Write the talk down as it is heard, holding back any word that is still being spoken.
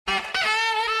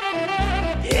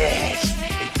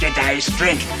Jedi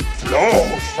strength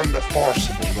flows from the Force.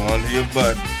 Hold on to your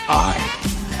butt. I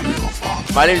am your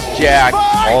father. My name's Jack.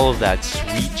 All of that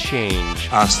sweet change.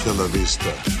 Hasta la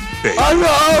vista, baby.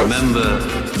 Remember,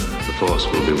 the Force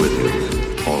will be with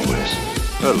you, always.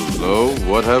 Hello,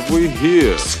 what have we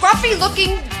here?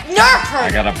 Scruffy-looking nerf herder.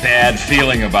 I got a bad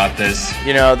feeling about this.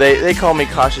 You know, they call me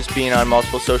Cautious Bean on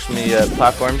multiple social media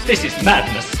platforms. This is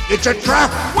madness. It's a trap.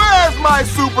 Where's my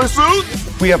super suit?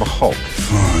 We have a Hulk.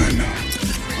 Fine.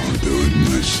 I'll do it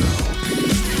myself.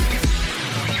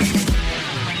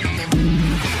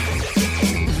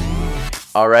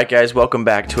 Alright guys, welcome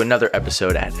back to another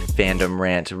episode at Fandom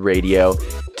Rant Radio.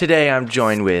 Today I'm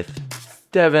joined with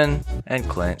Devin and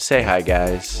Clint. Say hi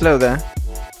guys. Hello there.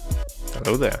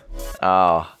 Hello there.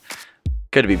 Oh,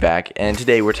 good to be back. And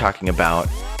today we're talking about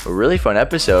a really fun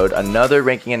episode, another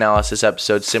ranking analysis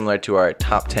episode similar to our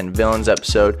top 10 villains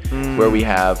episode, where we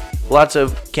have lots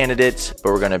of candidates,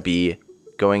 but we're going to be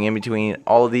going in between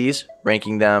all of these,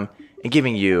 ranking them, and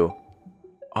giving you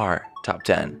our top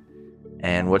 10.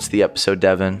 And what's the episode,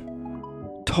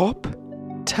 Devin? Top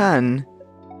 10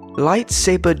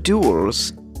 lightsaber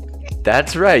duels.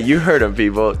 That's right, you heard them,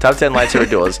 people. Top 10 lightsaber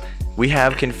duels. We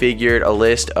have configured a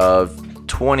list of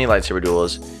 20 lightsaber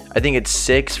duels. I think it's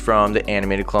 6 from the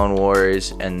animated Clone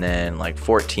Wars, and then like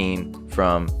 14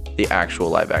 from the actual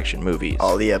live-action movies.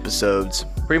 All the episodes.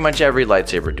 Pretty much every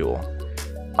lightsaber duel.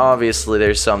 Obviously,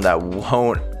 there's some that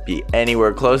won't be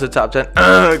anywhere close to top 10.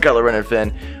 Kylo Ren and Finn.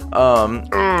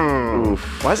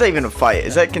 Why is that even a fight?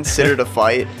 Is that considered a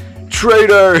fight?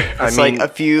 Traitor! It's like a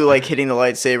few hitting the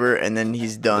lightsaber and then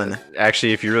he's done.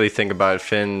 Actually, if you really think about it,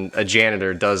 Finn, a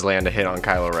janitor, does land a hit on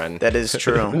Kylo Ren. That is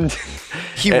true.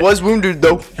 He was wounded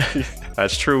though.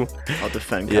 That's true. I'll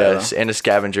defend Kylo. Yes, and a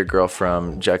scavenger girl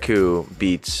from Jakku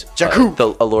beats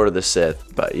a Lord of the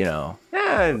Sith, but you know.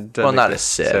 Well, not a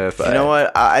Sith, but you know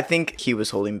what? I think he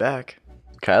was holding back.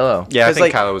 Kylo. Yeah, I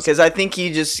think Kylo was. Because I think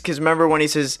because remember when he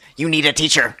says, "You need a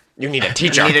teacher." You need a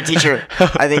teacher. You need a teacher.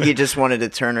 I think he just wanted to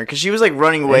turn her because she was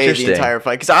running away the entire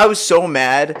fight. Because I was so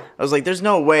mad. I was like, "There's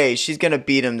no way she's gonna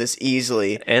beat him this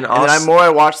easily." And then I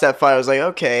watched that fight, I was like,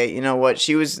 "Okay, you know what?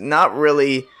 She was not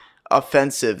really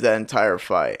offensive that entire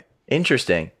fight."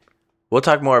 Interesting. We'll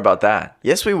talk more about that.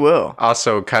 Yes, we will.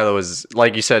 Also, Kylo was,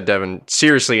 like you said, Devin,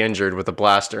 seriously injured with a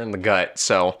blaster in the gut.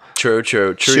 So true.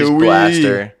 Chewie's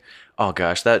blaster. Oh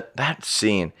gosh, that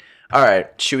scene. All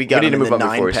right, Chewie we need to move on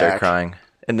before we start crying.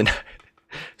 And then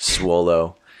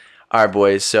Swallow. All right,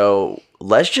 boys. So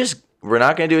we're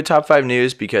not going to do a top 5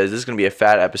 news because this is going to be a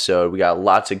fat episode. We got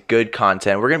lots of good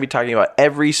content. We're going to be talking about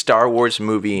every Star Wars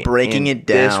movie. Breaking it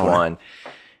down. This one.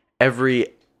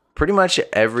 Pretty much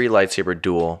every lightsaber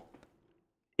duel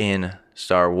in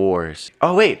Star Wars.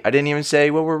 Oh, wait. I didn't even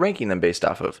say what we're ranking them based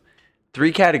off of.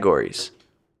 3 categories.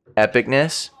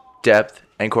 Epicness, depth,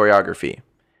 and choreography.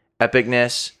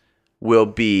 Epicness will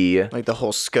be like the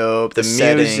whole scope, the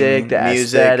music, the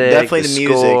aesthetic, definitely the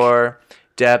music. Score.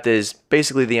 Depth is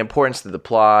basically the importance of the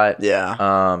plot. Yeah.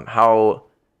 How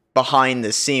behind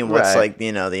the scene, what's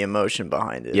the emotion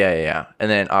behind it. Yeah. And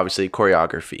then obviously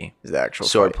choreography. Is the actual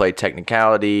swordplay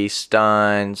technicality,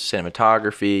 stunts,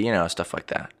 cinematography, stuff like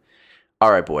that.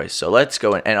 All right, boys. So let's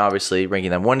go and obviously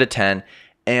ranking them 1 to 10,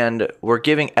 and we're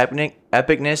giving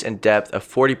epicness and depth a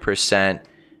 40%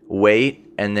 weight,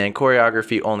 and then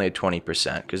choreography only at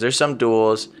 20%, because there's some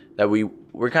duels that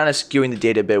we're kind of skewing the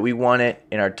data a bit. We want it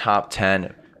in our top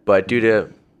 10, but due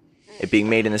to it being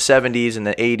made in the 70s and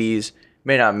the 80s,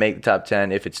 may not make the top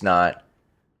 10 if it's not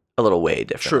a little way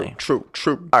differently. True.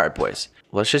 All right, boys.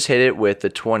 Let's just hit it with the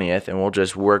 20th, and we'll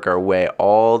just work our way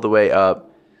all the way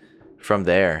up from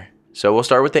there. So we'll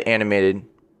start with the animated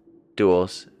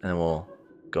duels, and then we'll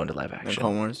go into live action.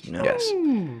 Clone Wars? No. Yes.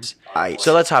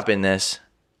 So let's hop in this.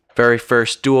 Very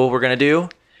first duel we're going to do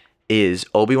is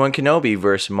Obi-Wan Kenobi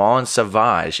versus Maul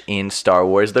Savage in Star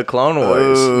Wars The Clone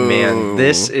Wars. Man,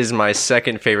 this is my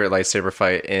second favorite lightsaber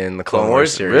fight in the Clone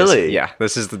Wars series. Really? Yeah,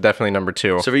 this is definitely number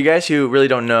 2. So for you guys who really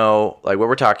don't know what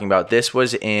we're talking about, this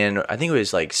was in, I think it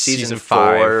was season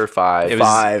 4 or 5. It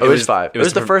was 5. It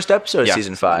was the first episode of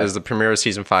season 5. It was the premiere of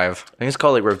season 5. I think it's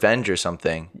called Revenge or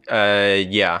something.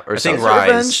 Yeah. Or I think Rise.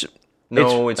 Revenge?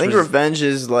 No, I think Revenge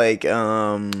is that's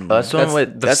the one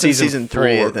with that's in season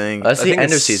 3, I think. That's the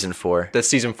end of season 4. That's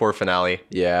season 4 finale.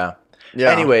 Yeah.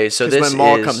 Anyway, so this when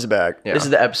Maul comes back. This is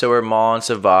the episode where Maul and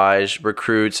Savage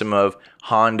recruit some of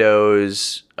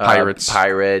Hondo's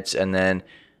pirates, and then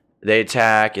they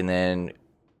attack, and then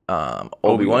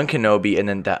Obi-Wan Kenobi, and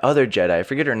then that other Jedi, I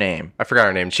forget her name. I forgot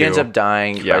her name too. She ends up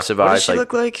dying by Savage. What does she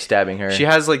look like? Stabbing her. She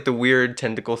has the weird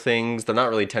tentacle things. They're not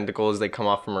really tentacles. They come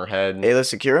off from her head. Aayla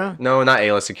Secura? No, not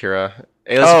Aayla Secura.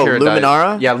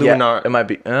 Luminara? Yeah, Luminara. Yeah, it might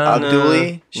be.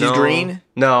 Abduli? She's green?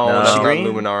 No, She's not green?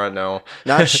 Luminara, no.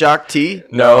 Not Shakti?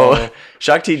 No.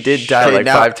 Shakti did die Okay, like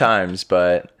now- 5 times,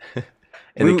 but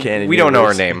in the canon We don't know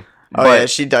her universe. name. Oh, but yeah,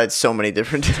 she died so many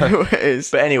different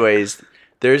ways. But anyways,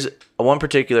 there's one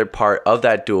particular part of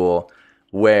that duel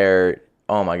where,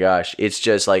 oh my gosh, it's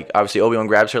just like, obviously Obi-Wan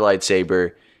grabs her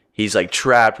lightsaber. He's like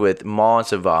trapped with Maul and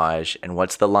Savage. And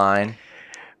what's the line?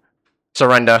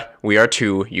 surrender. We are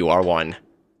 2. You are 1.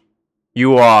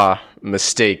 You are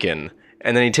mistaken.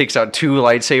 And then he takes out 2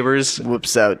 lightsabers.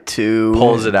 Whips out 2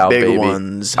 Pulls it out, big baby.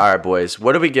 ones. All right, boys.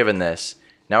 What are we giving this?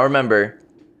 Now remember,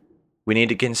 we need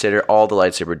to consider all the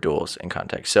lightsaber duels in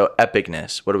context. So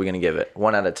epicness, what are we going to give it?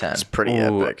 1 out of 10. It's pretty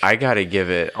Ooh, epic. I gotta give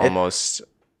it almost.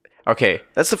 Okay.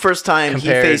 That's the first time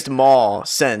Compared- he faced Maul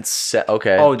since.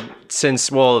 Okay. Oh,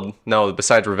 no.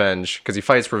 Besides revenge, because he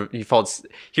fights.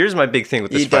 Here's my big thing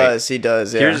with this fight. He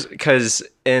does. Yeah. Here's because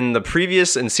in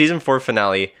season 4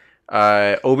 finale,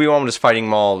 Obi-Wan was fighting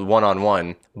Maul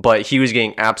 1-on-1, but he was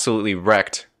getting absolutely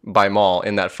wrecked by Maul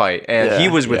in that fight, and he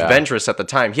was with Ventress at the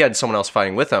time. He had someone else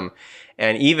fighting with him,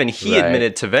 and even he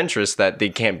admitted to Ventress that they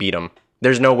can't beat him.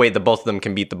 There's no way the both of them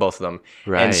can beat the both of them.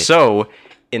 Right. And so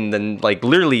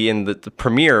literally in the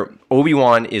premiere,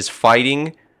 Obi-Wan is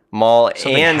fighting Maul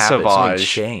and Something Savage.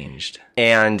 changed.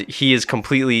 And he's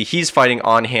fighting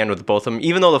on hand with both of them.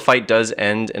 Even though the fight does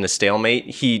end in a stalemate,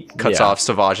 he cuts off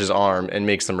Savage's arm and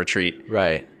makes them retreat.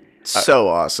 Right. so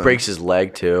awesome. Breaks his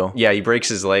leg too. Yeah, he breaks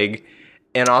his leg.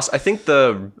 And also, I think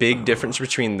the big difference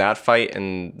between that fight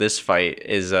and this fight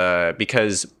is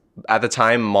because at the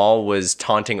time, Maul was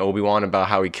taunting Obi-Wan about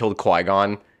how he killed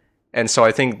Qui-Gon. And so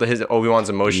I think his Obi-Wan's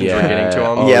emotions were getting to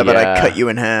him. Yeah, but I cut you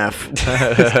in half.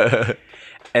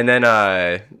 And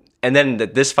then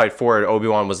this fight forward,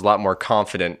 Obi-Wan was a lot more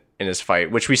confident in his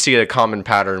fight, which we see a common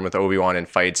pattern with Obi-Wan in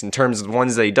fights in terms of the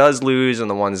ones that he does lose and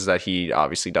the ones that he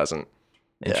obviously doesn't.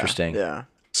 Interesting. Yeah.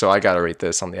 So I gotta rate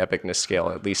this on the epicness scale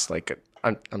at least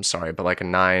I'm sorry, but like a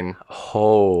 9.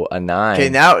 Oh, a 9. Okay,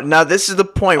 now this is the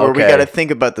point where we Okay. got to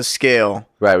think about the scale.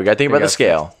 Right, we got to think about the gotta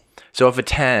scale. So if a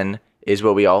 10 is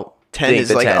what we all 10 think is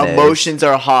the like 10 is, emotions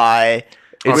are high.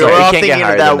 it's We're like, all it can't get thinking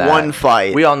higher of that than one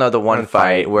fight. We all know the one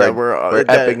fight where, that we're- where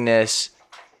that- epicness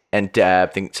and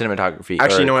depth and cinematography.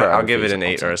 Actually, or you know what? I'll choreography give it is an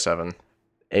 8 awesome. or a 7.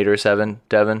 8 or 7,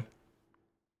 Devin?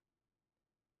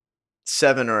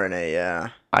 7 or an 8, yeah.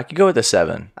 I could go with a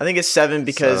 7. I think it's 7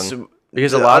 because 7.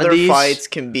 Because the a lot of other these fights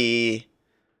can be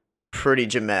pretty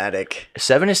dramatic.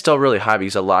 7 is still really high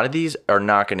because a lot of these are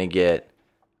not going to get.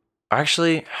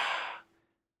 Actually,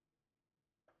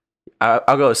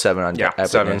 I'll go with 7 on Yeah,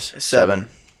 epicness. 7.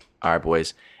 All right,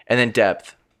 boys. And then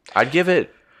depth. I'd give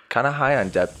it kind of high on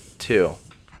depth too.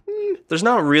 There's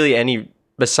not really any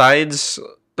besides.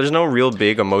 There's no real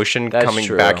big emotion That's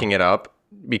true. backing it up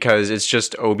because it's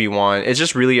just Obi-Wan. It's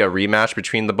just really a rematch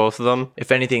between the both of them.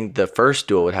 If anything, the first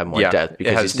duel would have more Yeah, depth it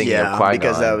because has- he's thinking of Yeah, Qui-Gon.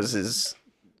 because that was his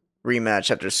rematch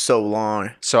after so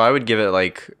long. So I would give it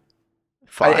like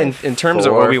 5. in terms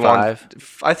 4, of Obi-Wan.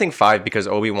 5? I think 5 because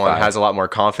Obi-Wan 5. has a lot more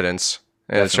confidence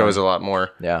and it shows a lot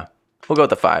more. Yeah. We'll go with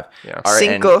the 5. Yeah. All right,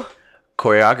 and Cinco.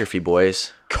 choreography,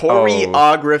 boys.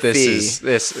 Choreography.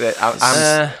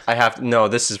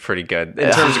 This is pretty good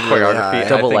in terms of really choreography. high. I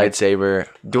Double think lightsaber.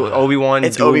 Obi-Wan.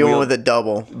 It's dual Obi-Wan wield- with a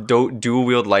double. dual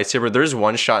wield lightsaber. There's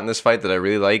one shot in this fight that I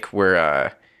really like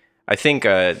where I think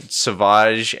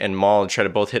Savage and Maul try to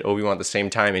both hit Obi-Wan at the same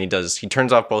time, and he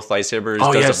turns off both lightsabers.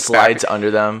 Oh, does yeah, a slides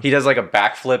under them. He does like a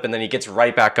backflip, and then he gets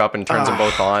right back up and turns them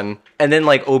both on. And then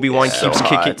like Obi-Wan keeps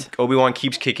kicking. hot. Obi-Wan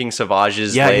keeps kicking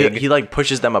Savage's Yeah, leg. he like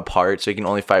pushes them apart so he can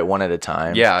only fight one at a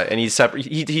time. Yeah, and he's separate.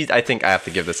 I think I have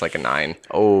to give this like a 9.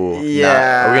 Oh,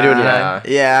 Yeah. Are we gonna do it a Yeah. 9?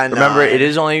 Yeah, Remember, 9. it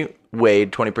is only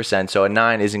weighed 20%, so a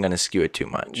 9 isn't gonna skew it too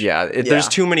much. Yeah, there's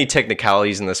too many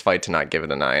technicalities in this fight to not give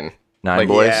it a 9. 9, Like,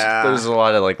 boys. Yeah. There's a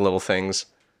lot of like little things.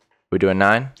 We doing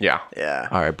 9? Yeah. Yeah.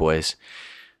 All right, boys.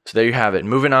 So there you have it.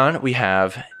 Moving on, we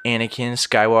have Anakin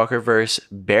Skywalker versus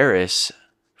Barriss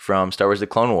from Star Wars: The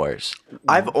Clone Wars.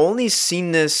 I've only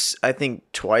seen this, I think,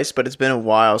 twice, but it's been a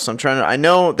while, so I'm trying to. I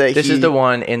know that This is the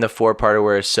one in the 4-parter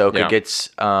where Ahsoka Yeah. gets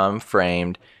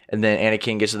framed, and then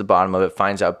Anakin gets to the bottom of it,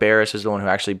 finds out Barriss is the one who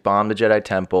actually bombed the Jedi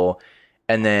Temple,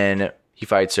 and then he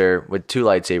fights her with 2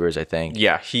 lightsabers, I think.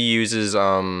 Yeah, he uses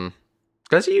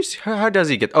does he use how does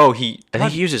he get I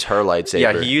think he uses her lightsaber.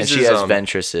 Yeah, he and she uses, has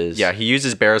Ventress's. Yeah, he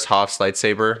uses Barriss Hoff's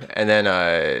lightsaber, and then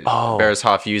Barriss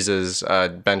Hoff uses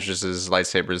Ventress's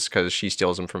lightsabers because she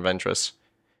steals them from Ventress.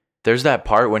 there's that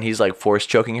part when he's like force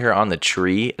choking her on the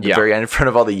tree at the very end in front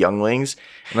of all the younglings,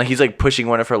 and like he's like pushing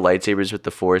one of her lightsabers with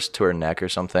the force to her neck or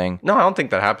something. No, I don't think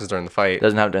that happens during the fight.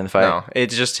 Doesn't happen during the fight. No, it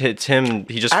just hits him.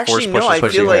 He just Actually, force pushes. I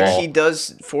feel like her. he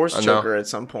does force choke her at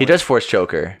some point. He does force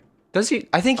choke her. Does he?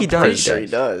 I think he does. Pretty sure he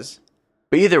does.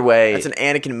 But either way, That's an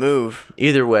Anakin move.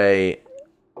 Either way,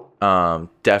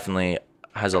 definitely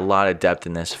has a lot of depth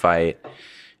in this fight.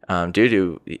 Due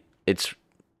to it's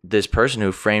this person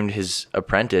who framed his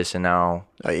apprentice, and now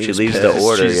she leaves the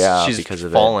order. She's because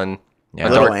of fallen. it. Yeah.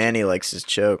 Little Annie likes his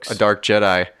chokes. A dark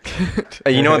Jedi.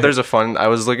 You know what? There's a fun. I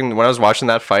was looking when I was watching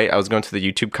that fight. I was going to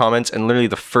the YouTube comments, and literally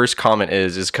the first comment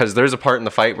is because there's a part in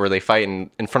the fight where they fight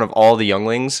in front of all the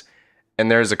younglings, and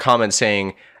there's a comment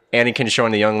saying Anakin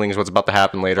showing the younglings what's about to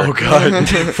happen later. Oh God!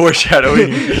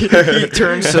 Foreshadowing. He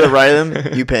turns to the right of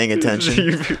them. You paying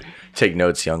attention? Take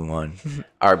notes, young one.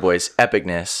 All right, boys.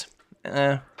 Epicness.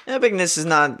 Epicness is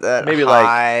not that Maybe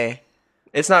high.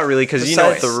 It's not really because you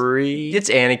know 3. it's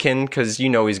Anakin because you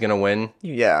know he's gonna win.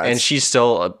 Yeah, and she's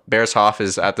still Barris Hoff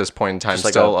is at this point in time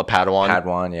like still a Padawan.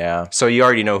 Padawan, yeah. So you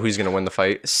already know who's gonna win the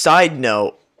fight. Side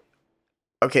note.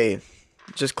 Okay,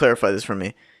 just clarify this for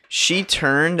me. She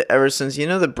turned ever since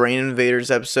the Brain Invaders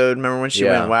episode. Remember when she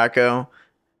went wacko?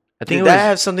 I think did that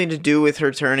have something to do with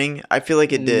her turning? I feel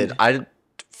like it did.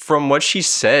 From what she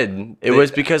said, it was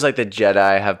because like the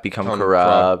Jedi have become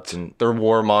corrupt and they're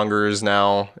warmongers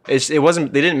now. It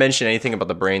wasn't. They didn't mention anything about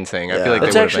the brain thing. I feel like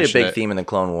that's they actually a big it. theme in the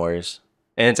Clone Wars.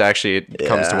 And it's actually it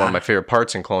comes to one of my favorite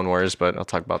parts in Clone Wars, but I'll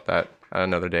talk about that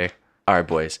another day. All right,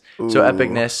 boys. So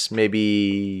epicness,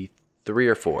 maybe 3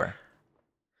 or 4.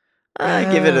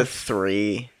 I give it a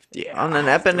 3. Yeah, on an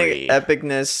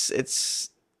epicness, it's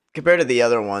compared to the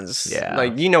other ones. Yeah,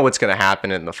 like you know what's gonna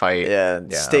happen in the fight. Yeah,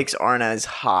 stakes aren't as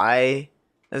high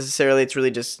necessarily. It's really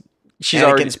just She's Anakin's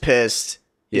already pissed.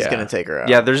 He's gonna take her out.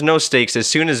 Yeah, there's no stakes. As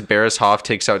soon as Barris Hoff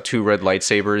takes out 2 red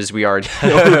lightsabers, we already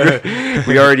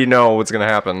we already know what's gonna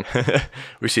happen.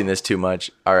 We've seen this too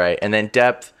much. All right, and then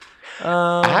depth.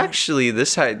 Actually,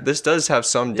 this does have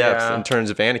some depth in terms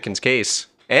of Anakin's case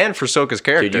and for Ahsoka's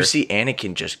character. Dude, you see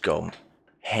Anakin just go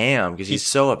ham because he's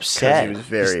so upset. He was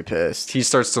very pissed. He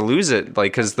starts to lose it,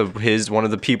 like because one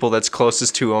of the people that's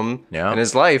closest to him in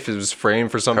his life is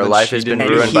framed for something. Her life has been ruined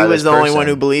by this person. He was the only one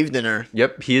who believed in her.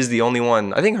 Yep, he is the only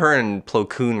one. I think her and Plo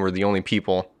Koon were the only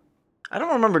people. I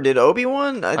don't remember. Did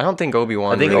Obi-Wan? I don't think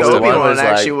Obi-Wan. I think Obi-Wan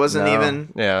actually wasn't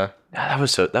even. Yeah. That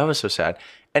was so sad.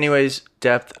 Anyways,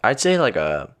 depth. I'd say like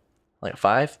a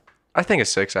 5. I think a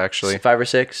 6 actually. 5 or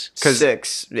 6.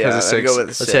 6. Yeah, I'd go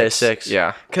with 6. Let's say a 6.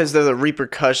 Yeah, because the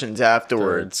repercussions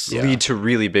afterwards lead to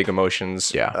really big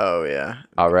emotions. Yeah. Oh yeah.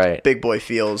 All right. Big boy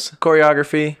feels.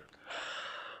 Choreography.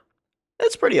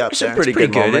 It's pretty up there. It's pretty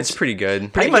good moments. It's pretty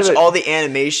good. Pretty much all the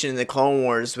animation in the Clone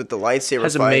Wars with the lightsaber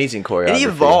has fights. amazing choreography. And he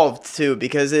evolved too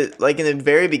because it like in the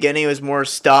very beginning it was more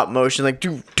stop motion like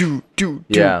do,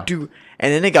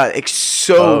 and then it got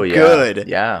good.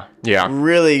 Yeah.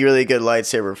 Really, really good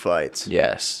lightsaber fights.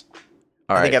 Yes.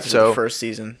 All I right. think after the first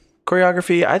season.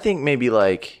 Choreography, I think maybe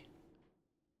like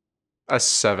a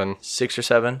 7. 6 or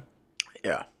 7.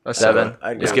 Yeah. A 7.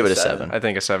 Let's give it a 7. I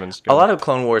think a 7's good. A lot of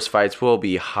Clone Wars fights will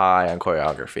be high on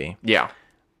choreography. Yeah.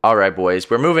 All right, boys.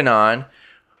 We're moving on.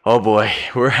 Oh boy,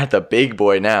 we're at the big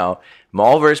boy now.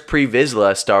 Maul vs. Pre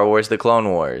Vizsla, Star Wars: The Clone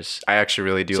Wars. I actually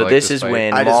really do. So like this is fight.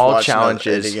 when Maul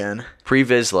challenges Pre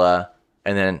Vizsla,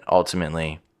 and then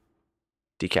ultimately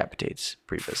decapitates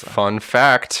Pre Vizsla. Fun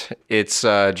fact: it's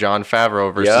Jon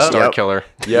Favreau versus Starkiller.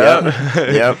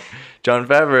 Yep. Jon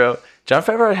Favreau. Jon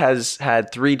Favreau has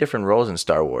had 3 different roles in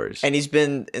Star Wars, and he's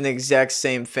been in the exact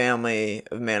same family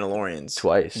of Mandalorians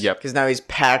twice. Yep. Because now he's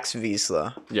Pax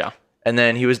Vizsla. Yeah. And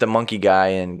then he was the monkey guy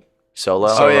in Solo.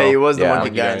 Oh yeah, he was the monkey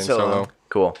guy in Solo.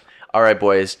 Cool. All right,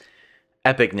 boys.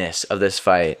 Epicness of this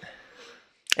fight.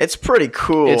 It's pretty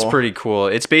cool. It's pretty cool.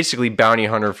 It's basically Bounty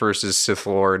Hunter versus Sith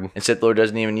Lord. And Sith Lord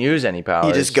doesn't even use any powers.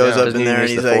 He just goes up in there and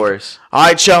he's like, Force.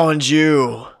 I challenge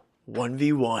you.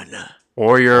 1v1.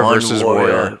 Warrior versus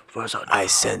warrior. I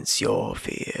sense your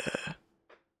fear.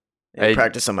 I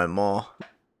practice on my Maul.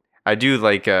 I do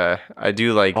like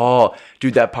Oh,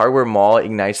 dude, that part where Maul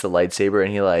ignites the lightsaber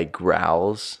and he like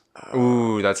growls.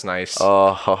 Ooh, that's nice.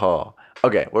 Oh.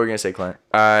 Okay, what were we gonna say, Clint?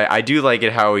 I do like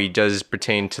it how he does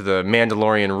pertain to the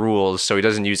Mandalorian rules, so he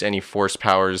doesn't use any Force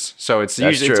powers. So it's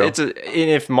That's usually true. and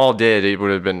if Maul did, it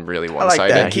would have been really I one-sided.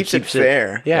 like that. It keeps it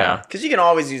fair. Yeah. Because you can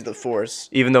always use the Force.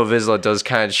 Even though Vizsla does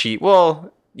kind of cheat.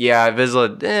 Well, yeah,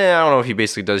 Vizsla. I don't know if he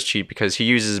basically does cheat because he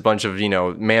uses a bunch of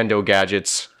Mando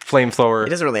gadgets, flamethrower.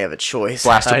 He doesn't really have a choice.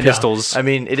 Blaster pistols. I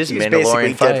mean, it is He's Mandalorian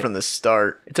basically fight. dead from the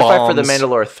start. It's a fight for the Bombs.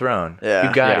 Mandalore throne. Yeah.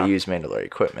 You gotta Yeah. use Mandalore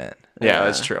equipment. Yeah,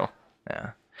 that's true.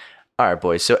 Yeah. All right,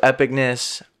 boys. So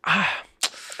epicness.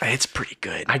 It's pretty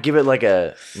good. I give it like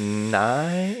a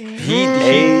 9.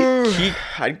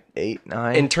 Eight,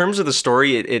 9. In terms of the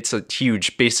story, it's a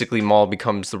huge. Basically, Maul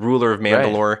becomes the ruler of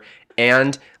Mandalore,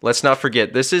 and let's not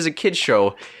forget, this is a kid's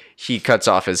show. He cuts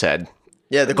off his head.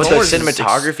 Yeah, but the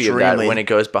cinematography of that when it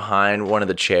goes behind one of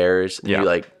the chairs,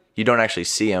 and you don't actually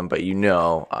see him, but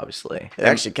obviously. It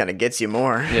actually kind of gets you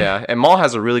more. Yeah, and Maul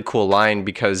has a really cool line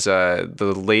because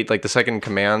the second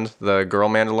command, the girl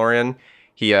Mandalorian,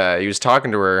 he was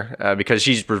talking to her because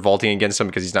she's revolting against him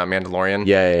because he's not Mandalorian.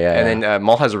 Yeah. And then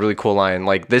Maul has a really cool line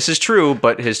like, "This is true,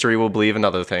 but history will believe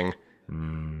another thing."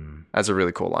 That's a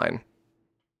really cool line.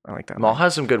 I like that. Maul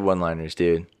has some good one-liners,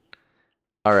 dude.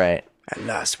 All right. At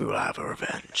last we will have a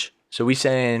revenge. So we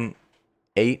saying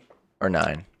 8 or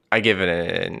 9? I give it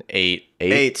an 8.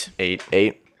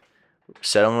 8.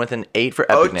 Settling with an 8 for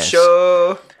epicness.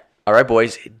 Ocho. All right,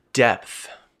 boys. Depth.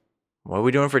 What are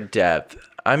we doing for depth?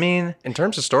 I mean, in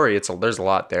terms of story, there's a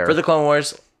lot there. For the Clone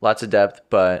Wars, lots of depth,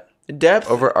 but depth.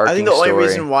 Overarching. I think the only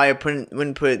reason why I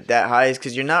wouldn't put it that high is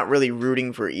because you're not really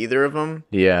rooting for either of them.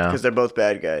 Yeah. Because they're both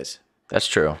bad guys. That's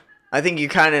true. I think you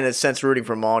kind of, in a sense, rooting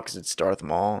for Maul because it's Darth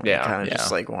Maul. Yeah. Kind of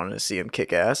just like wanting to see him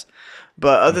kick ass.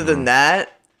 But other than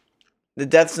that, the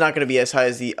depth's not going to be as high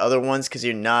as the other ones because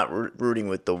you're not rooting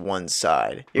with the one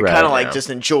side. You're kind of like just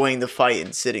enjoying the fight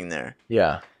and sitting there.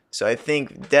 Yeah. So I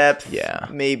think depth,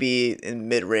 maybe in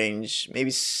mid-range,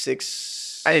 maybe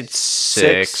 6. I'd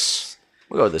 6.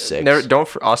 We'll go with the 6.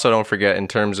 Don't forget, in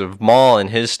terms of Maul and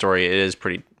his story, it is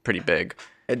pretty big.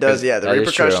 It does, yeah. The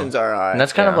repercussions are high. And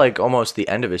that's kind of like almost the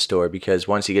end of his story because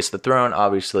once he gets the throne,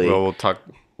 obviously,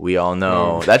 we all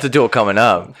know that's a duel coming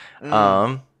up.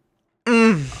 All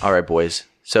right, boys.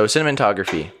 So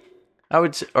cinematography,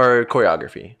 or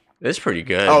choreography. It's pretty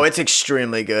good. Oh, it's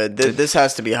extremely good. This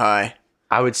has to be high.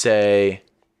 I would say,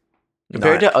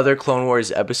 compared to other Clone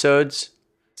Wars episodes,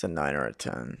 it's a 9 or a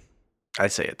 10.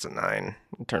 I'd say it's a 9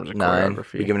 in terms of 9.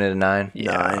 choreography. You giving it a 9?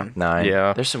 Yeah. 9.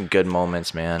 Yeah. There's some good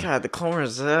moments, man. God, the Clone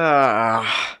Wars. All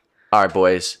right,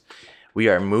 boys. We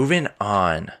are moving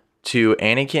on to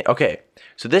Anakin. Okay,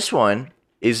 so this one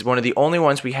is one of the only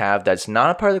ones we have that's not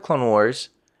a part of the Clone Wars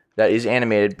that is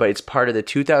animated, but it's part of the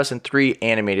 2003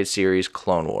 animated series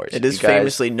Clone Wars. It is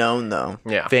famously known, though.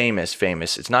 Yeah. Famous.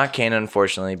 It's not canon,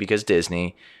 unfortunately, because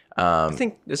Disney. I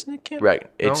think, isn't it canon? Right.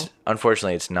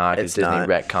 Unfortunately, it's not, because Disney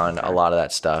retconned a lot of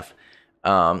that stuff.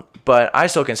 But I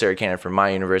still consider it canon for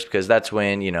my universe because that's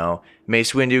when,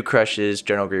 Mace Windu crushes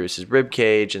General Grievous's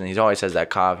ribcage, and he always has that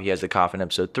cough. He has the cough in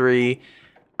episode 3.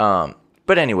 But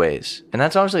anyways, and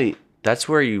that's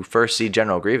where you first see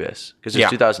General Grievous because it's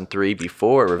 2003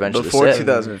 before Revenge of the Sith. Before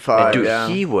 2005, and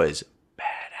dude, he was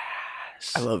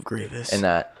badass. I love Grievous. And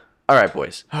that. All right,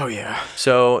 boys. Oh, yeah.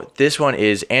 So this one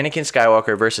is Anakin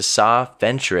Skywalker versus Saw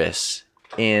Ventress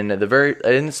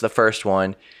it's the first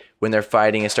one when they're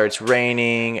fighting. It starts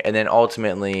raining, and then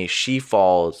ultimately she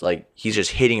falls. Like he's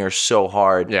just hitting her so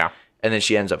hard. Yeah. And then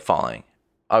she ends up falling.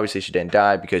 Obviously, she didn't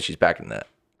die because she's back in the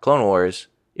Clone Wars.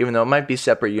 Even though it might be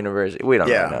separate universe, we don't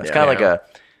really know. It's kind of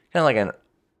like an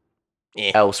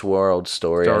Elseworld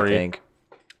story, I think.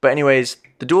 But anyways,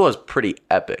 the duel is pretty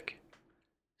epic.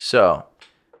 So,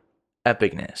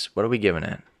 epicness. What are we giving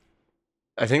it?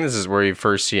 I think this is where you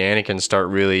first see Anakin start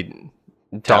really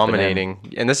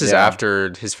dominating, and this is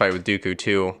after his fight with Dooku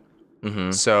too.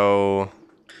 Mm-hmm. So,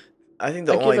 I think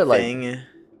the only thing.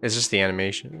 It's just the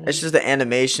animation. It's just the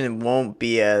animation won't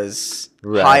be as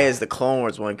high as the Clone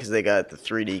Wars one because they got the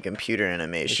 3D computer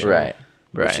animation. Right.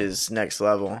 Which is next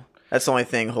level. That's the only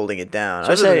thing holding it down.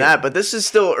 So Other than that, but this is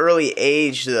still early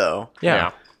age, though.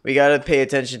 Yeah. We got to pay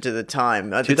attention to the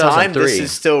time. At the time, this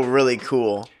is still really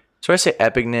cool. So I say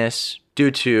epicness due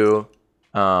to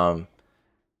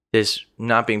this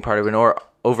not being part of an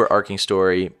overarching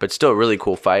story, but still a really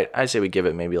cool fight. I say we give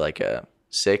it maybe like a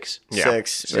 6. Yeah.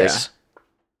 6.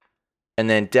 And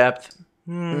then depth,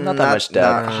 not that much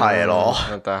depth. Not high at all.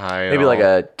 Not that high Maybe like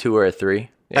a 2 or a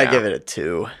 3. Yeah. I give it a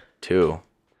 2. 2.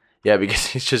 Yeah, because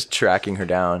he's just tracking her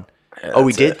down. Yeah,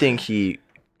 we did think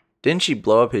didn't she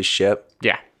blow up his ship?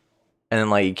 Yeah. And then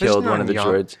like he killed one of the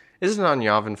droids. Isn't it on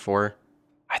Yavin 4?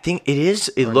 I think it is.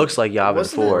 It looks like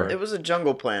Yavin 4. It was a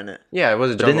jungle planet. Yeah, it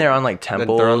was a jungle. But then they're on like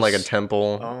temples. They're on like a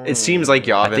temple. Oh. It seems like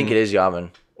Yavin. I think it is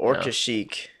Yavin. Or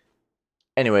Kashyyyk.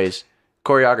 Anyways,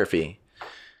 choreography.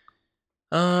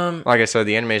 Like I said,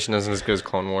 the animation isn't as good as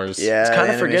Clone Wars. Yeah, it's kind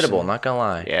of forgettable. Not gonna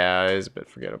lie. Yeah, it is a bit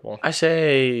forgettable. I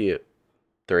say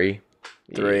 3.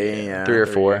 3, yeah. 3 or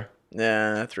 4.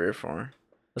 Yeah, 3 or 4.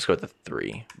 Let's go with the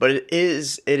 3. But it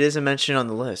is a mention on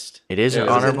the list. It is an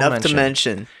honorable enough mention. to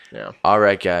mention. Yeah. All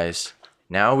right, guys.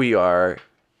 Now we are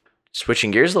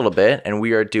switching gears a little bit, and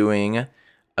we are doing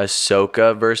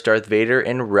Ahsoka versus Darth Vader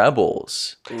in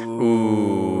Rebels.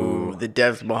 Ooh, the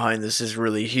depth behind this is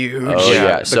really huge. Oh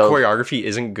yeah, the choreography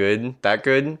isn't that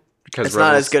good because it's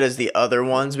not as good as the other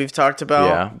ones we've talked about.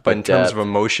 Yeah, but in terms of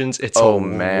emotions, it's a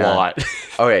lot.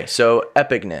 Okay, so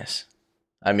epicness.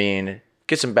 I mean,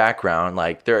 get some background.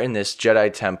 Like they're in this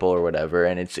Jedi temple or whatever,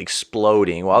 and it's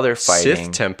exploding while they're fighting.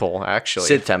 Sith temple, actually.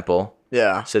 Sith temple.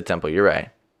 Yeah, Sith temple. You're right.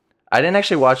 I didn't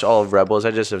actually watch all of Rebels.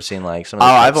 I just have seen like some of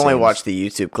the I've only watched the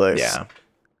YouTube clips. Yeah.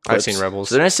 I've seen Rebels.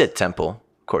 So they're in a Sith temple,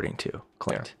 according to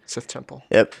Clint. Yeah, Sith temple.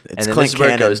 Yep. And then this is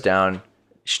where it goes down.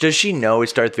 Does she know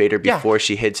it's Darth Vader before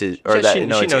she hits his, or Yeah, that she it's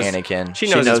knows- Anakin? She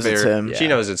knows it's it's Vader. him. She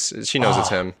knows it's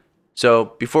him.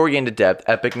 So before we get into depth,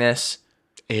 epicness,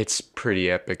 It's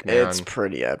pretty epic, man. It's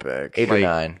pretty epic. 8 or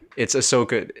 9. It's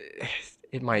Ahsoka.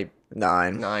 It might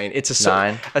 9. 9. It's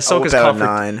 9. Ahsoka's I'll bet a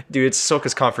 9. Dude, it's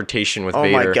Ahsoka's confrontation with Oh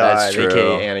Vader. my God. That's true.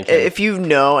 AKA Anakin. If you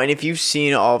know and if you've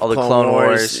seen all the of Clone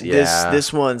Wars, yeah.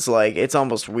 this one's like it's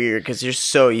almost weird because you're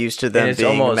so used to them it's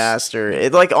being almost master.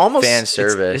 It like almost fan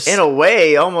service. in a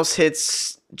way almost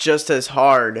hits just as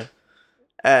hard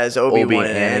as Obi-Wan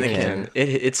and Anakin. And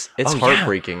it's Oh,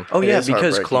 heartbreaking. Oh It yeah, is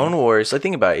because heartbreaking. Clone Wars, like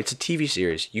think about it, it's a TV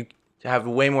series. You have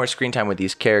way more screen time with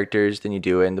these characters than you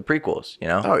do in the prequels, you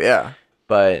know? Oh yeah,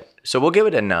 But so we'll give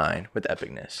it a 9 with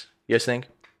epicness. You guys think?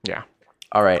 Yeah.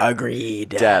 All right. agreed.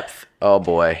 Depth. Oh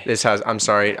boy. I'm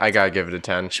sorry. I gotta give it a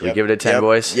 10. Should we give it a 10,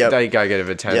 boys? Yep. I gotta give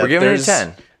it a 10. Yep. We're giving it a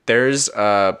 10. There's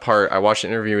a part, I watched an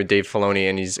interview with Dave Filoni,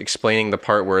 and he's explaining the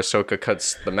part where Ahsoka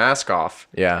cuts the mask off.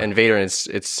 Yeah. And Vader, it's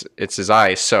his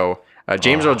eye. So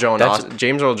James Earl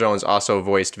Jones also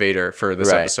voiced Vader for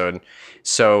this Right. episode.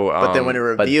 So, But then when it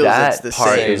reveals, that it's the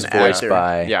part same is voiced actor.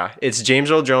 by yeah, it's James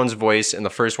Earl Jones' voice in the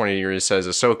first one. He says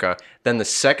Ahsoka. Then the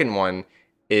second one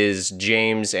is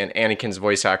James and Anakin's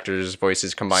voice actors'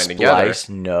 voices combined together. Splice?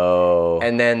 No.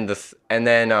 And then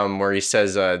where he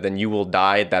says, "Then you will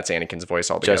die." That's Anakin's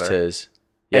voice altogether. Just his.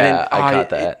 And Yeah, then, I got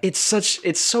that. It's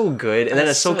so good. And then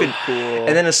That's so Ahsoka, cool.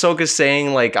 and then Ahsoka's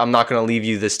saying like, "I'm not gonna leave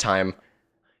you this time."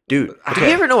 Dude, Do you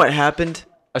ever know what happened?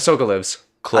 Ahsoka lives.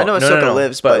 I know Ahsoka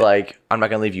lives, but like, I'm not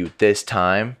gonna leave you this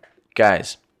time,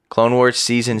 guys. Clone Wars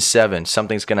season 7,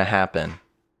 something's gonna happen.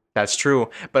 That's true.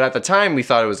 But at the time, we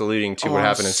thought it was alluding to what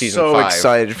happened in season so 5.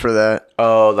 excited for that.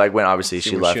 Oh, like when obviously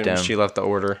she left him. She left the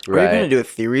order. Are we gonna do a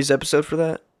theories episode for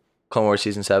that? Clone Wars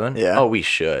season 7. Yeah. Oh, we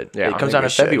should. Yeah, It I comes think out we in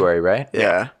should. February, right?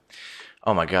 Yeah.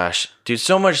 Oh my gosh, dude,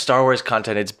 so much Star Wars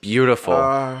content. It's beautiful.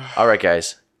 All right,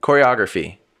 guys.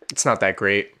 Choreography. It's not that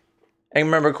great. And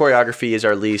remember, choreography is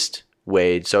our least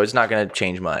weight, so it's not gonna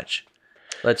change much.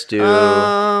 Let's do.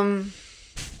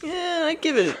 Yeah, I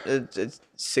give it a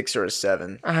 6 or a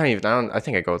 7. I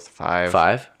think I go with 5.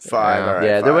 5. 5. All right,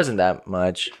 Yeah, there 5. wasn't that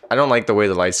much. I don't like the way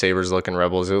the lightsabers look in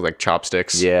Rebels. They look like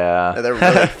chopsticks. Yeah. They're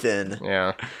really thin.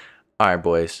 Yeah. All right,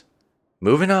 boys.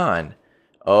 Moving on.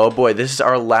 Oh boy, this is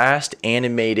our last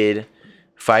animated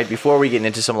fight before we get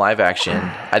into some live action.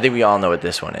 I think we all know what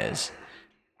this one is.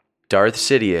 Darth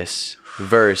Sidious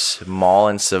versus Maul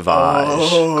and Savage.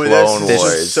 Clone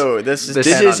Wars. This is This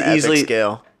 10 is on epic easily-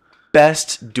 scale.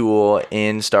 Best duel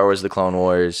in Star Wars: The Clone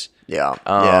Wars. Yeah.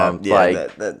 Yeah,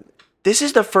 like- that This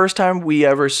is the first time we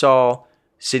ever saw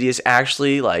Sidious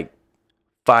actually like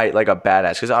fight like a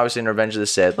badass. Because obviously in Revenge of the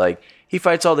Sith, like he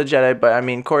fights all the Jedi, but I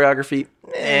mean choreography.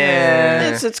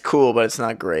 it's cool, but it's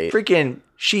not great. Freaking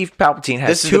Chief Palpatine has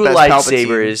This is the 2 best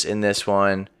lightsabers in this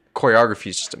one. Choreography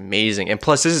is just amazing. And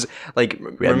plus, this is like,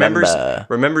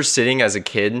 remember sitting as a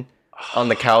kid on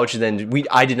the couch, and then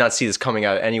I did not see this coming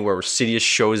out anywhere, where Sidious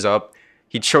shows up.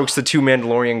 He chokes the 2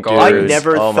 Mandalorian guards. I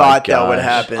never Oh my thought that would gosh.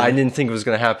 happen. I didn't think it was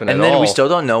going to happen And at then all. we still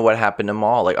don't know what happened to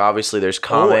Maul. Like obviously there's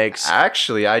comics.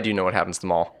 Actually, I do know what happens to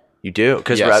Maul. You do?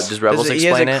 Because Yes. does Rebels he has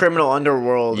explain a it? criminal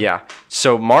underworld. Yeah.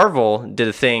 So Marvel did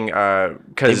a thing because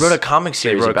They wrote a comic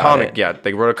series about it. Yeah,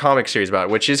 they wrote a comic series about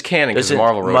it, which is canon because Doesn't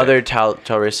Marvel wrote Mother it.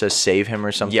 Talrissa save him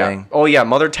or something? Yeah. Oh yeah,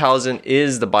 Mother Talzin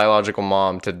is the biological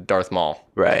mom to Darth Maul.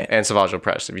 Right. And Savage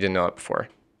Opress, if you didn't know that before.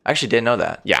 I actually didn't know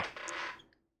that. Yeah.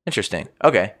 Interesting.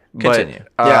 Okay. Continue.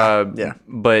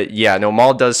 But yeah, no,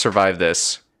 Maul does survive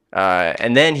this.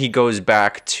 And then he goes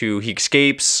back he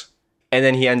escapes, and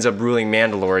then he ends up ruling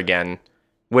Mandalore again,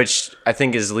 which I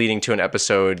think is leading to an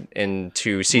episode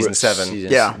into season 7.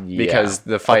 Yeah. Because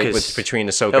the fight Because between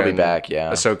he'll Ahsoka be and back, yeah.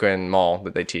 Ahsoka and Maul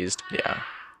that they teased. Yeah.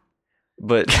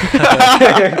 But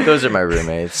Those are my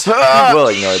roommates. We'll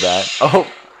ignore that.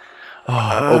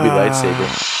 Obi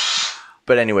lightsaber.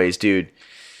 But anyways, dude,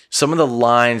 some of the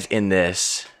lines in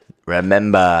this.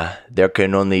 Remember, there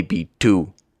can only be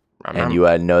 2, and you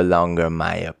are no longer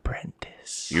my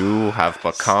apprentice. you have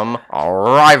become a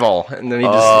rival. And then he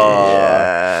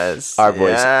just Our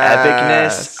boys,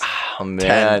 epicness. Oh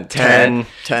man, 10.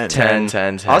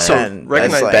 Also, 10.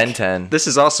 recognize Like, Ben 10. This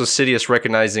is also Sidious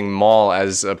recognizing Maul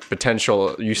as a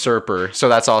potential usurper, so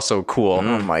that's also cool.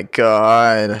 Oh my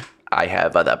god. I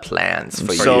have other plans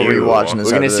for so you. rewatching this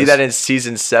We're gonna after see this. that in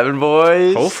season 7,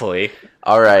 boys. Hopefully.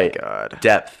 All right. God.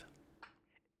 Depth.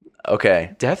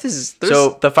 Okay. Death is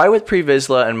So the fight with Pre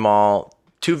Vizsla and Maul,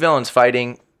 two villains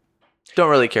fighting. Don't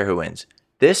really care who wins.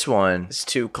 This one, It's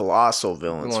two colossal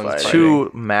villains fighting. two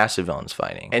massive villains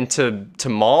fighting. and to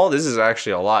Maul, this is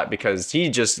actually a lot because he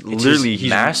just literally his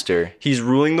master. He's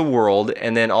ruling the world,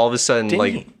 and then all of a sudden,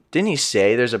 Didn't he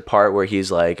say there's a part where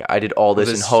he's like, I did all this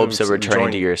in This hopes of was returning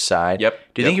to joining- your side? Yep,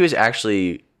 Do you think he was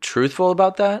actually truthful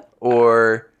about that?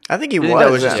 Or I think he You think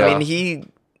that was. was just- I mean, he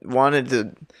wanted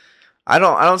to. I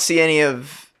don't see any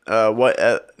of what.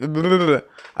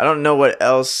 I don't know what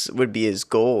else would be his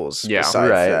goals. Yeah,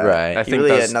 besides right, that. right. I He think really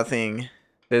that's- had nothing.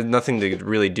 there's nothing to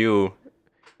really do.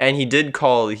 And he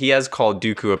has called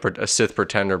Dooku a Sith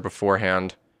pretender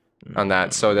beforehand on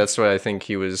that. So that's what I think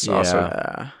he was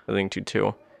also alluding to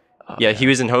too. He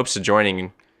was in hopes of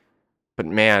joining. But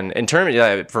man, in terms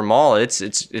for Maul, it's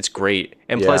great.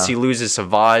 And plus Yeah. he loses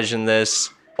Savage in this.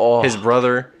 Oh, His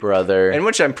brother. And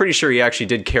which I'm pretty sure he actually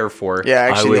did care for. Yeah, I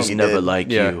actually, was think he never did.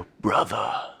 like Yeah. you,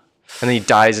 brother. And then he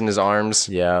dies in his arms.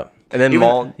 Yeah. And then Even-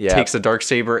 Maul yeah. takes the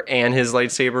Darksaber and his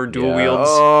lightsaber dual Yeah. wields.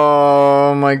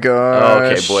 Oh my god.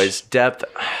 Okay, boys. Depth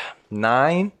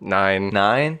 9? 9.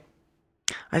 9?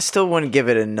 I still wouldn't give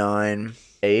it a 9.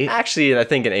 8? Actually, I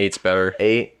think an 8's better.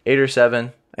 8? 8 or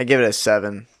 7? I give it a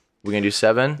 7 We're going to do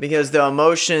 7? because the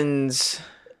emotions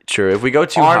True. If we go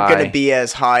too aren't high. going to be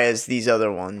as high as these other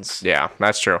ones. Yeah,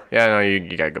 that's true. Yeah, no,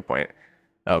 you got a good point.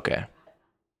 Okay.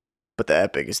 But the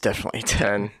epic is definitely 10.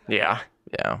 10. Yeah.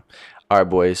 Yeah. All right,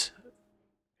 boys.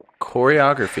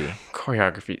 Choreography.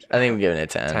 Choreography. I think we're giving it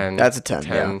 10. 10. That's a 10.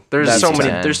 10. Yeah. There's That's so a many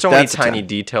 10. there's so many That's a tiny 10.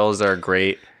 details that are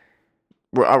great.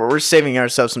 We're saving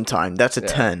ourselves some time. That's a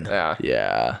 10. Yeah.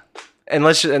 Yeah. And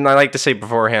I like to say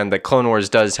beforehand that Clone Wars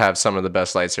does have some of the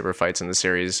best lightsaber fights in the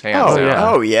series. Hands Oh, down. yeah.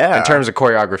 Oh, yeah. In terms of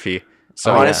choreography.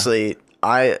 So Honestly,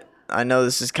 I know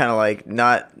this is kind of like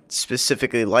not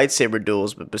specifically lightsaber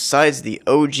duels, but besides the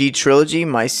OG trilogy,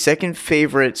 my second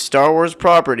favorite Star Wars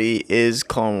property is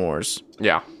Clone Wars.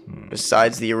 Yeah.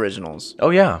 Besides the originals. Oh,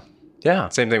 yeah. Yeah.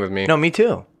 Same thing with me. No, me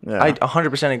too. Yeah. I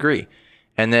 100% agree.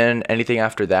 And then anything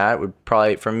after that would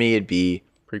probably, for me, it'd be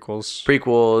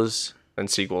prequels. And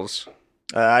sequels.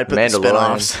 I'd put the Mandalorian.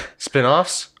 spin-offs.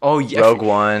 Spin-offs? Oh, yeah. Rogue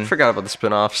One. Forgot about the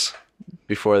spin-offs.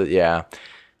 Before, yeah.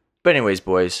 But anyways,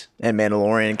 boys. And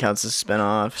Mandalorian counts as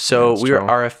spin-off. So That's we true.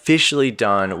 are officially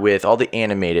done with all the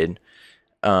animated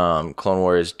Clone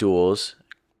Wars duels.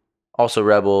 Also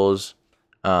Rebels.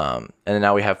 And then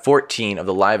now we have 14 of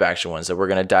the live action ones that we're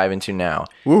going to dive into now.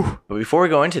 Woo. But before we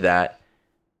go into that,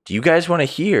 do you guys want to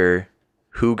hear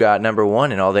who got number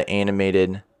 1 in all the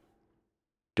animated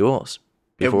duels?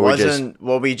 It wasn't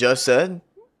what we just said?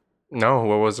 No,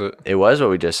 what was it? It was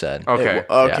what we just said. Okay.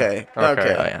 Okay. Yeah.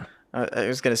 Okay. Oh, yeah. I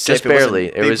was going to say Just if it wasn't barely.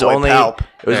 It Big was Boy only Palp.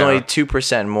 it was Yeah. only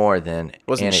 2% more than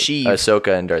Wasn't Sheev.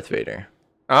 Ahsoka and Darth Vader.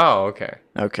 Oh, okay.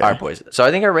 Okay. All right, boys. So I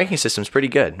think our ranking system's pretty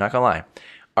good. Not gonna lie.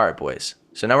 All right, boys.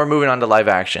 So now we're moving on to live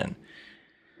action.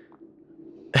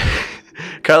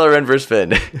 Kylo Ren versus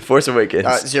Finn. Force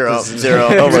Awakens. Zero.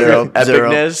 Oh my God.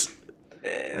 Epicness. 2.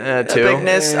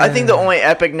 Epicness. I think the only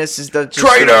epicness is the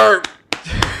Traitor.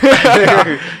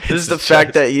 This is the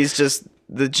fact that he's just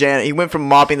the He went from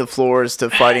mopping the floors to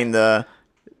fighting the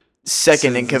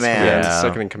second in command. Yeah.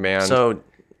 Second in command. So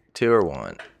 2 or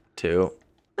 1? 2.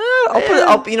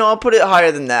 I'll put it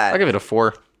higher than that. I'll give it a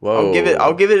 4. Whoa.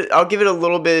 I'll give it a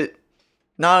little bit,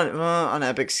 not on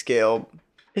epic scale.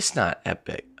 It's not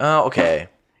epic. Oh, okay.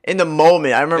 In the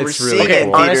moment, I remember It's really seeing it Okay. in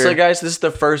cool. theater. Honestly, guys, this is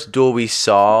the first duel we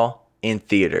saw in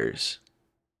theaters.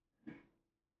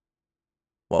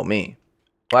 Well, me.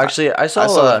 Well, actually, I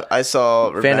saw. I saw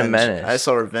Revenge. Phantom Menace. I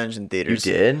saw Revenge in You theaters.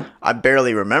 did. I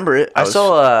barely remember it. I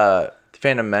saw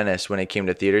Phantom Menace when it came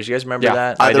to theaters. You guys remember Yeah.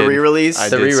 that? I the did. re-release. I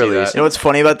The did see re-release. that. You know what's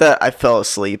funny about that? I fell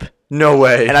asleep, No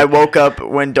way. and I woke up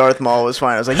when Darth Maul was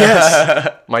fine. I was like,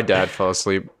 yes. My dad fell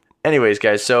asleep. Anyways,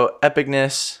 guys, so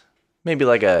epicness, maybe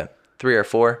like a 3 or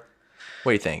 4.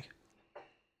 What do you think?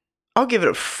 I'll give it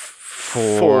a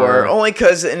 4. Only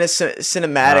because in a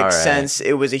cinematic All right. sense,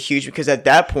 it was a huge. Because at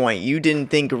that point, you didn't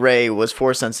think Rey was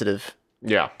Force sensitive.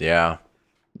 Yeah. Yeah.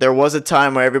 There was a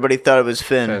time where everybody thought it was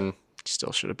Finn. Finn.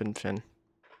 Still should have been Finn.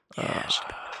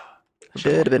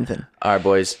 Should have been Finn. All right,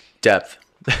 boys. Depth.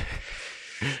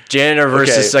 Janitor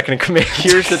versus Okay. second in command.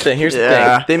 Here's the thing. Here's the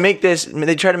Yeah. thing.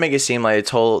 They try to make it seem like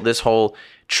this whole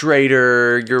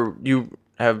traitor. You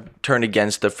have turned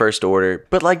against the First Order.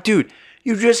 But like, dude,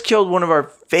 you just killed one of our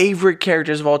favorite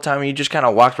characters of all time, and you just kind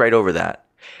of walked right over that.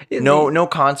 No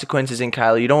consequences in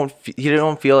Kylo. You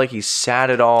don't feel like he's sad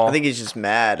at all. I think he's just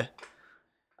mad.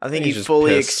 I think he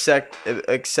fully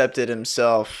accepted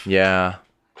himself. Yeah.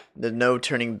 The no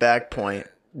turning back point.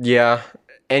 Yeah.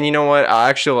 And you know what?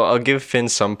 I'll give Finn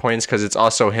some points because it's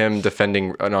also him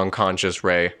defending an unconscious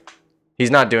Rey.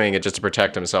 He's not doing it just to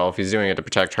protect himself. He's doing it to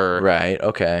protect her. Right.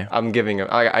 Okay. I'm giving him.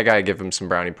 I gotta give him some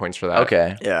brownie points for that.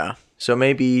 Okay. Yeah. So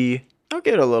maybe I'll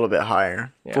give it a little bit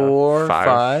higher. Yeah. 4,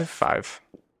 5. 5.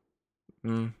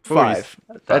 5.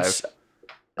 That's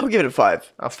I'll give it a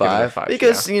 5. I'll give it a 5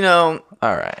 because you know,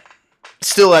 all right.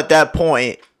 Still at that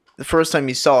point, the first time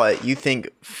you saw it, you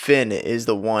think Finn is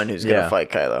the one who's gonna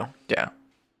fight Kylo. Yeah.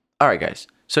 All right, guys.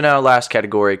 So now last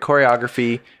category,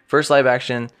 choreography, first live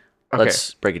action.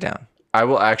 Let's break it down. I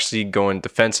will actually go in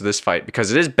defense of this fight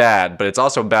because it is bad, but it's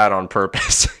also bad on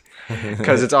purpose.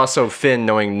 Because it's also Finn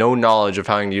knowing no knowledge of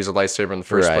how to use a lightsaber in the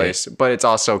first place. But it's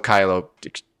also Kylo.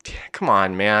 Come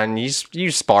on, man.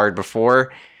 You sparred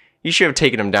before. You should have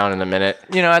taken him down in a minute.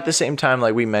 You know, at the same time,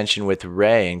 like we mentioned with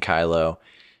Rey and Kylo,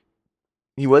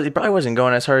 he probably wasn't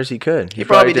going as hard as he could. He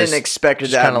probably didn't expect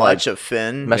that much of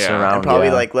Finn. Messing around. And probably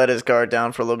like let his guard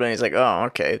down for a little bit. And he's like, oh,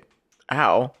 okay.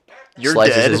 Ow. You're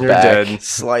Slices dead. his You're back. dead.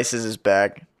 Slices his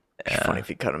back. Yeah. Funny if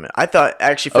he cut him in. I thought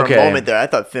actually for a moment there, I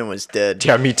thought Finn was dead.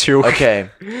 Yeah, me too. Okay,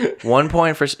 1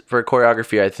 point for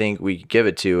choreography. I think we give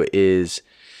it to is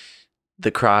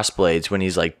the crossblades when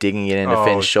he's like digging it into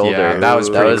Finn's shoulder. Yeah, that was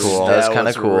pretty cool. That was kind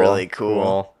of cool. Really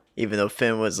cool. Even though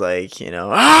Finn was like, kind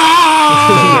of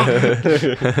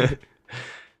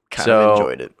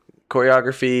enjoyed it.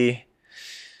 Choreography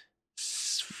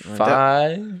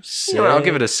 5. 6, you know what, I'll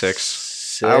give it a 6.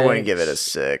 I wouldn't give it a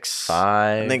 6.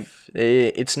 5. I think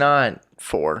it's not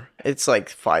 4. It's like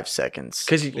 5 seconds.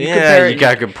 Because you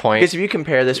got a good point. Because if you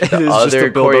compare this with the other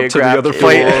choreographed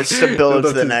fight, it's to build up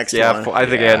to the next one. Yeah, I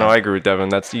think I agree with Devin.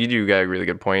 You do got a really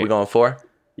good point. We going 4?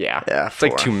 Yeah, it's 4.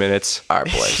 like 2 minutes. All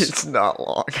right, boys. It's not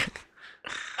long.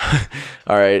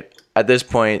 All right. At this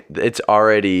point, it's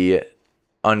already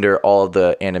under all of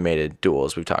the animated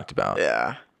duels we've talked about.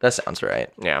 Yeah, that sounds right.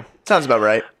 Yeah, sounds about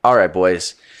right. All right,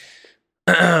 boys.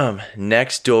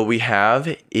 Next duel we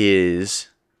have is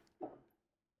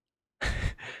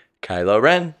Kylo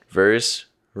Ren versus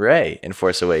Rey in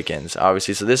Force Awakens.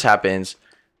 Obviously, so this happens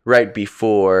right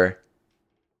before,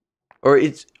 or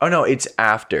it's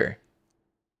after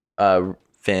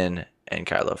Finn and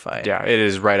Kylo fight. Yeah, it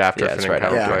is right after Finn and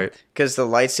Kylo fight. Because the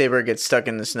lightsaber gets stuck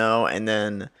in the snow, and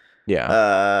then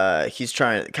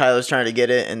Kylo's trying to get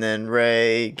it, and then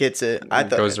Rey gets it. I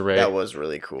thought goes to Rey. That was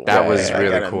really cool. That was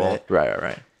really cool.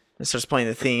 Right. It starts playing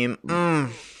the theme.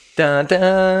 Dun,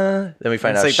 dun. Then we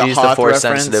find out like she's the Force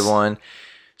sensitive one.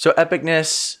 So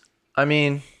epicness. I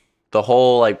mean, the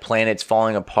whole like planet's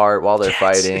falling apart while they're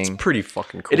fighting. It's pretty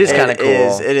fucking cool. It is kind of cool.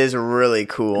 It is really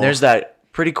cool. And there's that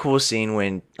pretty cool scene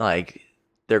when like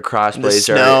their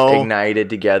crossblades are ignited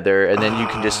together, and then you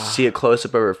can just see a close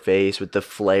up of her face with the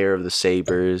flare of the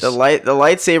sabers. The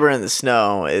lightsaber in the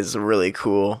snow is really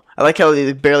cool. I like how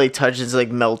it barely touches,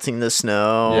 like melting the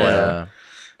snow. Yeah,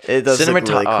 it does look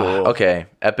really cool. Okay,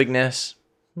 epicness.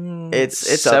 It's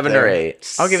 7 or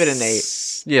 8. I'll give it an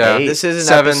 8. Yeah, 8. This is an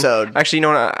 7. episode. Actually, you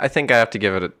know what? I think I have to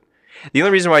give it the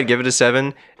only reason why I'd give it a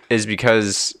 7 is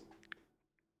because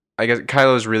I guess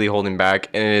Kylo's really holding back,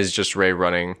 and it is just Rey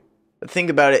running. Think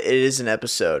about it. It is an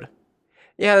episode.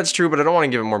 Yeah, that's true, but I don't want to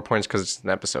give it more points because it's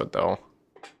an episode, though.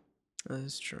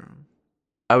 That's true.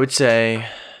 I would say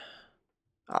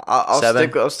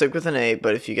I'll stick with an 8,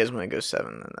 but if you guys want to go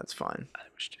 7, then that's fine. I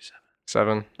think we should do 7.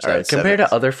 7. All right, compared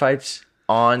to other fights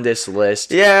on this list,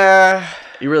 yeah,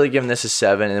 you're really giving this a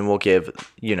 7, and we'll give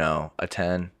a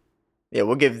 10. Yeah,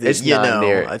 we'll give this a 10.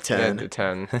 Yeah, a 10.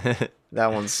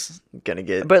 That one's gonna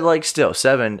get. But like still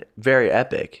 7, very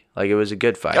epic. Like it was a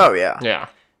good fight. Oh yeah. Yeah.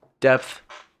 Depth.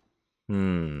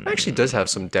 It actually does have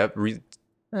some depth.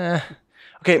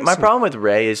 Okay, my problem with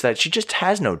Rey is that she just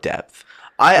has no depth.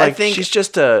 I think she's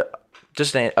just a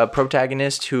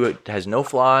protagonist who has no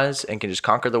flaws and can just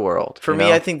conquer the world. For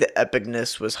me, I think the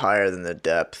epicness was higher than the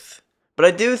depth. But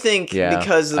I do think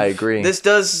because I agree. This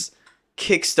does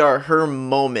kickstart her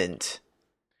moment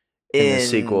in the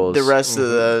sequels, the rest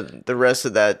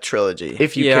of that trilogy.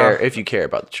 If you care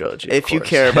about the trilogy, you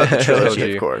care about the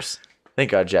trilogy, of course.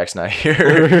 Thank God Jack's not here.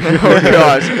 Oh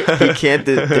gosh, he can't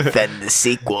defend the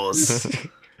sequels.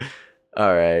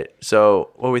 All right, so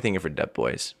what are we thinking for Depth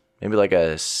Boys? Maybe like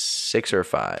a 6 or a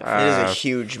 5. It is a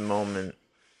huge moment.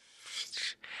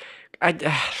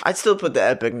 I'd still put the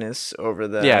epicness over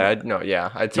the. Yeah,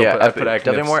 I'd still put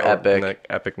definitely more epic.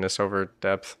 Epicness over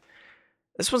depth.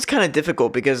 This one's kind of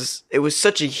difficult because it was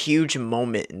such a huge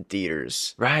moment in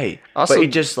theaters. Right. Also, but it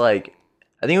just like,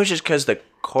 I think it was just because the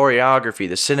choreography,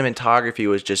 the cinematography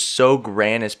was just so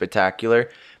grand and spectacular.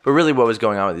 But really, what was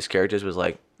going on with these characters was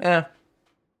like, you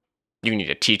need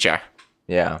a teacher.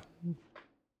 Yeah.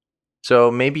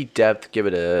 So maybe depth, give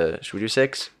it a, should we do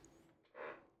 6?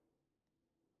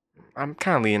 I'm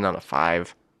kind of leaning on a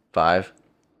 5. 5.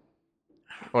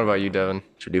 What about you, Devin?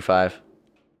 Should we do 5?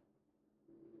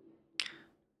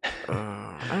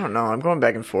 I don't know. I'm going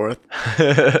back and forth.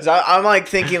 I'm like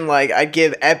thinking like I'd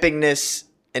give epicness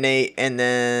an 8 and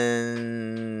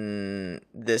then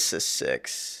this a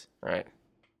 6. Right.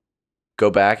 Go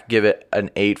back, give it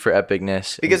an 8 for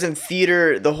epicness. Because in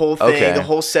theater, the whole thing, the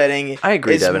whole setting, I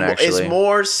agree, Devin. Actually, is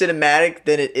more cinematic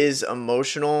than it is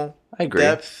emotional. I agree.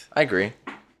 Depth. I agree.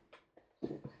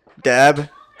 Dab.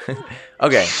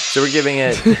 Okay, so we're giving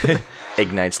it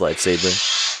ignites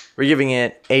lightsaber. We're giving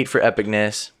it 8 for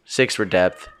epicness, 6 for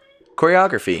depth.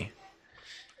 Choreography.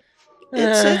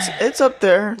 It's up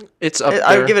there. It's up there.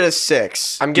 I would give it a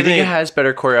 6. Do you think it has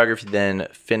better choreography than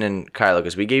Finn and Kylo?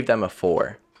 Because we gave them a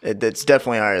 4. It's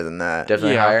definitely higher than that.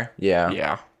 Definitely higher? Yeah.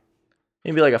 Yeah.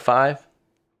 Maybe like a 5?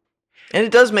 And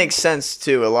it does make sense,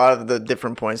 too, a lot of the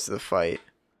different points of the fight.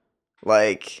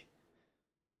 Like,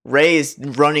 Rey is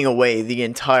running away the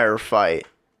entire fight.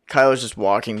 Kylo's just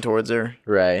walking towards her.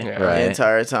 Right, The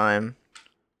entire time.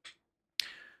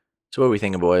 So what are we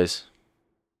thinking, boys?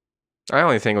 I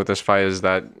only think with this fight is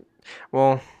that,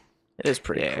 well... It is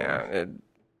pretty cool.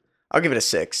 I'll give it a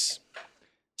 6.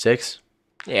 6?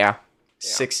 Yeah.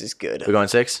 6 is good. We're going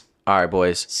 6? All right,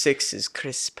 boys. 6 is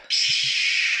crisp.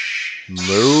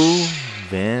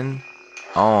 Moving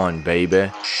on, baby.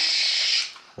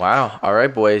 Wow. All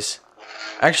right, boys.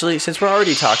 Actually, since we're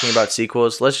already talking about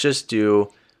sequels, let's just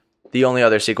do the only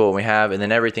other sequel we have, and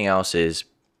then everything else is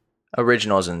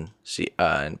originals and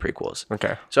prequels.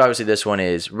 Okay. So obviously this one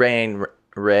is Rey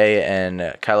and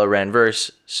Kylo Ren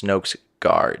versus Snoke's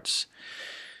guards.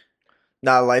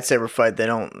 Not a lightsaber fight. They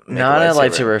don't make Not a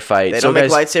lightsaber fight. They don't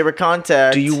make lightsaber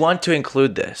contact. Do you want to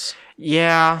include this?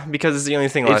 Yeah, because it's the only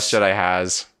thing Last Jedi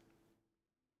has.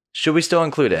 Should we still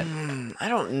include it? I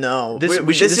don't know. This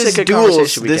is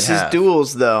duels. This is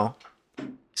duels, though.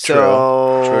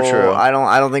 So True. I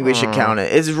don't think we should count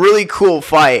it. It's a really cool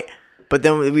fight, but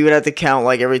then we would have to count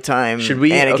like every time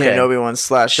Anakin and Obi-Wan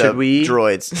slash up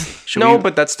droids.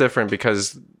 But that's different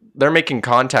because they're making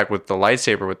contact with the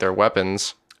lightsaber with their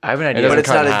weapons. I have an idea. But it's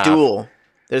not a duel.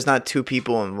 There's not 2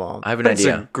 people involved. I have an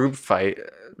idea. It's a group fight.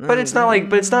 But it's not like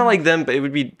them. But it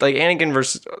would be like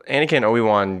Anakin and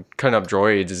Obi-Wan cutting up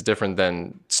droids is different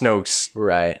than Snoke's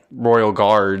royal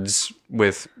guards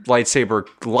with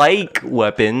lightsaber-like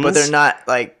weapons. But they're not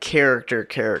like characters.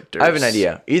 I have an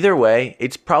idea. Either way,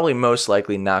 it's probably most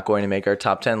likely not going to make our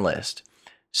top 10 list.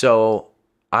 So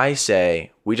I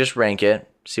say we just rank it,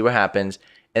 see what happens,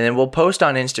 and then we'll post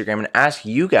on Instagram and ask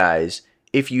you guys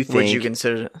if you think would you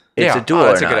consider it's a duel or not.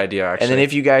 That's a good idea, actually. And then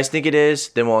if you guys think it is,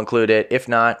 then we'll include it. If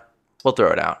not, we'll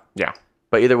throw it out. Yeah.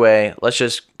 But either way, let's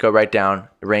just go right down,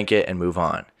 rank it, and move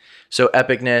on. So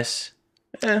epicness,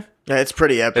 yeah, it's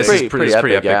pretty epic. This is pretty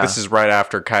epic. Yeah. This is right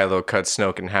after Kylo cut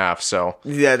Snoke in half, so...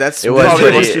 Yeah, that's probably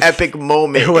the most epic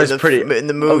moment in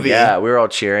the movie. Oh, yeah, we were all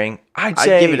cheering. I'd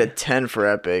give it a 10 for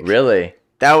epic. Really?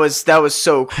 That was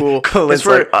so cool. It's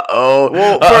like,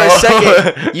 Well, for a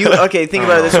second, think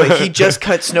about it this way. He just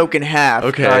cut Snoke in half.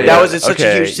 Okay. That was such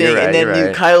a huge thing. Right, and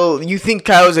then you think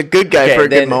Kylo's a good guy for a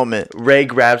good moment. Rey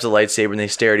grabs the lightsaber and they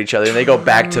stare at each other and they go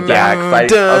back to back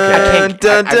fighting.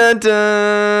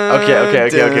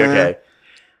 Okay.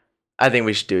 I think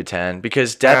we should do a 10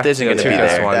 because depth isn't going to be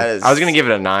there. I was going to give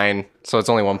it a 9, so it's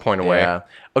only 1 point away. Yeah.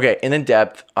 Okay, and then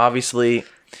depth, obviously...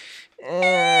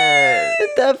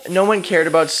 no one cared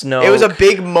about Snoke. It was a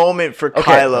big moment for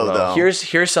Kylo, though.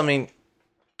 Here's something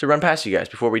to run past you guys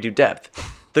before we do depth.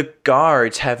 The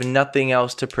guards have nothing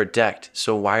else to protect,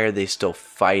 so why are they still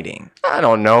fighting? I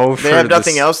don't know. They have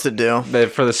nothing else to do.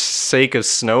 For the sake of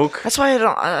Snoke. That's why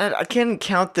I can't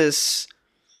count this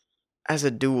as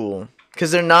a duel.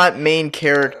 Because they're not main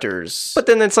characters. But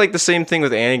then it's like the same thing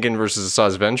with Anakin versus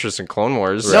Asajj Ventress in Clone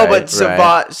Wars. No, but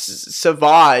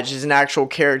Savage is an actual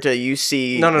charter you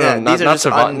see. No, not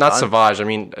Savage. I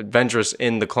mean Ventress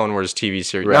in the Clone Wars TV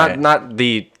series. Right. Not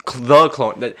the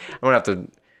clone. I'm gonna have to.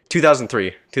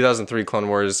 2003 Clone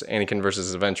Wars Anakin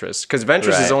versus Ventress, because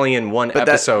Ventress is only in one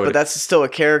episode. But that's still a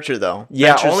character, though.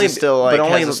 Yeah, Ventress is still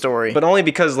has a story. But only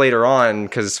because later on,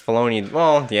 because Filoni.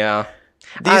 Well, yeah.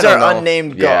 These are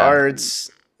unnamed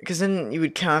guards Because then you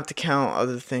would have to count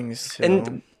other things too.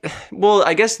 And well,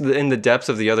 I guess in the depth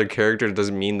of the other character it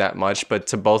doesn't mean that much, but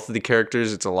to both of the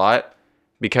characters it's a lot.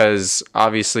 Because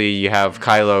obviously you have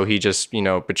Kylo, he just,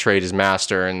 betrayed his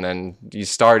master, and then he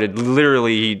started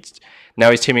literally, now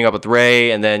he's teaming up with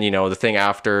Rey, and then, the thing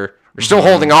after, we're still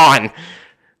holding on.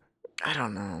 I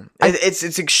don't know.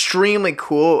 It's extremely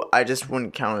cool. I just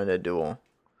wouldn't count it a duel.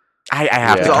 I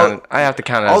have to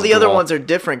count it as all the a other duel. ones are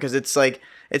different because it's like,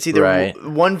 it's either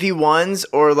 1v1s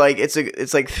or like it's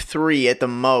like 3 at the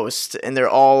most, and they're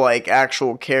all like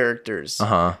actual characters.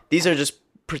 These are just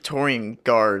Praetorian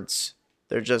guards.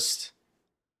 They're just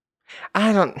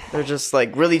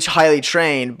like really highly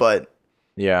trained, but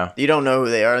you don't know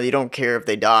who they are. You don't care if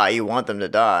they die. You want them to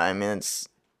die. I mean, it's...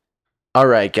 All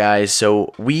right, guys.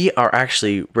 So we are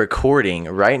actually recording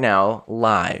right now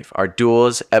live our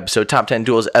duels episode, top 10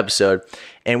 duels episode,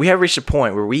 and we have reached a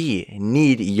point where we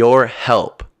need your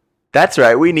help. That's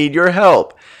right. We need your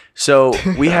help. So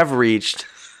we have reached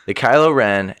the Kylo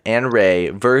Ren and Rey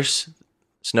versus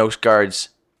Snoke's guards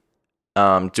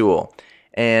duel.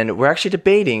 And we're actually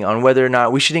debating on whether or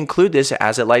not we should include this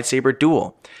as a lightsaber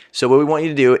duel. So what we want you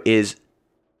to do is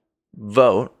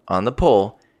vote on the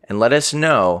poll and let us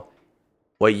know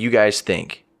what you guys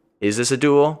think. Is this a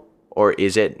duel or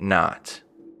is it not?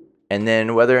 And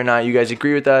then whether or not you guys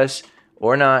agree with us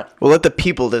or not. We'll let the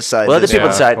people decide. We'll let the people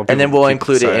decide, and then we'll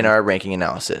include it in our ranking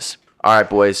analysis. All right,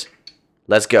 boys.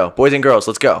 Let's go. Boys and girls,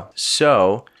 let's go.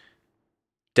 So,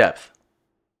 depth.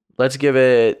 Let's give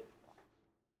it...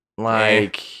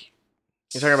 Like,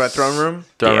 you're talking about throne room?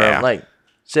 Throne room, like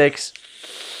 6.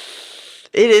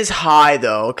 It is high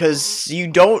though, because you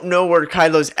don't know where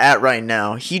Kylo's at right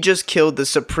now. He just killed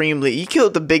the he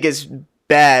killed the biggest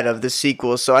bad of the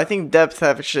sequel, so I think depth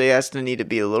actually has to need to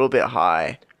be a little bit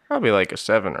high. Probably like a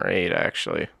 7 or 8,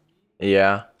 actually.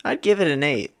 Yeah, I'd give it an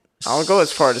 8. I'll go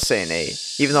as far as to say an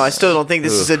 8, even though I still don't think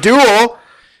this is a duel.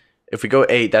 If we go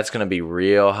 8, that's gonna be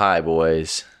real high,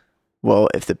 boys. Well,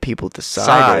 if the people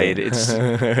decide, it's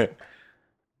no,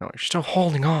 you're still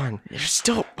holding on. You're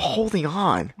still holding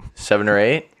on. 7 or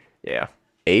 8? Yeah,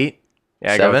 8.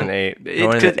 Yeah, I go with an 8.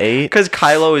 Going an 8 because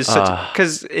Kylo is such.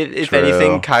 Because if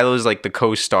anything, Kylo is like the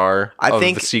co-star of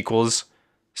the sequels.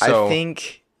 So. I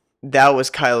think that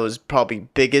was Kylo's probably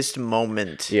biggest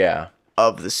moment. Yeah.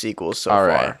 Of the sequels so All far.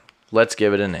 Right. Let's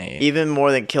give it an 8. Even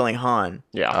more than killing Han.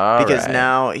 Yeah. Because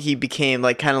now he became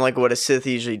like kind of like what a Sith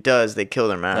usually does. They kill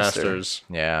their masters.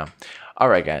 Yeah. All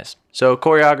right, guys. So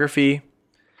choreography,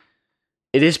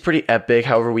 it is pretty epic.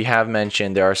 However, we have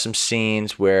mentioned there are some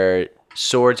scenes where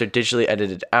swords are digitally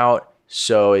edited out.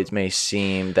 So it may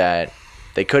seem that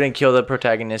they couldn't kill the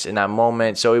protagonist in that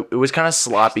moment. So it was kind of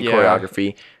sloppy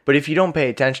choreography. But if you don't pay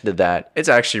attention to that, it's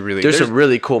actually really... There's some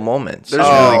really cool moments.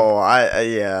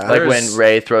 Yeah. Like when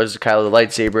Rey throws Kylo the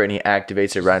lightsaber and he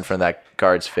activates it right in front of that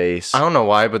guard's face. I don't know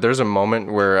why, but there's a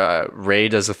moment where Rey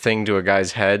does a thing to a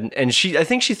guy's head, and I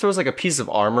think she throws like a piece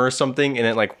of armor or something, and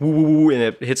it like woo, and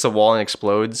it hits a wall and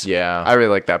explodes. Yeah. I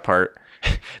really like that part.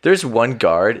 There's one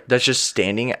guard that's just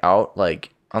standing out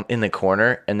like in the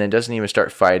corner and then doesn't even start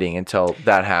fighting until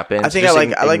that happens. I think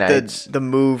I like the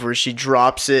move where she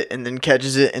drops it and then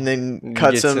catches it and then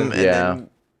cuts him and then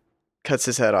cuts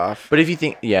his head off. But if you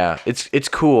think, it's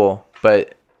cool,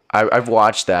 but I've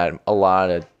watched that a lot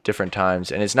of different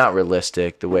times and it's not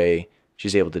realistic the way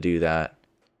she's able to do that.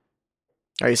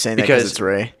 Are you saying that because it's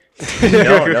Rey?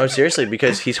 No, seriously,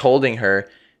 because he's holding her.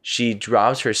 She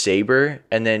drops her saber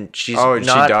and then she's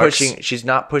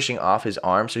not pushing off his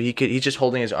arm, so he's just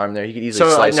holding his arm there. He could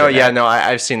easily slice her neck.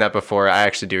 I've seen that before. I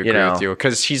actually do agree with you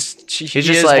because he's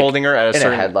just like holding her at a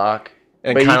certain headlock,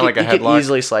 and kind of like a headlock. He could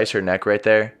easily slice her neck right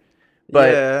there.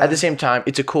 But at the same time,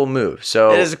 it's a cool move.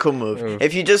 So it is a cool move.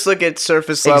 If you just look at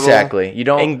surface level, exactly, you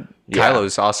don't. And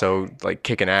Kylo's also like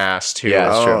kicking ass too. Yeah,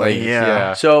 that's true.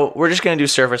 Yeah. So we're just gonna do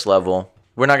surface level.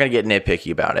 We're not gonna get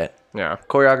nitpicky about it. Yeah.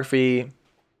 Choreography.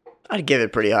 I'd give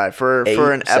it pretty high for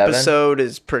an 7? Episode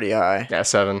is pretty high. Yeah,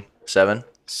 7. 7.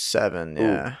 7.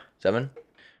 Yeah. 7.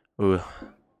 Ooh,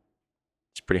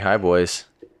 it's pretty high, boys.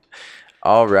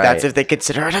 All right. That's if they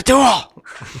consider it a duel.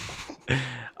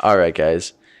 All right,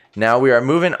 guys. Now we are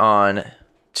moving on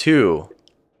to.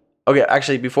 Okay,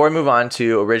 actually, before we move on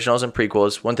to originals and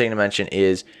prequels, one thing to mention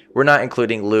is we're not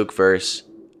including Luke versus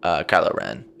Kylo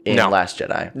Ren in Last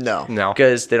Jedi. No,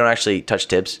 because they don't actually touch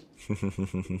tips.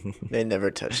 They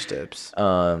never touch tips.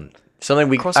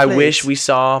 Something I wish we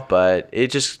saw, but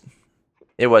it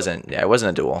wasn't. Yeah, it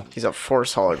wasn't a duel. He's a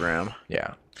Force hologram.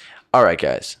 Yeah. All right,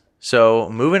 guys. So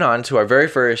moving on to our very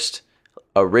first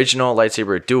original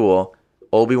lightsaber duel,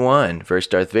 Obi-Wan versus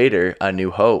Darth Vader, A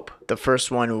New Hope. The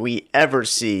first one we ever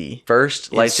see.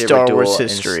 First in lightsaber Star duel Wars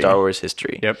history. in Star Wars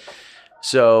history. Yep.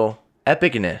 So,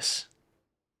 epicness.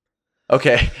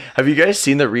 Okay, have you guys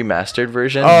seen the remastered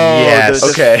version? Oh, yes.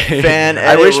 Okay. Fan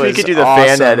I edit wish we was could do the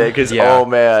awesome. fan edit because, oh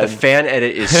man. The fan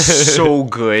edit is so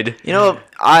good. You know,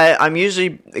 I'm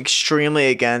usually extremely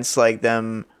against like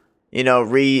them, you know,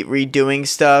 redoing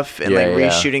stuff and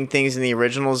reshooting things in the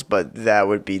originals, but that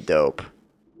would be dope.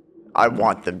 I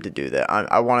want them to do that.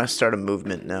 I want to start a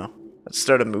movement now. Let's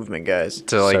start a movement, guys.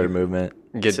 To like Start a movement.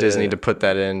 get Disney to put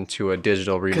that into a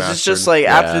digital remaster. Because it's just like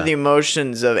after the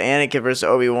emotions of Anakin versus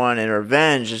Obi-Wan and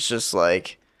Revenge, it's just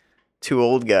like two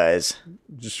old guys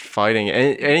just fighting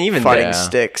and even fighting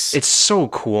sticks. It's so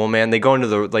cool, man. They go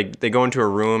into a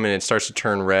room and it starts to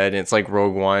turn red and it's like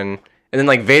Rogue One. And then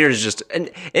like Vader's just and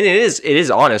it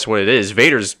is honest what it is.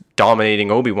 Vader's dominating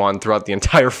Obi-Wan throughout the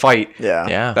entire fight.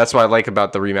 Yeah. That's what I like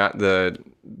about the remastered.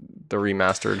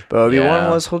 But Obi-Wan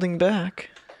was holding back.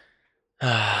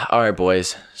 All right,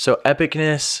 boys. So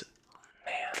epicness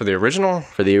For the original?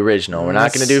 for the original. We're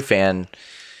not going to do fan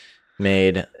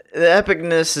made. The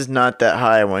epicness is not that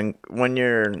high when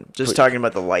you're just talking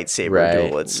about the lightsaber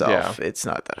duel itself. Yeah. It's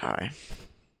not that high.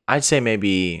 I'd say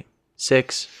maybe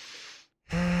 6.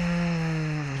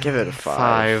 Give it a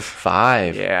 5.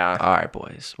 5. Yeah. All right,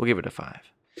 boys. We'll give it a 5.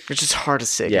 Which is hard to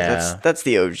say. Yeah. That's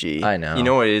the OG. I know. You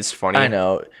know what is funny? I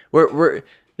know. We're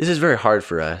this is very hard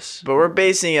for us. But we're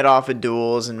basing it off of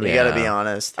duels, and we got to be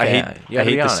honest. I hate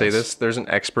to say this. There's an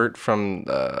expert from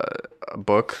a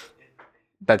book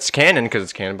that's canon because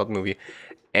it's canon about the movie,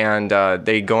 and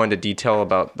they go into detail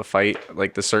about the fight,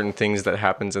 like the certain things that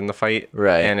happens in the fight.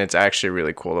 Right. And it's actually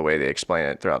really cool the way they explain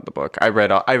it throughout the book. I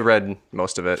read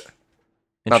most of it,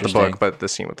 not the book, but the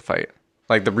scene with the fight,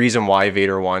 like the reason why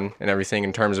Vader won and everything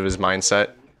in terms of his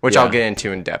mindset, which I'll get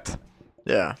into in depth.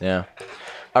 Yeah. Yeah.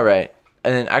 All right.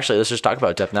 And then actually, let's just talk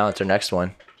about depth now. It's our next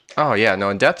one. Oh yeah,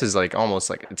 no, and depth is like almost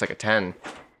like it's like a 10.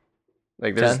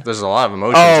 Like there's 10? there's a lot of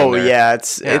emotions. in there. Yeah,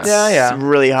 it's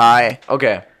really high.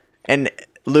 Okay. And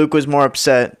Luke was more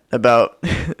upset about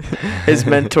his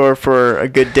mentor for a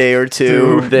good day or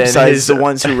two, besides the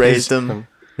ones who raised him.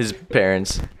 His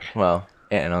parents. Well,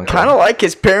 aunt and uncle. Kind of like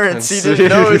his parents. He didn't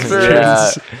know his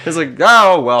parents. Yeah. He's like,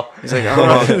 oh well. He's like,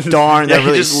 oh darn, that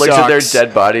really he just sucks. looks at their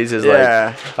dead bodies. Is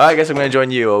like, oh, I guess I'm gonna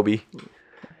join you, Obi.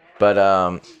 But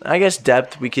I guess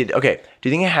depth we could. Okay, do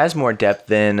you think it has more depth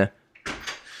than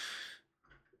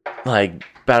like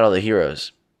Battle of the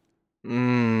Heroes?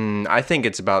 I think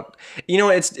it's about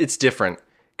it's different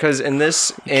because in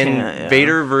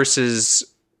Vader versus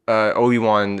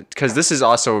Obi-Wan, because this is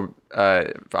also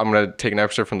I'm gonna take an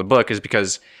excerpt from the book, is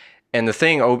because and the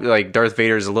thing like Darth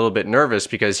Vader is a little bit nervous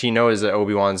because he knows that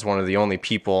Obi-Wan's one of the only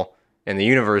people in the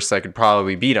universe that could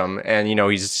probably beat him, and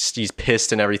he's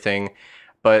pissed and everything.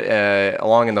 But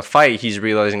along in the fight, he's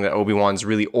realizing that Obi-Wan's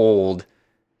really old,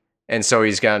 and so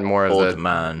he's got more of old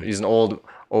man. He's an old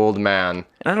man.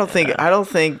 And I don't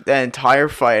think that entire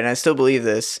fight, and I still believe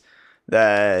this,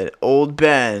 that old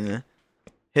Ben,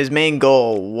 his main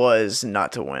goal was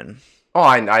not to win. Oh,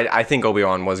 I think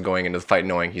Obi-Wan was going into the fight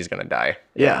knowing he's gonna die.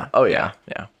 Yeah. Oh yeah.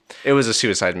 Yeah. It was a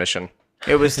suicide mission.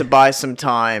 It was to buy some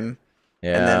time,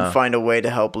 Yeah. and then find a way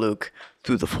to help Luke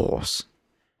through the Force.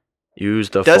 Use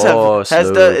the Force.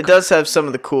 It does have some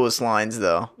of the coolest lines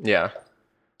though. Yeah.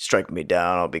 Strike me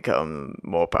down, I'll become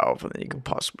more powerful than you can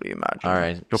possibly imagine. All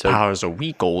right. Your power is a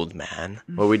weak old man.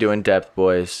 What we do in depth,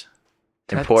 boys?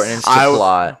 Importance to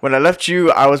plot. When I left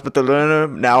you, I was but the learner.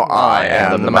 Now I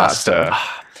am the master.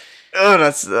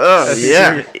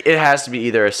 Yeah. It has to be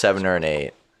either a 7 or an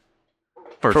 8.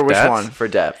 For which one? For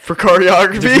depth. For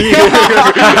choreography?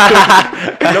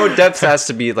 No, depth has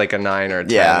to be like a 9 or a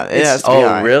 10. Yeah, it has to be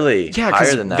high. Really? Yeah,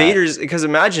 higher than that. Because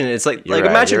imagine it's like You're right,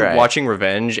 imagine watching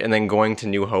Revenge and then going to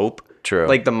New Hope. True.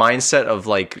 Like the mindset of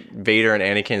like Vader and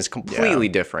Anakin is completely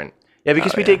different. Yeah,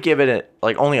 because we did give it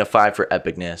only a 5 for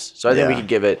epicness. So I think we could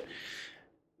give it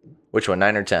which one?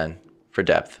 9 or 10 for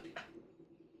depth?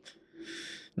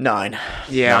 9.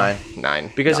 Yeah.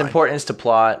 9. Because importance to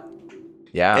plot.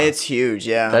 Yeah. It's huge,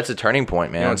 yeah. That's a turning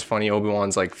point, man. It's funny,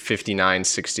 Obi-Wan's like 59,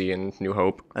 60 in New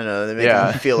Hope. I know, they make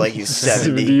him feel like he's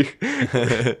 70.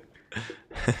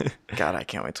 God, I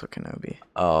can't wait till Kenobi.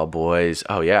 Oh, boys.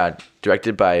 Oh, yeah.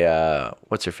 Directed by,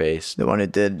 what's her face? The one who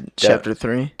did Chapter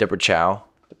 3? Deborah Chow.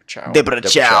 Deborah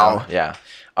Chow. Yeah.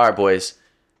 All right, boys.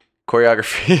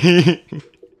 Choreography.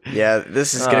 Yeah,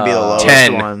 this is going to be the lowest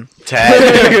 10. one.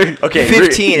 10. Okay.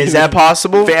 15, is that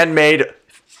possible? Fan made.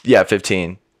 Yeah,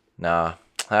 15. Nah.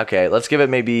 Okay, let's give it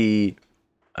maybe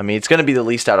I mean, it's gonna be the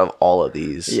least out of all of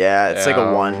these. Yeah, it's like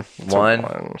a 1.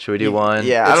 One? Should we do 1?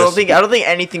 Yeah, I don't think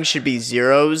anything should be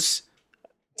zeros.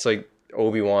 It's like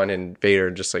Obi-Wan and Vader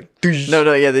just like.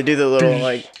 No, yeah, they do the little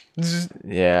like.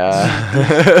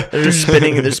 Yeah. They're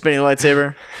spinning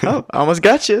lightsaber. Oh, I almost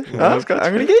got you. I'm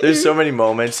gonna get you. There's so many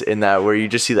moments in that where you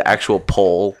just see the actual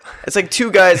pole. It's like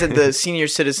 2 guys at the Senior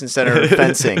Citizen Center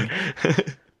fencing.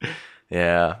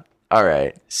 Yeah. All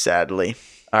right. Sadly.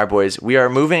 All right, boys. We are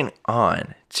moving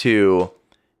on to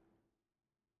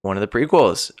one of the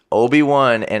prequels.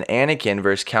 Obi-Wan and Anakin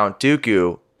versus Count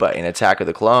Dooku, but in Attack of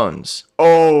the Clones.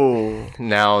 Oh.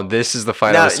 Now, this is the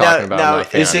fight I was talking about. Now,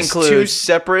 this this includes 2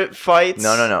 separate fights?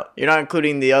 No. You're not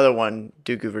including the other one,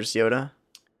 Dooku versus Yoda?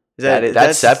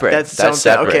 That's separate. That's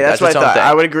separate. Okay, that's what I thought.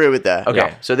 I would agree with that.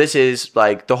 Okay, so this is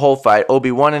like the whole fight.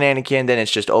 Obi-Wan and Anakin, then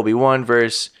it's just Obi-Wan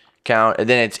versus Count, and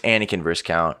then it's Anakin versus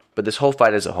Count. But this whole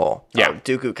fight as a whole. Yeah. Oh,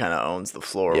 Dooku kind of owns the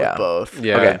floor with both.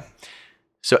 Yeah. Okay.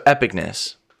 So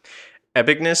epicness.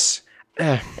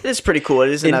 It is pretty cool. It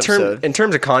is an episode. In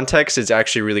terms of context, it's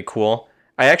actually really cool.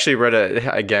 I actually read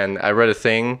a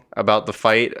thing about the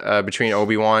fight between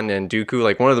Obi-Wan and Dooku.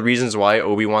 Like, one of the reasons why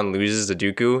Obi-Wan loses to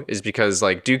Dooku is because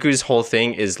like Dooku's whole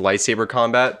thing is lightsaber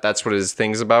combat. That's what his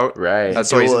thing's about. Right.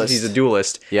 That's why he's a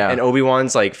duelist. Yeah. And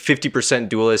Obi-Wan's like 50%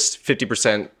 duelist,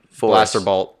 50% blaster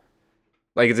bolt.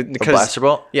 Like because blaster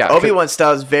bolt? Yeah. Obi-Wan's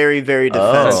style is very, very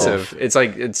defensive. It's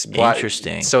like it's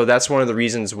interesting. So that's one of the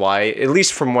reasons why, at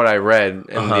least from what I read,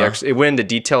 and it went into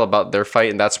detail about their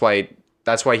fight, and that's why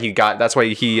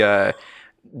Dooku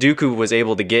was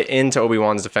able to get into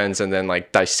Obi-Wan's defense and then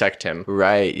like dissect him.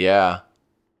 Right. Yeah.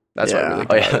 That's what I really.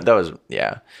 That was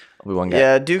Obi-Wan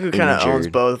got Dooku kind of owns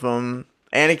both of them.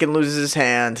 Anakin loses his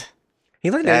hand. He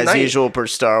like as usual per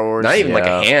Star Wars. Not even like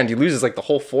a hand. He loses like the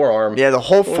whole forearm. Yeah, the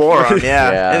whole forearm.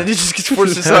 Yeah. And then he just gets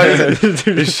forced aside. I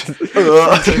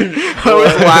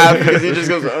always laugh because he just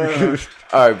goes.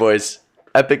 All right, boys.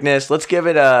 Epicness. Let's give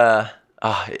it a.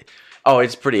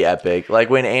 It's pretty epic. Like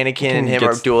when Anakin and him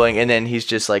are dueling, and then he's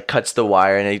just like cuts the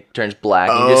wire and it turns black.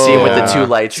 You just see him with the 2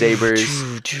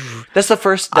 lightsabers. That's the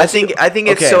first. I think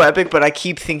it's so epic, but I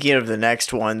keep thinking of the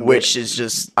next one, which is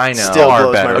just still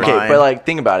blows my mind. Okay, but like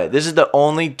think about it. This is the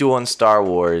only duel in Star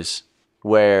Wars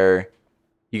where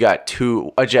you got a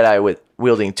Jedi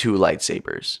wielding 2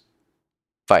 lightsabers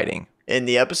fighting. In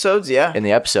the episodes, yeah. In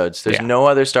the episodes, there's no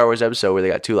other Star Wars episode where they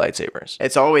got 2 lightsabers.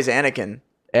 It's always Anakin.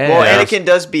 Anakin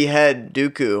does behead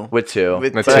Dooku with 2,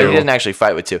 but he doesn't actually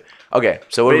fight with 2. Okay,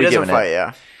 so what are we giving it?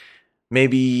 Yeah,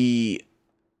 maybe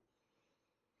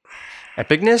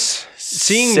epicness.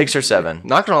 Seeing 6 or 7.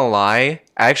 Not gonna lie,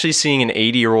 actually seeing an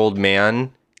 80-year-old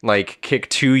man like kick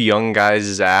 2 young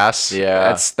guys' ass.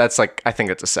 Yeah, that's like I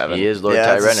think it's a 7. He is Lord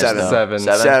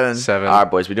Tyrannus. 7. All right,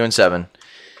 boys, we're doing 7.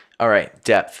 All right,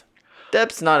 depth.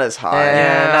 Depth's not as high.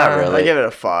 Not really. I give it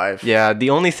a 5. Yeah, the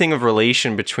only thing of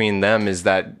relation between them is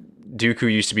that Dooku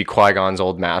used to be Qui-Gon's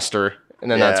old master, and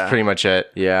then that's pretty much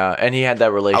it. Yeah, and he had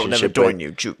that relationship. I'll never join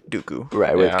you, Dooku.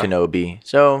 Right, with Kenobi.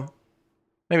 So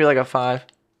maybe like a 5.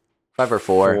 5 or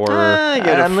 4.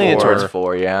 I'm leaning towards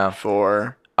 4. Yeah,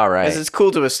 4. All right. Because it's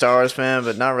cool to a Star Wars fan,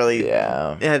 but not really.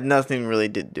 Yeah. It had nothing really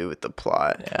to do with the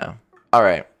plot. Yeah. All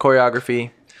right.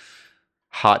 Choreography.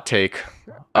 Hot take.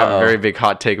 I have a very big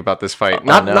hot take about this fight.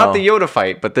 Not the Yoda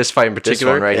fight, but this fight in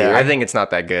particular. This one right here. I think it's not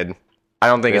that good. I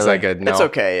don't think it's that good. No. It's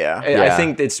okay, yeah. I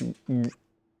think it's...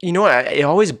 You know what? It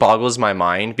always boggles my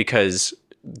mind because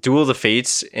Duel of the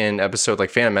Fates in episode like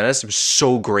Phantom Menace was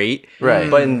so great. Right.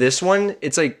 But in this one,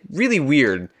 it's like really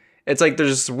weird. It's like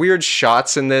there's weird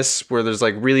shots in this where there's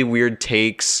like really weird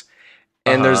takes.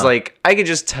 And there's like... I could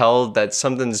just tell that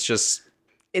something's just...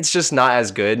 It's just not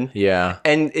as good. Yeah.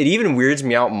 And it even weirds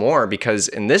me out more because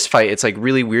in this fight, it's like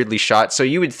really weirdly shot. So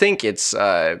you would think it's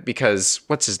because,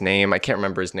 what's his name? I can't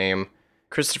remember his name.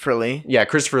 Christopher Lee. Yeah,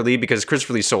 Christopher Lee, because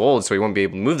Christopher Lee's so old, so he won't be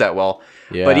able to move that well.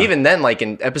 Yeah. But even then, like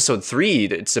in episode 3,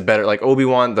 it's a better, like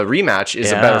Obi-Wan, the rematch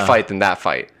is a better fight than that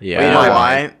fight. Yeah. But you know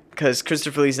why? Because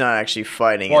Christopher Lee's not actually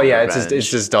fighting. Well, yeah, it's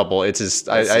just double. It's just,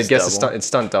 I guess it's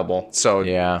stunt double. So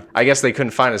yeah, I guess they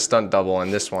couldn't find a stunt double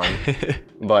in this one.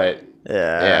 But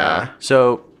yeah.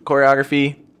 So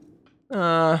choreography,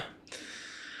 I'd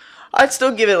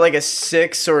still give it like a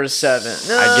 6 or a 7.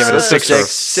 No, I'd give it a 6 or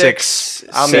 6.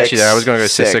 I'll meet you there. I was going to go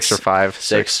 6 or 5.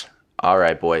 6. All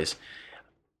right, boys.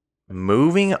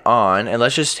 Moving on, and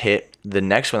let's just hit the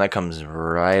next one that comes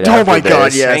right after this. Oh my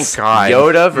god, yes. Thank God.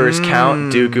 Yoda versus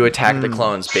Count Dooku Attack the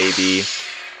Clones, baby.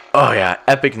 Oh yeah,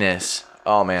 epicness.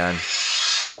 Oh man.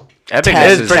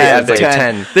 Epicness is pretty epic.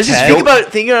 10. This is think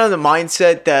about the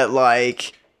mindset that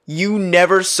like you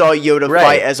never saw Yoda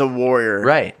fight as a warrior.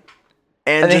 Right.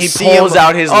 And then he pulls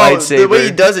out his lightsaber. The way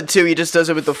he does it too, he just does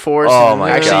it with the Force. Oh my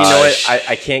gosh. Actually, you know what?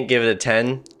 I can't give it a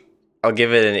 10. I'll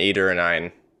give it an 8 or a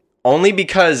 9. Only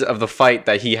because of the fight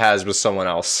that he has with someone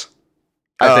else.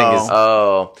 I think is.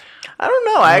 Oh. I don't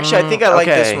know. I think I like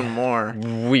this one more.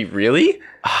 Wait, really?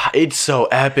 It's so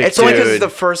epic, It's only because it's the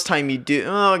first time you do.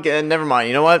 Oh, okay, never mind.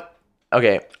 You know what?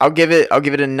 Okay. I'll give it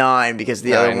a 9 because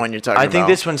the other one you're talking about. I think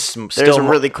this one's still There's a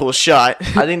really cool shot.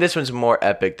 I think this one's more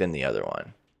epic than the other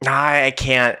one. I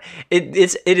can't. It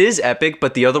is epic,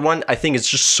 but the other one I think is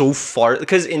just so far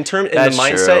because in the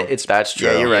mindset, that's true.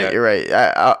 Yeah, you're right. You're right.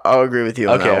 I'll agree with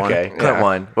you on that one. Okay. Good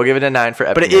one. We'll give it a 9 for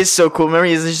epicness. But it is so cool. Remember,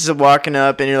 he's just walking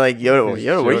up, and you're like,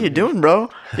 Yoda, what are you doing,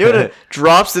 bro? Yoda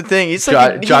drops the thing. He's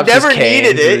like, he never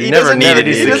needed it. He doesn't need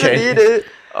it.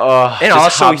 Oh, and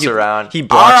also he blocks. He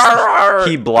blocks.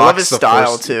 I love his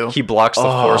style too. He blocks the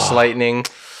Force lightning,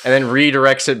 and then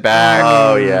redirects it back.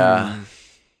 Oh yeah.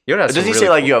 Does he say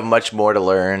like you have much more to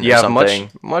learn? You or have something?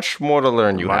 much more to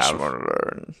learn. Much more to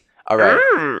learn. All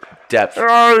right. Depth. What?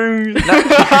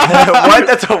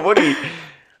 That's a Wookiee.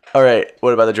 All right.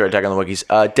 What about the droid attack on the Wookiees?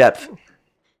 Depth.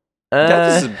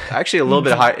 Depth is actually a little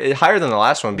bit higher than the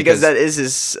last one because that is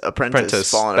his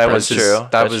apprentice. That was true.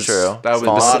 That was true. That was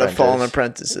a lot of fallen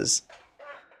apprentices.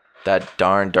 That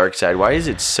darn dark side. Why is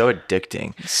it so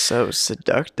addicting? It's so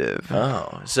seductive.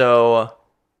 Oh, so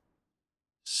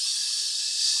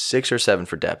 6 or 7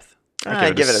 for depth.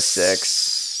 I give it a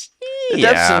 6. The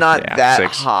depth's not that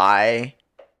 6. High.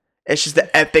 It's just the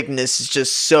epicness is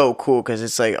just so cool because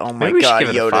it's like, oh my Maybe god, we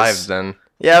should give it a 5 then.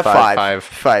 Yeah, 5.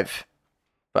 5.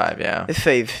 5, yeah.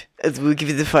 5. We'll give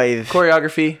it the 5.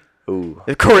 Choreography. Ooh.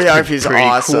 The choreography is pretty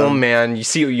awesome. Cool, man. You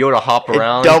see Yoda hop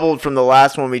around. It doubled from the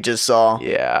last one we just saw.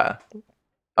 Yeah.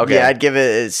 Okay. Yeah, I'd give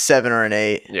it a 7 or an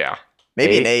 8. Yeah.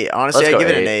 Maybe an 8. Honestly, I'd give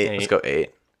it an 8. Let's go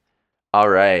 8. All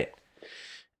right.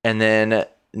 And then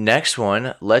next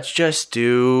one, let's just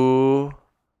do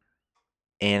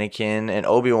Anakin and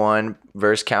Obi-Wan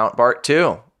versus Count Part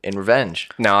 2 in Revenge.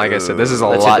 Now, like I said, this is a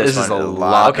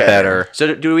lot better.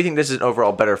 So do we think this is an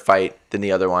overall better fight than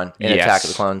the other one in Attack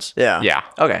of the Clones? Yeah. Yeah.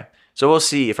 Okay. So we'll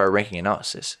see if our ranking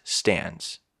analysis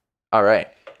stands. All right.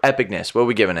 Epicness. What are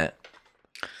we giving it?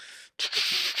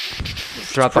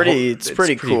 It's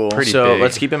pretty cool. So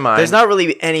let's keep in mind. There's not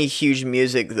really any huge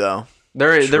music, though.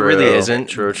 There really isn't.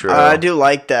 True. I do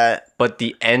like that. But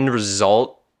the end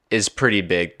result is pretty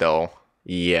big, though.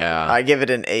 Yeah. I give it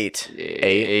an 8.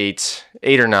 8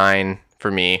 or 9 for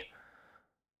me.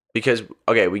 Because,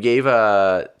 okay, we gave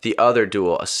the other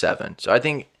duel a 7. So do you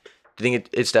think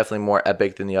it's definitely more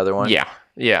epic than the other one? Yeah.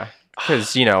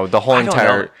 Because, the whole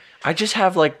entire... I just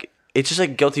have, it's just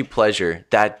like guilty pleasure,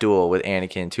 that duel with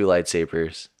Anakin, 2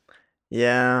 lightsabers.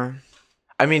 Yeah.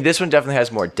 I mean, this one definitely has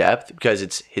more depth because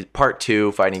it's his Part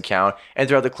 2 fighting Count, and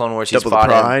throughout the Clone Wars, he's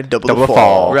fought him. Double the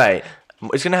fall. Right.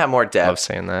 It's going to have more depth. I love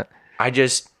saying that. I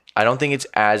don't think it's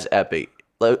as epic.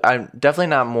 I'm definitely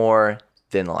not more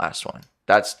than the last one.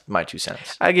 That's my 2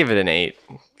 cents. I give it an 8.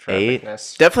 8?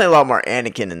 Definitely a lot more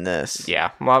Anakin in this.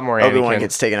 Yeah, a lot more Anakin. Obi-Wan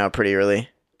gets taken out pretty early.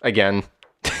 Again.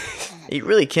 He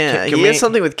really can. He has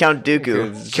something with Count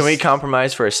Dooku. Can we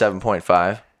compromise for a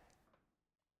 7.5?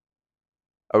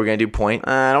 Are we going to do point?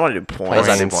 I don't want to do point. Let's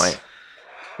not do point.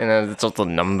 And then it's all the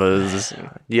numbers. Do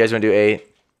you guys want to do 8?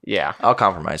 Yeah. I'll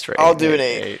compromise for 8. I'll do an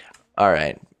 8. All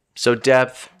right. So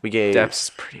depth, we gave...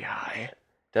 Depth's pretty high.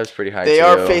 Depth's pretty high, They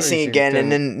are facing again, and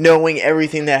then knowing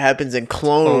everything that happens in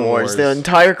Clone Wars. The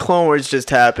entire Clone Wars just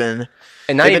happened.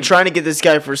 And they've been trying to get this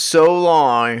guy for so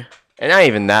long. And not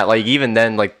even that. even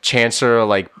then, Chancellor,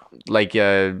 what's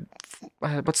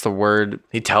the word?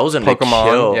 He tells him Pokemon, to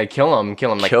kill. Yeah, kill him.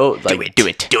 Do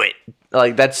it.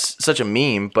 That's such a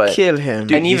meme, but kill him.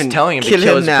 Dude, and he's telling him to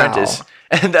kill his apprentice.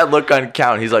 And that look on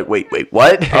Count, he's like, wait,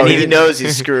 what? And he knows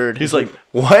he's screwed. He's like,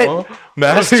 what?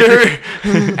 Master?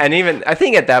 And even, I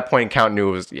think at that point, Count knew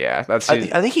it was,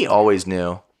 I think he always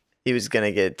knew. He was going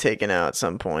to get taken out at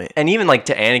some point. And even,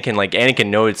 to Anakin, Anakin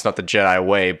knows it's not the Jedi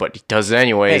way, but he does it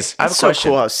anyways. Hey, I have a question.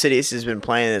 Cool how Sidious has been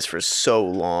playing this for so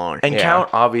long. And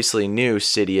Count obviously knew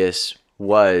Sidious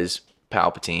was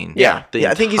Palpatine. Yeah.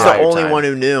 I think he's the only one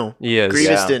who knew. He is.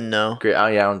 Grievous didn't know.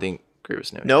 I don't think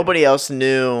Grievous knew. Nobody else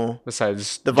knew.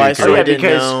 Besides the Viceroy didn't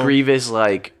know. Grievous,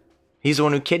 he's the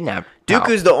one who kidnapped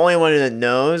Dooku's the only one that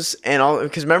knows, and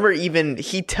because remember, even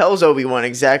he tells Obi-Wan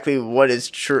exactly what is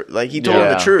true. He told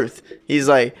him the truth. He's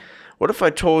like, "What if I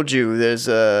told you there's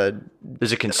a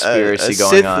conspiracy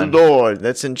going Sith on? Lord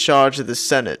that's in charge of the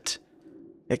Senate?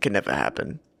 It could never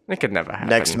happen. It could never happen.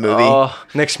 Next movie. Oh,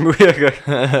 next movie.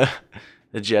 The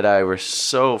Jedi were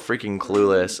so freaking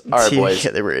clueless. All right, boys.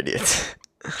 Yeah, they were idiots.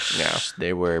 Yeah,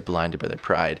 they were blinded by their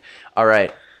pride. All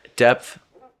right, depth.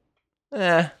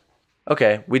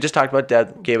 Okay, we just talked about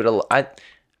depth. Gave it I'd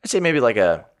say maybe like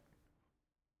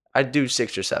I'd do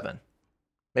 6 or 7,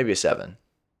 maybe a 7.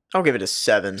 I'll give it a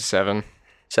 7. 7.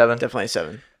 7. Definitely a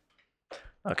 7.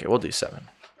 Okay, we'll do 7.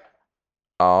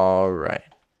 All right.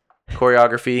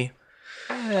 Choreography.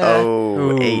 8.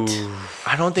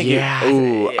 I don't think. Yeah,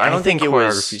 I don't think it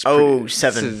was.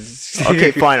 7.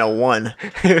 Okay, fine, a 1.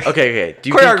 Okay. Do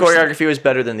you think choreography was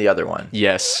better than the other one?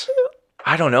 Yes.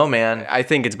 I don't know, man. I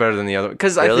think it's better than the other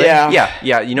because Really? yeah.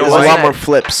 You know, There's a lot more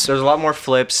flips. There's a lot more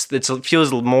flips. It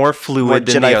feels more fluid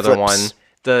than Jedi the other flips.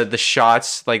 one. The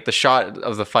shots, like the shot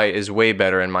of the fight, is way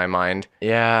better in my mind.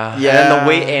 Yeah. And then the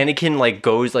way Anakin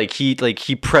goes,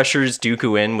 he pressures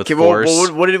Dooku in with force.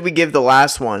 What did we give the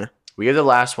last one? We give the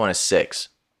last one a 6.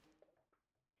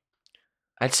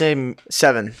 I'd say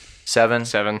 7. 7.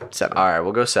 7. All right,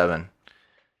 we'll go 7.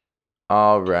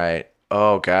 All right.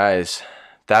 Oh, guys,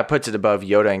 that puts it above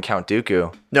Yoda and Count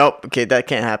Dooku. Nope. Okay, that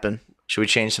can't happen. Should we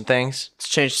change some things? Let's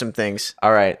change some things.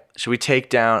 All right. Should we take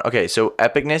down? Okay, so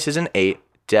epicness is an 8,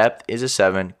 depth is a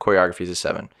 7, choreography is a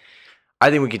 7. I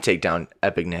think we could take down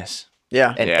epicness.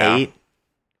 Yeah. An 8,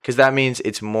 because that means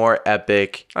it's more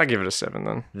epic. I'll give it a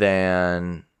 7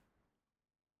 then.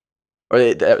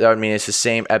 That would mean it's the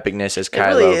same epicness as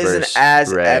Kylo It really versus isn't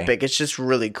as Rey. epic. It's just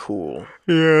really cool.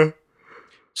 Yeah.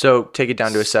 So take it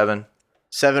down to a 7.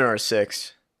 7 or a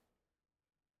 6.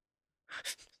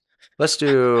 Let's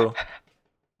do.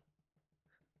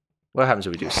 What happens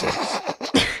if we do 6?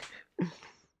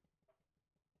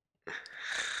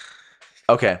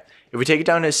 Okay, if we take it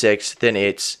down to 6, then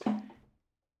it's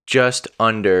just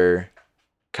under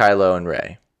Kylo and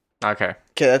Rey. Okay,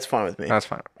 that's fine with me. That's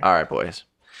fine. All right, boys.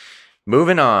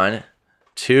 Moving on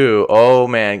to, oh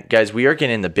man, guys, we are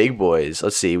getting the big boys.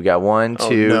 Let's see, we got 1,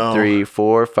 2, 3,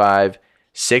 4, 5,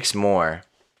 6 more.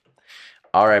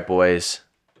 All right, boys.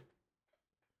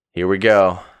 Here we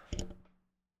go.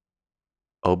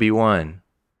 Obi-Wan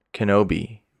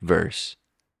Kenobi verse.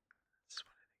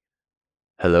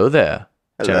 Hello there,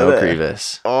 General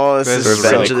Grievous. Oh, this is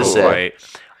Revenge so of the cool.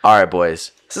 Sith. All right,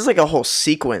 boys. This is like a whole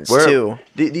sequence too.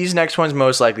 These next ones,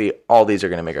 most likely, all these are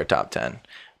going to make our top 10.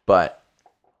 But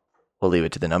we'll leave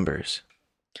it to the numbers.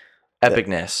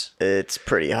 Epicness. It's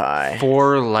pretty high.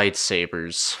 4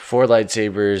 lightsabers. 4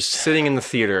 lightsabers. Sitting in the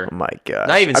theater. Oh my gosh.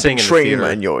 Not even I've sitting been in the training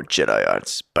theater. in your Jedi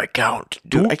arts by Count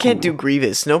Dooku. I can't do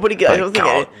Grievous. Nobody. I don't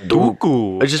think.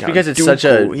 Dooku. It's just because it's such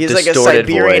a He has like a distorted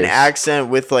Siberian voice. accent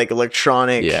with like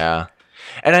electronic. Yeah,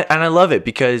 and I love it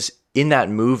because in that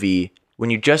movie,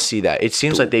 when you just see that, it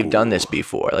seems like they've done this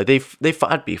before. Like they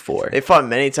fought before. They fought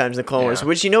many times in Clone Wars.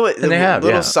 Which, you know what? And they have,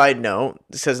 little side note.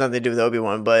 This has nothing to do with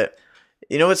Obi-Wan, but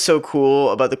you know what's so cool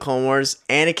about the Clone Wars?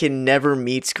 Anakin never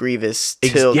meets Grievous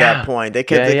till that point. They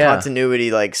kept the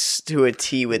continuity like to a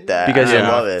T with that. Because I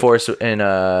love it. Force and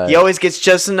he always gets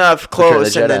just enough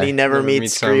close, the and then Jedi. he never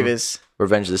meets Grievous.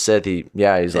 Revenge of the Sith. He's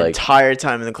The like entire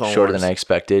time in the Clone shorter Wars. than I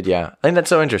expected. Yeah, I think that's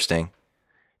so interesting.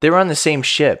 They were on the same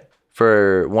ship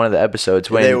for one of the episodes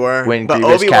when They were. when But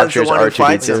Grievous Obi-Wan's the captures one who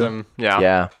fights R2D2. him.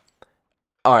 Yeah.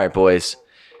 All right, boys.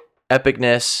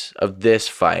 Epicness of this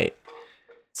fight.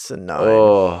 It's a 9.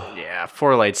 Oh, Yeah,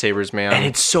 4 lightsabers, man. and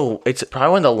it's probably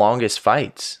one of the longest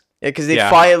fights. Yeah, because they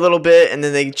fight a little bit, and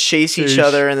then they chase each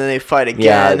other, and then they fight again.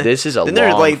 Yeah, this is a then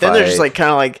they're long like, Then they're just fight. like kind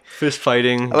of like fist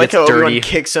fighting. I like gets how dirty. Obi-Wan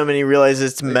kicks him, and he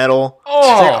realizes it's metal.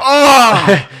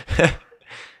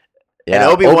 Yeah, And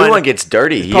Obi-Wan gets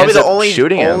dirty. He Probably ends the up only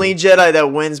shooting him. Jedi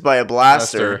that wins by a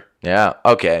blaster. Yeah.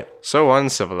 Okay. So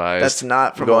uncivilized. That's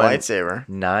not from a Going- lightsaber.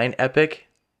 9 epic.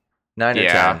 9 or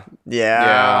Yeah. 10.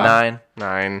 Yeah. 9.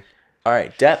 9. All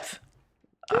right. Depth.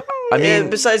 I mean,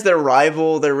 besides their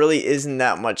rival, there really isn't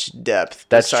that much depth.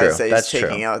 That's besides true. that That's he's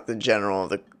taking true. out the general of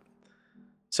the.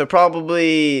 So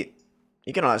probably,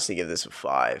 you can honestly give this a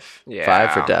 5. Yeah.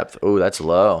 5 for depth. Oh, that's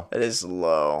low. That is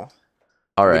low.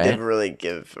 All We right. did really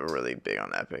give a really big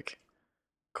on epic.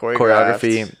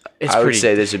 Choreography. It's I would pretty-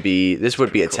 say this would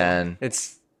be a 10.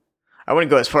 It's I wouldn't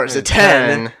go as far as a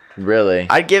 10. Really?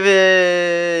 I'd give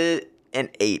it an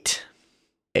 8.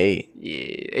 8.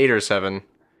 8 or 7.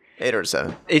 8 or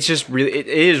 7. It's just really, it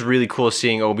is really cool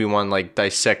seeing Obi-Wan like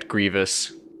dissect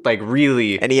Grievous. Like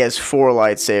really. And he has 4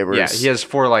 lightsabers. Yeah, he has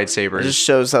 4 lightsabers. It just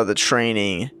shows how the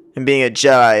training and being a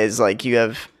Jedi is like you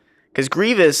have. Because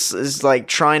Grievous is like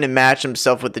trying to match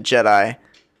himself with the Jedi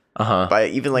by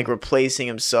even like replacing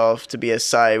himself to be a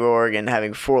cyborg and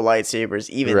having 4 lightsabers.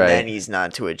 Even Right. then, he's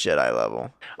not to a Jedi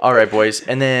level. All right, boys.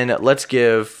 And then let's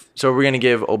give. So we're going to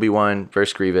give Obi-Wan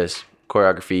versus Grievous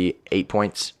choreography 8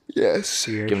 points. Yes.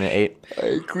 Giving it 8. I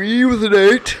agree with an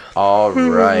 8. All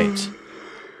right.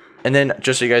 And then,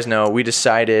 just so you guys know, we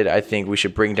decided I think we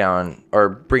should bring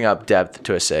up depth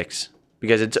to a 6.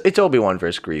 because it's Obi-Wan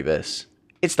versus Grievous.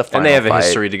 It's the final and they have fight. a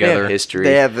history together. They have history.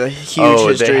 They have a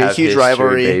huge history,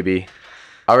 rivalry, baby.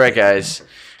 All right, guys,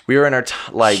 we were in our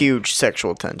huge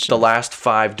sexual tension. The last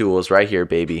 5 duels right here,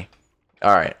 baby.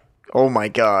 All right. Oh my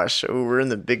gosh, we're in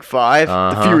the big 5.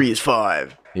 The Furious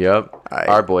 5. Yep.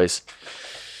 Our boys.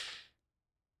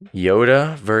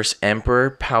 Yoda versus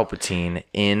Emperor Palpatine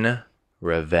in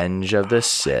Revenge of the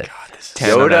Sith. God, this is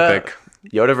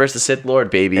Yoda versus the Sith Lord,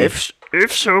 baby. If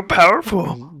so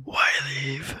powerful, why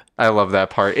leave? I love that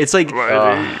part. It's like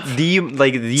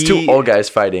it's 2 old guys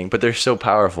fighting, but they're so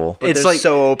powerful. It's like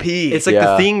so OP. It's like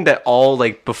the thing that all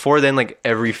like before then like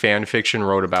every fan fiction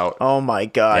wrote about. Oh my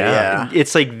god, yeah.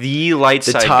 It's like the light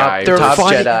side guy. They're top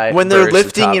fighting Jedi when they're versus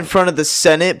lifting the in front of the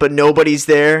Senate, but nobody's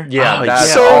there. Yeah,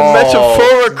 that's so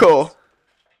metaphorical.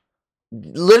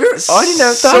 Literally, I didn't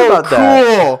have thought about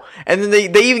that. Cool. And then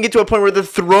they even get to a point where they're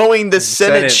throwing the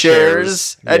Senate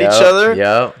chairs at each other.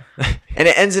 Yep. And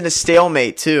it ends in a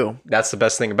stalemate too. That's the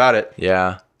best thing about it.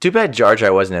 Yeah. Too bad Jar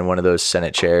Jar wasn't in one of those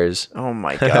Senate chairs. Oh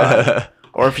my god.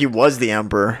 Or if he was the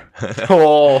Emperor.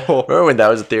 Remember when that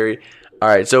was a theory? All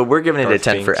right, so we're giving it a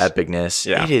 10 for epicness.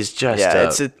 Yeah. It is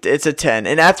just it's a 10.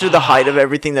 And after the height of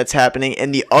everything that's happening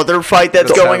and the other fight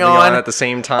that's going on at the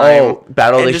same time. Oh,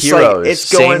 Battle of the Heroes.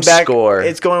 It's going same score.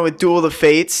 It's going with Duel of the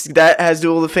Fates. That has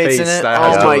Duel of the Fates in it.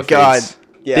 Oh my god.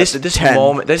 Yeah, this 10,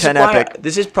 moment, this 10 is why, epic.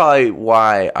 this is probably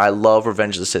why I love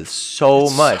Revenge of the Sith so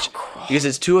much, because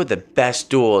it's 2 of the best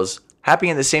duels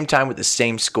happening at the same time with the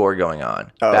same score going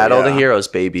on. Battle of the Heroes,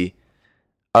 baby.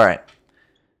 All right,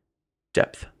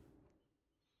 depth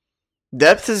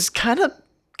is kind of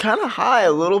high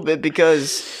a little bit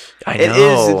because I it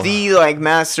know. is the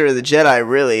Master of the Jedi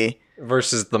really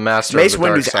versus the Master Mace of the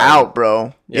Dark Windu's Side. out,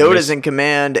 bro. Yeah, Yoda's in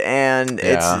command, and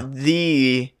it's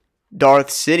the Darth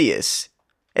Sidious.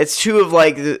 It's 2 of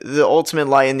the ultimate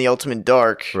light and the ultimate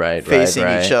dark facing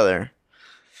each other.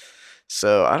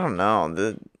 So I don't know.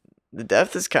 The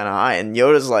depth is kind of high, and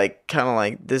Yoda's kind of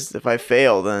like this. If I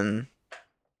fail, then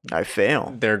I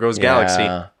fail. There goes Galaxy.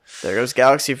 There goes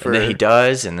Galaxy for and then he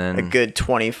does, and then a good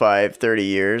 25, 30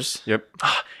 years. Yep.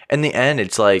 In the end,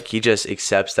 it's like he just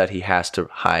accepts that he has to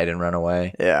hide and run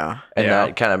away. Yeah. And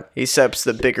that kind of... He accepts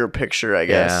the bigger picture, I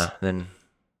guess. Yeah, then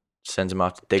sends him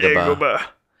off to Dagobah.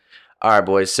 All right,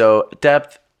 boys. So,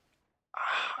 depth,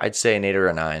 I'd say an 8 or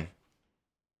a 9.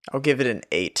 I'll give it an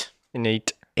 8. An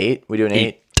 8. 8? We do an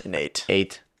 8? An 8.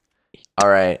 8. All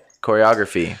right.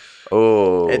 Choreography.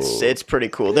 Oh. It's pretty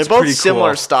cool. They're both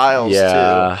similar styles,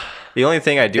 too. The only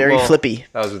thing I do... Very flippy.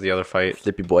 That was with the other fight.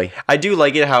 Flippy boy. I do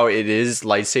like it how it is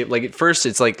lightsaber. Like, at first,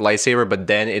 it's like lightsaber, but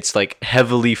then it's like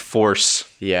heavily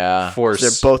force. Yeah. Force.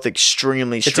 They're both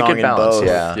extremely strong a good balance, in both.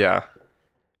 yeah. Yeah.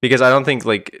 Because I don't think,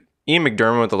 like, Ian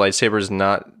McDermott with the lightsaber is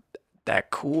not that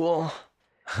cool.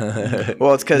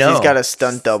 Well, it's because he's got a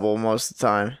stunt double most of the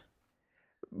time.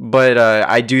 But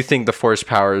I do think the force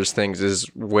powers things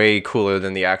is way cooler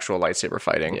than the actual lightsaber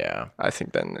fighting. Yeah. I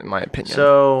think then, in my opinion.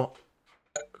 So,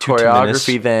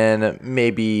 choreography minutes. then,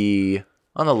 maybe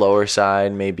on the lower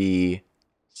side, maybe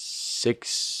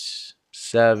 6,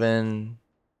 7,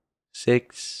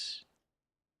 6.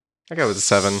 I go with the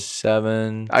 7.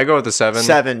 7. I go with the 7.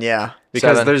 7, yeah.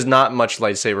 Because 7. there's not much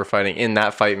lightsaber fighting in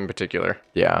that fight in particular.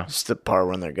 Yeah. Just the part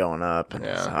when they're going up. And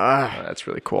Yeah. That's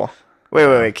really cool. Wait.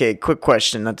 Okay, quick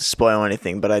question. Not to spoil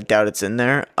anything, but I doubt it's in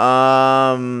there.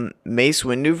 Mace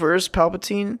Windu versus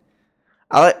Palpatine?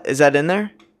 Is that in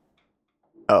there?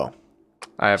 Oh.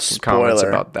 I have some comments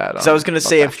Spoiler. about that. Because I was going to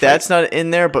say, if that's not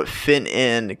in there, but Finn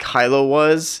and Kylo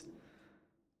was...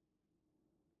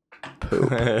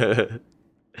 Poop.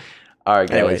 All right,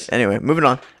 guys. Anyway, moving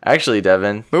on. Actually,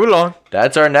 Devin, Moving along.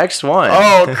 that's our next one.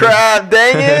 Oh, crap.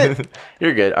 Dang it.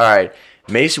 You're good. All right.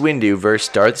 Mace Windu versus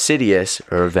Darth Sidious,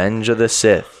 Revenge of the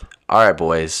Sith. All right,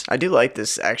 boys. I do like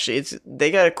this, actually. They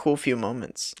got a cool few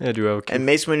moments. I do have And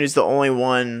Mace Windu's the only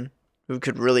one who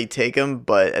could really take him,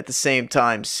 but at the same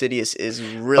time, Sidious is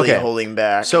really holding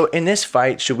back. So in this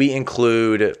fight, should we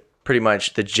include pretty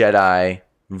much the Jedi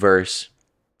versus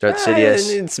Darth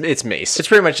Sidious? It's Mace. It's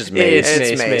pretty much just Mace.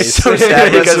 It's Mace. It's so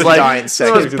sad because Let's like die in the most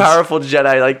seconds. powerful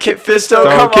Jedi, like Kit Fisto. Oh,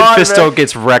 Come Kit on, Fisto man.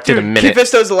 gets wrecked in a minute. Kit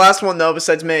Fisto's the last one, though,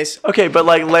 besides Mace. Okay, but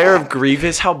like Lair of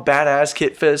Grievous, how badass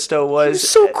Kit Fisto was.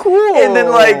 So cool. And then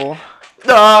like,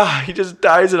 he just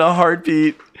dies in a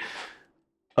heartbeat.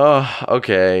 Oh,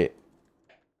 okay.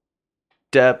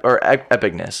 Depth or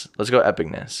epicness. Let's go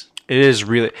epicness. It is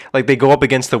really like they go up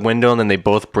against the window and then they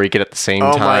both break it at the same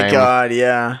time. Oh my god,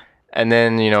 yeah. And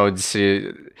then,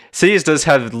 Sidious does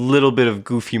have a little bit of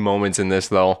goofy moments in this,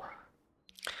 though.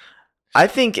 I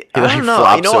think I don't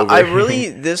know. You know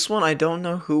what? This one I don't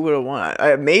know who would have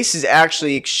won. Mace is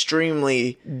actually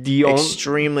extremely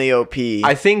OP.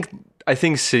 I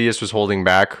think Sidious was holding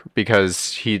back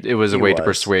because it was a way to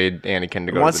persuade Anakin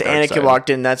to go. Once to the dark Anakin side. walked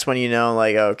in, that's when you know,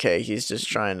 like, okay, he's just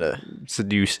trying to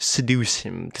seduce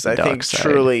him. Because I think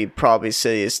truly, probably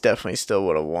Sidious definitely still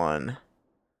would have won.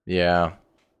 Yeah.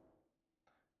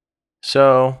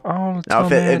 So now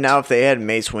if they had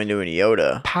Mace Windu and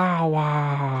Yoda,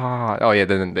 power. Oh yeah,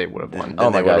 then they would have won.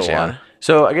 Oh my gosh, yeah.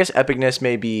 So I guess epicness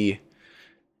may be.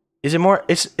 Is it more?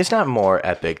 It's not more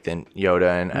epic than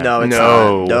Yoda and. No, it's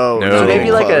not. No. So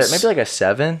maybe like a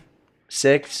 7,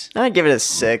 6. I'd give it a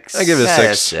 6. I give it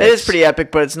a 6. It is pretty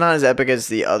epic, but it's not as epic as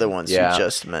the other ones you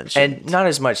just mentioned, and not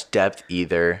as much depth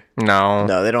either. No,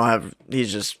 they don't have.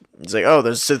 He's like, oh,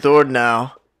 there's Sith Lord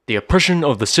now. The oppression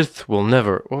of the Sith will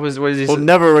never. What is he? Will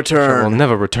never return. Will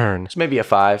never return. So maybe a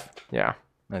 5. Yeah.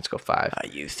 Let's go 5. Are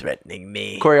you threatening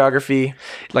me? Choreography.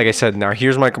 Like I said, now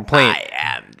here's my complaint. I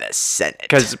am the Senate.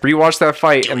 Because rewatch that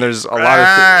fight, and there's a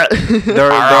lot of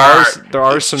there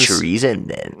are some treason.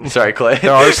 Then sorry, Clay.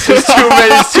 There are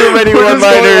too many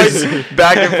one-liners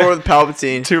back and forth with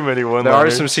Palpatine. Too many one-liners. There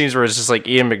are some scenes where it's just like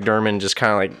Ian McDiarmid just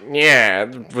kind of like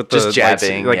with the just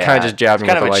jabbing, kind of just jabbing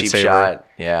with the lightsaber. Cheap shot.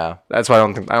 Yeah, that's why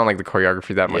I don't like the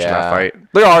choreography that much in that fight.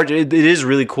 It is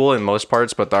really cool in most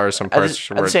parts, but there are some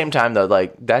parts at the same time though,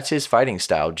 like that's his fighting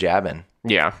style, jabbing.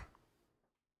 Yeah,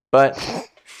 but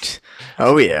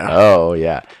oh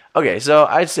yeah. Okay, so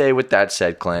I'd say with that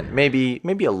said, Clint, maybe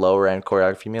a lower end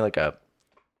choreography, maybe like a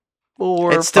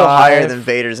 4. It's still higher than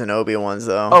Vader's and Obi-Wan's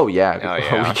though. Oh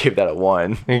yeah, we gave that a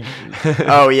 1.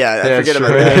 Oh yeah, I forget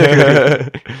about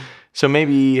that. So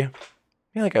maybe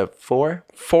like a 4.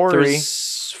 4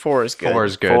 is good. 4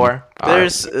 is good. 4.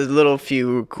 There's a little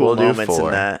few cool moments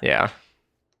in that. Yeah.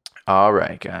 All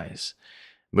right, guys.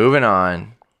 Moving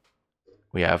on.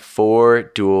 We have 4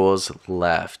 duels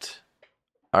left.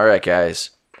 All right,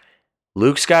 guys.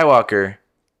 Luke Skywalker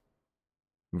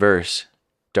versus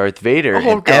Darth Vader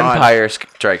in Empire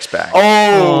Strikes Back.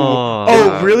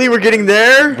 Oh, really? We're getting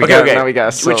there? Okay. Now we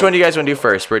got. Which one do you guys want to do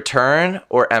first? Return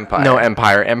or Empire? No,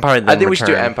 Empire. Empire. Then I think Return. we should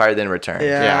do Empire then Return.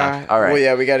 Yeah. All right. Well,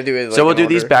 yeah, we got to do it. So we'll do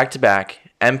these back to back.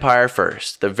 Empire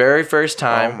first. The very first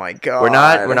time. Oh my god. We're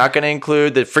not going to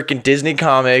include the freaking Disney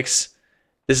comics.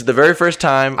 This is the very first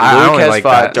time Luke has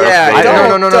fought Darth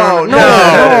Vader.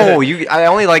 No. I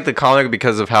only like the comic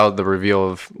because of how the reveal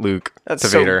of Luke to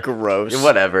Vader. That's so gross.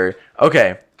 Whatever.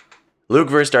 Okay. Luke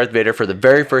versus Darth Vader for the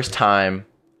very first time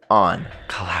on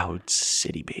Cloud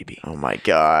City, baby. Oh my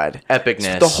god.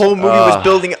 Epicness. The whole movie was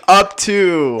building up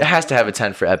to. It has to have a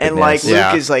 10 for epicness. And like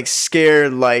Luke is like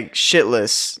scared like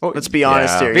shitless. Let's be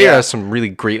honest here. Vader has some really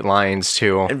great lines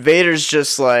too. And Vader's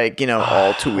just like,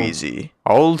 all too easy.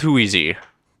 All too easy.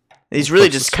 He's really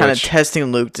just kind of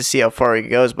testing Luke to see how far he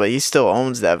goes, but he still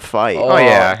owns that fight. Oh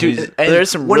yeah. Dude, there's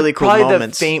some really cool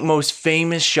moments. The most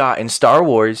famous shot in Star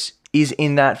Wars is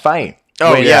in that fight.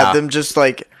 Oh yeah, them just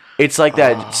like it's like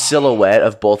that silhouette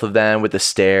of both of them with the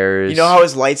stairs. You know how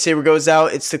his lightsaber goes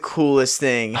out? It's the coolest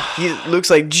thing. He looks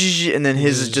like and then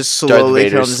his just slowly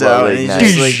comes out and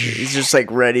he's just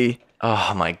like ready.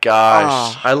 Oh my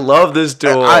gosh. I love this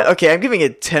duel. Okay, I'm giving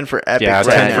it 10 for epic. Yeah,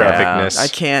 10 for epicness. I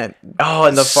can't. Oh,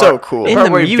 and the so cool. In the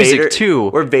music too.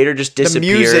 Where Vader just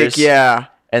disappears. The music, yeah.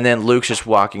 And then Luke's just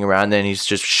walking around, then he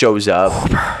just shows up.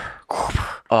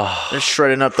 They're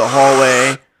shredding up the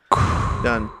hallway.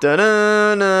 Dun, dun,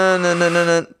 dun, dun, dun, dun,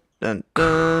 dun, dun,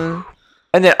 dun.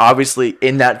 And then obviously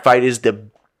in that fight is the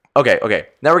okay.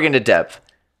 Now we're getting to depth.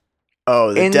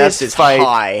 Oh, the depth is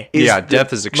high.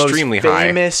 Depth is extremely high. Most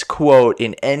famous quote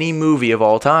in any movie of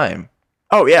all time.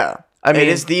 Oh yeah, I mean, it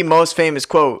is the most famous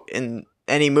quote in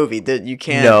any movie that you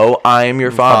can't. No, I am your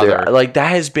father. Like that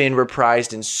has been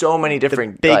reprised in so many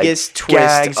different biggest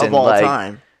twist of all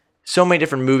time. So many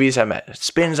different movies have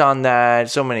spins on that.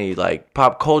 So many like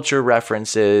pop culture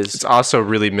references. It's also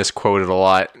really misquoted a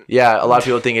lot. Yeah, a lot of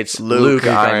people think it's Luke,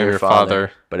 I'm your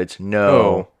father, but it's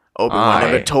no. Obi-Wan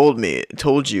never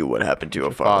told you what happened to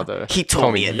your father. He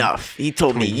told me enough. He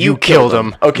told me you killed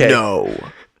him. Okay. No,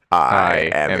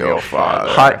 I am your father.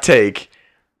 Hot take.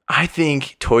 I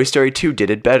think Toy Story 2 did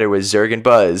it better with Zurg and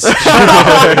Buzz.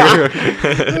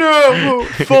 No,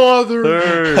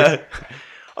 father.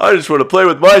 I just want to play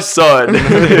with my son.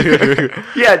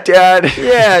 Yeah, Dad.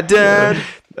 Yeah, Dad.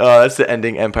 That's the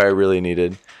ending Empire really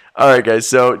needed. All right, guys.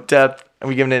 So, depth, are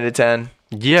we giving it a 10?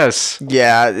 Yes.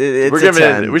 Yeah, it's We're giving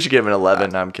a 10. We should give it an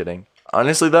 11. No, I'm kidding.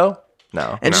 Honestly, though,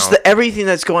 no. And just everything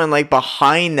that's going like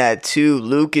behind that too.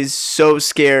 Luke is so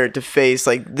scared to face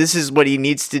like this is what he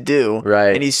needs to do,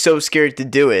 right? And he's so scared to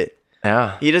do it.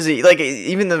 Yeah. He doesn't like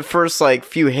even the first like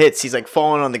few hits. He's like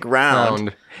falling on the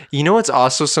ground. You know what's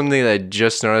also something that I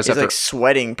just noticed He's after like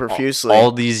sweating profusely.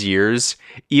 all these years?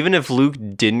 Even if Luke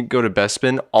didn't go to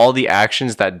Bespin, all the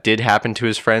actions that did happen to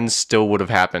his friends still would have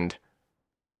happened.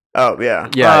 Oh yeah.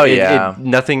 Yeah.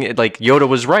 Nothing like Yoda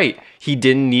was right. He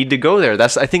didn't need to go there. I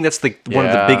think that's one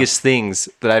of the biggest things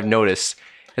that I've noticed.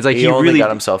 It's like he only really got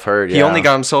himself hurt. He only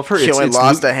got himself hurt. He only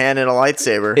lost a hand and a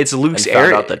lightsaber. It's Luke's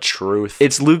found out the truth.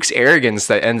 It's Luke's arrogance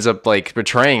that ends up like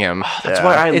betraying him. That's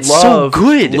why I it's love so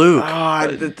good. Luke.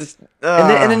 and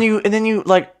And then you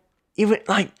like even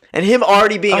like and him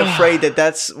already being afraid that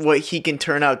that's what he can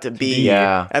turn out to be.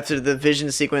 Yeah. After the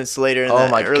vision sequence later in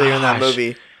earlier in that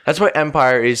movie. That's why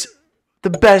Empire is the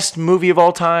best movie of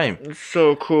all time. It's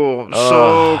so cool.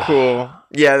 So cool.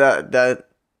 Yeah, that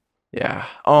Yeah.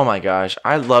 Oh my gosh.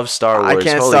 I love Star Wars. I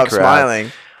can't Holy stop crap.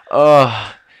 smiling.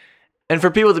 And for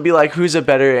people to be like, who's a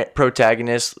better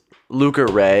protagonist, Luke or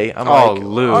Rey? I'm like,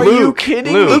 Luke. Are you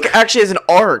kidding? Luke actually has an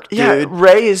arc, dude. Yeah,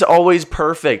 Rey is always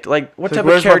perfect. Like, what type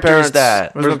of character is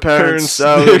that? Where's my parents?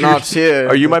 Oh, they're not here.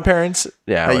 Are you my parents?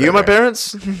 Yeah. Are you my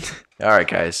parents? All right,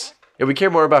 guys. Yeah, we care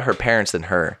more about her parents than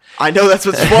her. I know, that's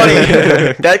what's funny.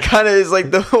 That kind of is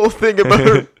like the whole thing about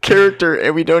her character,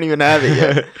 and we don't even have it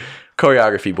yet.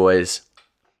 Choreography, boys.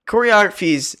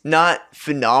 Choreography's not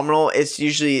phenomenal. It's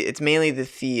mainly the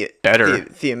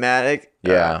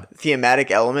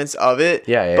thematic elements of it.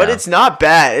 Yeah. But it's not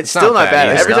bad. It's still not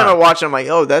bad. Every time I watch it, I'm like,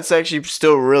 oh, that's actually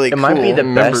still really cool. It might be the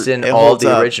best in all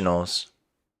the originals.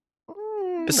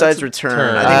 Besides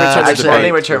Return. I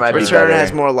think Return might be better. Return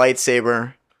has more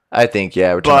lightsaber. I think,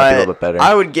 yeah, Return might be a little bit better.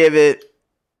 I would give it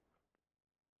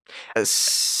a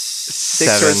 6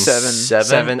 or 7.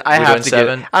 7. I have to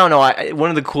 7. I don't know. One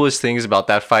of the coolest things about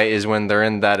that fight is when they're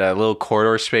in that little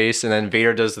corridor space, and then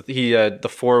Vader does the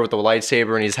 4 with the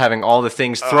lightsaber, and he's having all the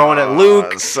things thrown at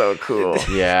Luke. That's so cool.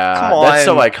 Yeah, Come on. that's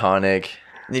so iconic.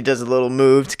 And he does a little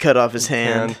move to cut off his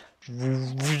hand.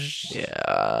 Yeah.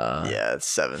 Yeah, it's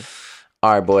 7.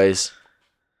 All right, boys.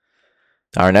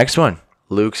 Our next one.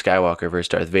 Luke Skywalker vs.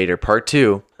 Darth Vader Part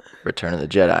 2, Return of the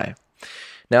Jedi.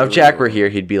 Now, if Jack were here,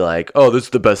 he'd be like, oh, this is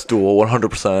the best duel,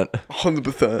 100%.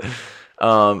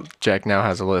 100%. Jack now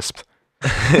has a lisp.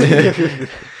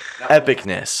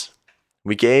 Epicness.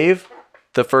 We gave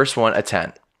the first one a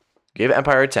 10. Gave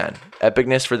Empire a 10.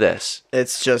 Epicness for this.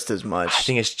 It's just as much. I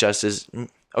think it's just as...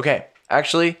 Okay,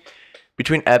 actually,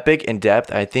 between epic and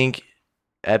depth, I think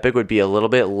epic would be a little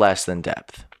bit less than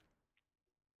depth.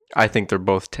 I think they're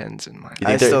both 10s in my.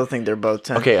 I still think they're both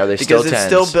 10s. Okay, are they still 10s? Because it's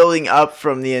still building up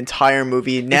from the entire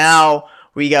movie. Now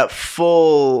we got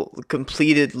full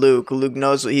completed Luke. Luke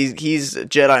knows he's a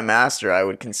Jedi Master, I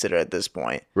would consider at this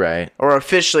point. Right. Or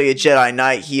officially a Jedi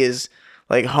Knight. He has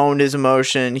like honed his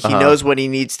emotion. He knows what he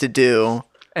needs to do.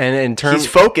 And in terms,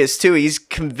 he's focused too. He's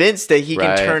convinced that he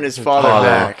can turn his father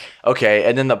back. Okay,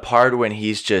 and then the part when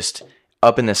he's just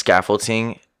up in the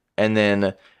scaffolding, and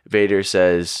then Vader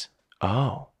says,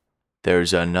 "Oh,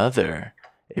 there's another.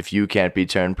 If you can't be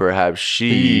turned, perhaps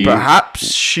she will."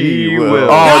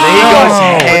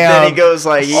 Oh, then he goes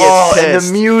like, he gets pissed.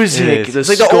 And the music, it's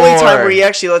like the only time where he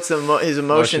actually lets his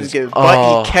emotions give.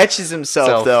 But he catches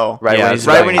himself though. Right when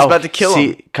he's about to kill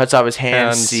him. Cuts off his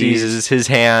hand, seizes his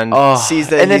hand. Sees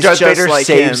that, and then Darth Vader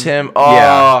saves him.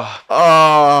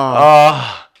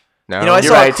 No. You know,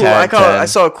 I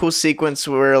saw a cool sequence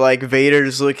where like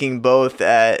Vader's looking both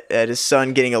at his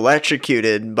son getting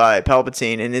electrocuted by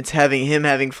Palpatine, and it's having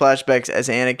flashbacks as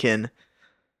Anakin.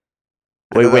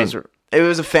 Wait. It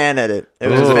was a fan edit.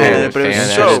 But it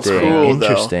was so cool.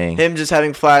 Interesting. Though. Him just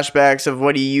having flashbacks of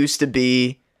what he used to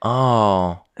be.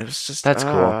 Oh. It was just that's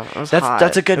cool.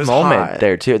 That's a good moment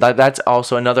there too. That's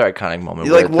also another iconic moment.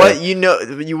 Like what you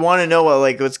want to know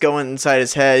what's going inside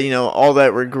his head. You know, all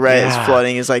that regret is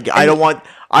flooding. Is like I don't want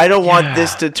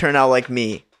this to turn out like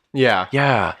me.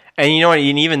 Yeah. And you know what?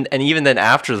 And even then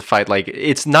after the fight, like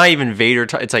it's not even Vader.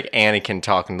 It's like Anakin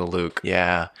talking to Luke.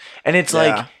 Yeah, and it's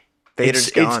like Vader's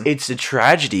gone. It's a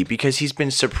tragedy because he's been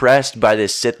suppressed by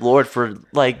this Sith Lord for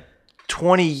like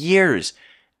 20 years,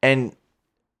 and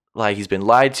like he's been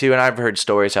lied to, and I've heard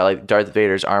stories how like Darth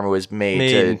Vader's armor was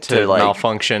made to like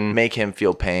malfunction, make him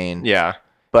feel pain. Yeah,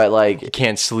 but like he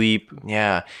can't sleep.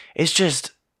 Yeah, it's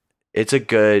a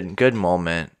good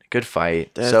moment, good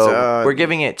fight. So we're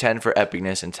giving it 10 for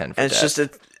epicness and 10 for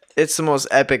depth. It's the most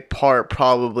epic part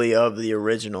probably of the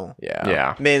original.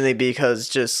 Yeah. Mainly because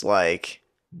just like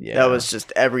that was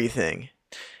just everything.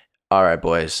 All right,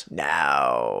 boys.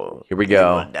 Now here we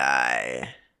go. Will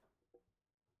die.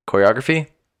 Choreography.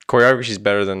 Choreography's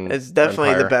better than it's definitely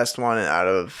Empire. The best one out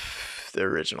of the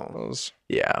originals.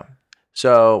 Yeah.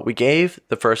 So we gave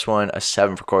the first one a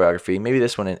 7 for choreography. Maybe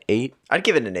this one an 8. I'd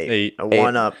give it an 8. A 8.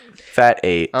 1 up. Fat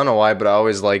 8. I don't know why, but I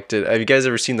always liked it. Have you guys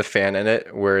ever seen the fan in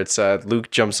it where it's Luke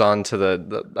jumps onto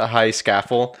the high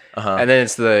scaffold, and then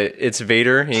it's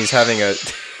Vader, and he's having a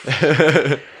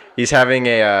he's having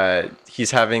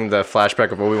the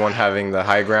flashback of Obi-Wan having the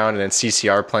high ground, and then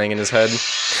CCR playing in his head.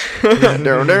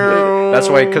 That's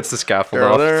why he cuts the scaffold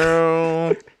off.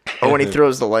 Or when he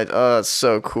throws the light. Oh, it's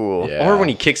so cool. Yeah. Or when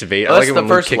he kicks Vader. Oh, that's the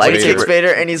first He kicks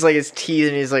Vader, and he's like his teeth,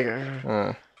 and he's like,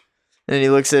 and he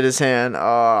looks at his hand.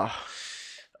 Oh.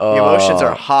 The emotions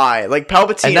are high. Like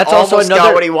Palpatine and that's almost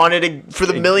got what he wanted for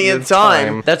the millionth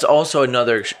time. That's also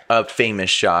another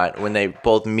famous shot when they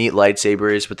both meet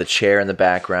lightsabers with the chair in the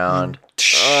background.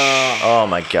 Oh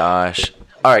my gosh.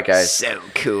 All right, guys. So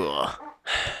cool.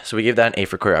 So we gave that an 8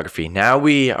 for choreography. Now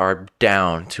we are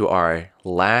down to our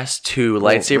last 2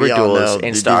 lightsaber duels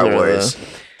in Star Wars.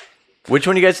 Which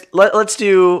one do you guys... Let's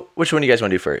do... Which one do you guys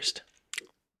want to do first?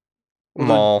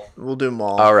 Maul. We'll do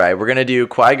Maul. All right, we're going to do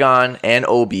Qui-Gon and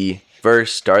Obi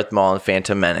versus Darth Maul and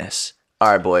Phantom Menace.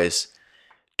 All right, boys.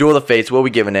 Duel of the Fates, what are we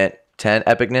giving it? 10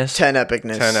 epicness? 10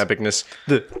 epicness. 10 epicness.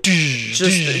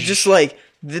 Just like...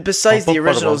 Besides the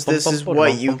originals, this is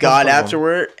what you got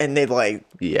afterward, and they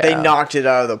knocked it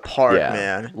out of the park,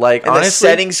 man. Like, and honestly, the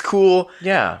setting's cool.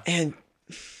 Yeah, and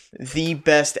the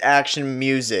best action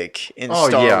music in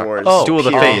Star Wars. Duel of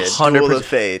the Fates. 100%. Duel of the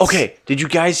Fates. Okay, did you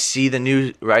guys see the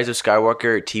new Rise of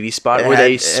Skywalker TV spot where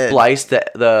they spliced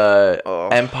the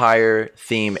Empire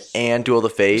theme and Duel of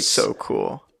the Fates? So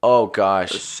cool. Oh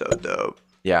gosh, it's so dope.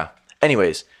 Yeah.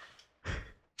 Anyways.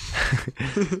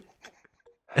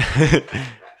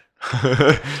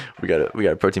 we got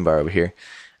a protein bar over here.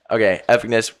 Okay,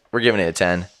 epicness, we're giving it a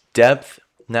 10. Depth,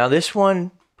 now this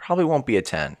one probably won't be a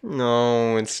 10.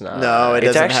 No, it's not. No,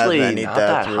 it's actually have any not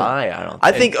that high.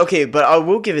 I think okay, but I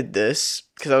will give it this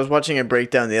because I was watching a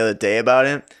breakdown the other day about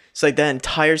it. It's like that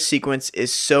entire sequence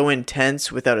is so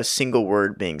intense without a single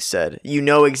word being said. You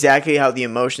know exactly how the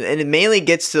emotion, and it mainly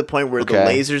gets to the point where the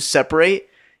lasers separate.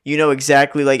 You know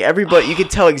exactly, like everybody, you can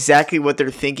tell exactly what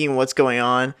they're thinking, what's going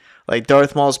on. Like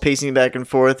Darth Maul's pacing back and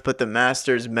forth, but the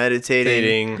Master's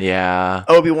meditating. Yeah.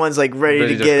 Obi-Wan's like ready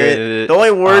to get it. The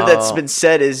only word that's been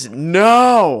said is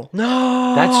no.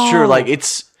 No. That's true. Like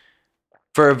it's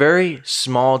for a very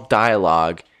small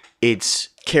dialogue, it's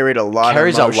carries a lot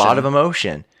of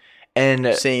emotion.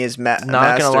 And seeing his not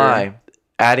gonna lie,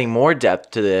 adding more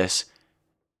depth to this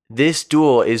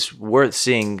duel is worth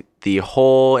seeing. The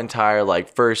whole entire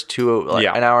first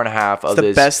an hour and a half of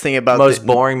this best thing about most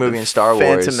boring movie in Star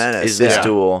Wars is this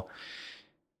duel.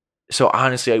 So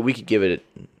honestly, we could give it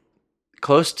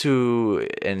close to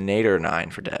an 8 or 9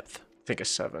 for depth. I think a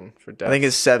 7 for depth. I think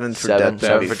it's 7 for depth.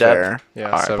 7 for depth. Yeah,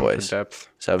 all right, 7 boys. for depth.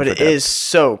 7 but for it depth. is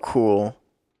so cool.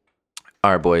 All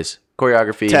right, boys.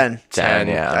 Choreography 10.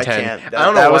 Yeah, I 10. can't. I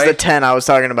don't know that why. was the 10 I was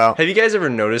talking about. Have you guys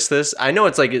ever noticed this? I know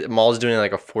it's like Maul's doing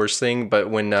like a force thing, but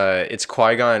when it's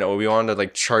Qui-Gon and Obi-Wan, they're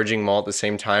like charging Maul at the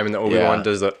same time, and the Obi-Wan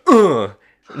does the Or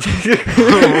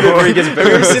he gets have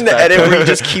you ever seen the edit where he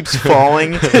just keeps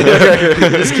falling? He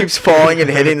just keeps falling and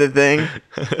hitting the thing.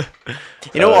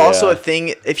 You know, a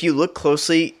thing, if you look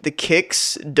closely, the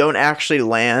kicks don't actually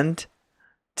land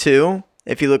too.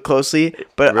 If you look closely,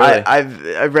 but really?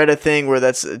 I've read a thing where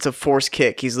it's a force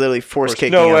kick. He's literally force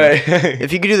kicking. No way.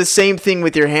 If you could do the same thing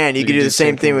with your hand, you could do the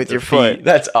same thing with your foot.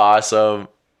 That's awesome.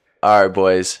 All right,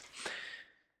 boys.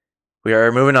 We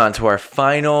are moving on to our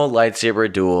final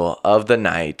lightsaber duel of the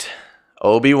night.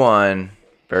 Obi-Wan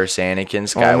versus Anakin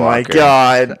Skywalker. Oh my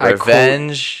God!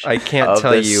 Revenge. I can't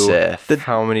tell you Sith.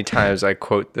 how many times I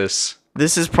quote this.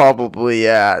 This is probably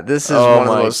This is one of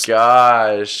the most. Oh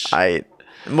my gosh!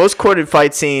 Most quoted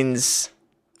fight scenes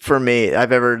for me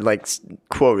I've ever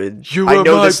quoted. I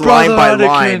know this line by Anakin.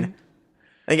 Line.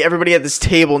 I think everybody at this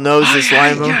table knows this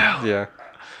line. Yeah.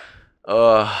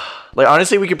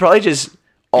 Honestly, we could probably just.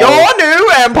 Your new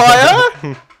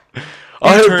empire.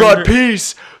 I have brought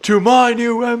peace to my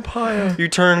new empire. You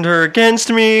turned her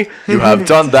against me. You have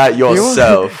done that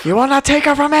yourself. You will not take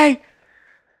her from me.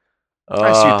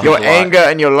 Your anger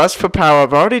and your lust for power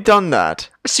have already done that.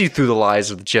 I see through the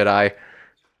lies of the Jedi.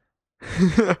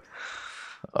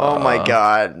 Oh my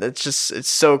God! It's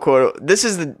so cool. This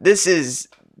is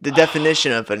the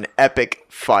definition of an epic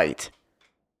fight.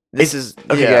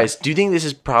 Guys. Do you think this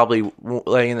is probably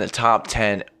in the top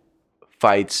 10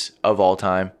 fights of all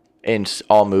time in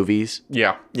all movies?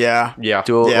 Yeah.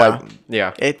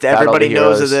 Everybody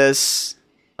knows of this.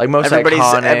 Most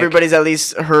iconic. Everybody's at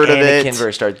least heard of it. Anakin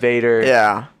versus Darth Vader.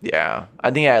 Yeah.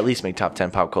 I think at least make top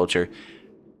 10 pop culture.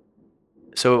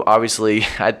 So obviously,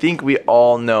 I think we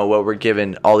all know what we're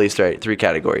given all these three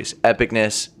categories.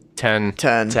 Epicness, 10.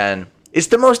 10. It's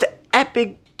the most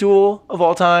epic duel of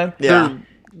all time. Yeah.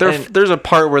 There's a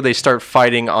part where they start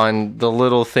fighting on the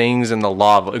little things in the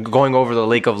lava, going over the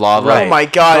lake of lava. Right. Oh my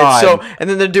god! It's and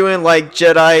then they're doing like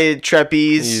Jedi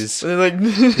trapeze. Like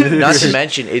Not to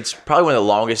mention, it's probably one of the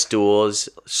longest duels.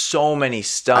 So many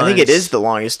stunts. I think it is the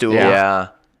longest duel. Yeah.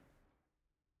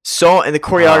 So and the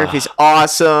choreography is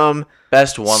awesome.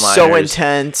 Best one-liners. So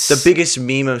intense. The biggest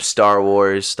meme of Star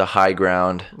Wars, the high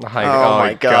ground. Oh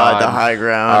my god, the high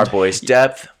ground. Our boys'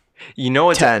 depth. You know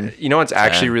what's 10. You know what's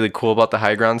actually really cool about the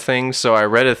high ground thing? So I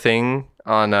read a thing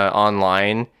on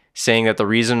online saying that the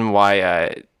reason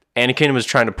why Anakin was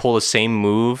trying to pull the same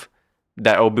move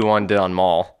that Obi-Wan did on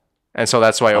Maul, and so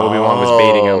that's why Obi-Wan was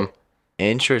baiting him.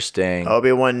 Interesting.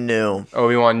 Obi-Wan knew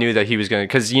that he was gonna,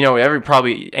 because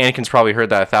Anakin's probably heard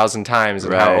that 1,000 times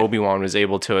of how Obi-Wan was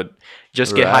able to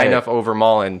just get high enough over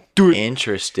Maul and do it.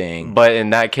 Interesting. But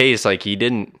in that case, like, he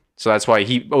didn't. So that's why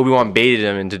Obi-Wan baited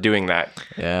him into doing that.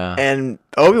 Yeah. And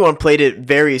Obi-Wan played it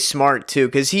very smart too,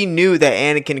 because he knew that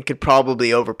Anakin could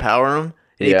probably overpower him.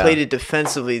 And he played it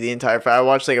defensively the entire fight. I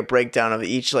watched like a breakdown of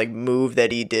each like move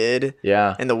that he did.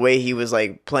 Yeah. And the way he was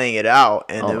like playing it out.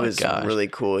 And it was really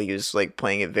cool. He was like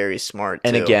playing it very smart too.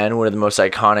 And again, one of the most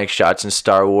iconic shots in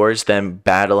Star Wars, them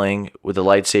battling with the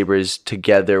lightsabers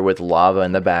together with lava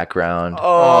in the background.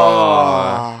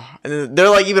 Oh. And then they're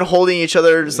like even holding each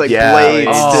other just like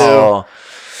blades too.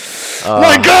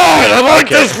 My God, I like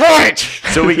this fight.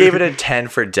 So we gave it a 10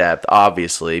 for depth,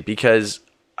 obviously, because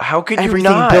how could you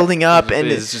not? Building up, and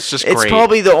it's just it's great.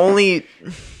 probably the only.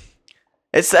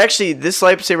 It's actually this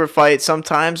lightsaber fight.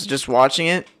 Sometimes just watching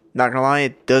it, not gonna lie,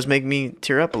 it does make me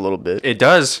tear up a little bit. It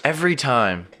does every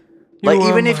time. Like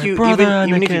even if you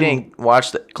didn't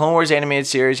watch the Clone Wars animated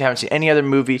series, you haven't seen any other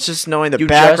movie, it's just knowing the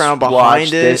background behind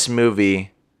it. This movie,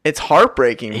 it's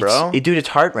heartbreaking, bro. Dude, it's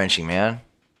heart wrenching, man.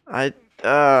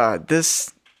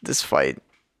 This fight,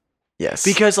 yes,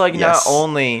 because like not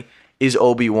only is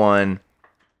Obi-Wan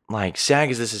like sad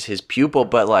because this is his pupil,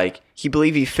 but like he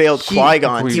believed he failed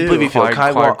Qui-Gon too. He believed he failed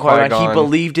Qui-Gon. He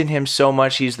believed in him so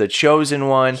much. He's the chosen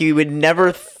one. He would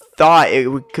never thought it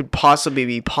could possibly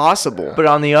be possible. But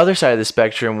on the other side of the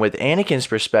spectrum, with Anakin's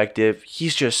perspective,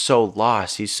 he's just so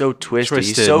lost. He's so twisted.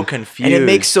 He's so confused. And it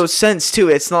makes so sense too.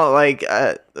 It's not like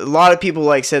a lot of people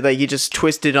like said that he just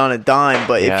twisted on a dime.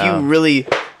 But if you really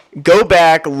go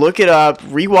back, look it up,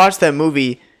 rewatch that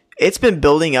movie. It's been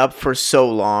building up for so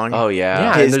long. Oh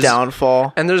yeah, his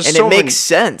downfall, and it makes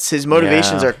sense. His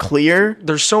motivations are clear.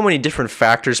 There's so many different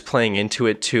factors playing into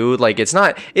it too. Like it's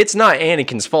not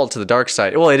Anakin's fault to the dark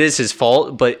side. Well, it is his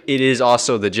fault, but it is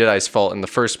also the Jedi's fault in the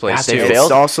first place too.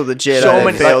 It's also the Jedi. So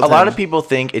many. A lot of people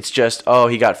think it's just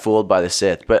he got fooled by the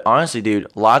Sith, but honestly, dude,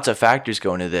 lots of factors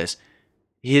go into this.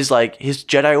 His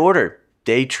Jedi Order,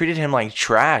 they treated him like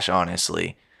trash.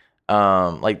 Honestly,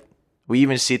 we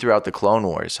even see throughout the Clone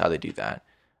Wars how they do that.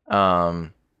 So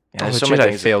many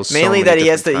things fails. Mainly that he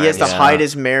has to hide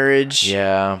his marriage.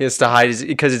 Yeah, he has to hide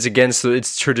because it's against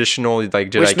it's traditional like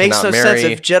Jedi. Which makes no marry.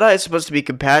 sense. If Jedi is supposed to be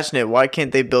compassionate, why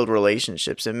can't they build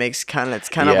relationships? It's kind of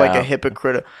like a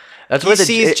hypocritical. That's what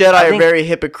Jedi are very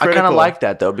hypocritical. I kind of like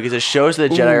that though because it shows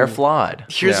that Jedi are flawed.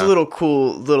 Here's a little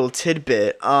cool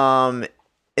tidbit.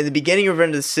 In the beginning of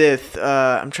Revenge of the Sith,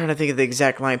 I'm trying to think of the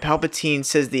exact line. Palpatine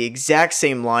says the exact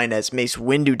same line as Mace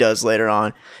Windu does later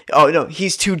on. Oh, no,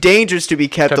 he's too dangerous to be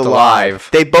kept alive.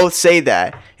 They both say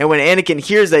that. And when Anakin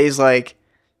hears that, he's like,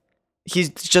 he's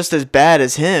just as bad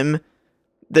as him.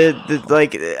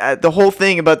 The whole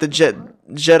thing about the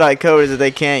Jedi code is that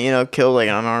they can't, kill like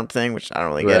an unarmed thing, which I don't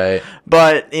really get.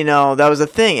 But, that was a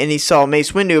thing. And he saw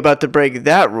Mace Windu about to break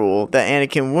that rule, that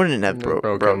Anakin wouldn't have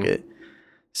broke it.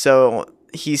 So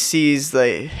he sees the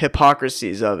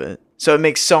hypocrisies of it. So it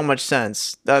makes so much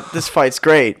sense. That this fight's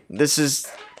great. This is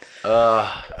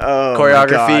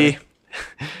choreography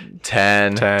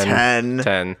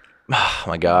 10. Oh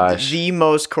my gosh. The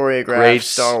most choreographed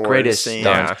Star Wars scene.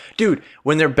 Yeah. Dude,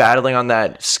 when they're battling on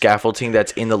that scaffolding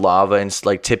that's in the lava and it's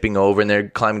like tipping over and they're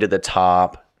climbing to the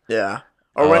top. Yeah.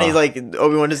 Or when he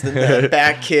Obi-Wan does the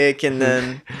back kick and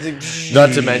then...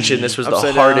 Not to mention, this was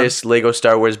the hardest Lego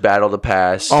Star Wars battle to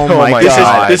pass. Oh my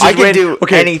God. I can do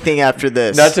anything after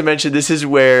this. Not to mention, this is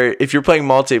where, if you're playing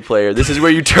multiplayer, this is where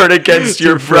you turn against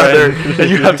your brother and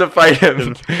you have to fight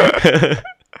him.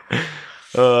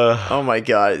 Oh my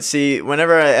God. See,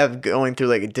 whenever I have going through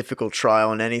like a difficult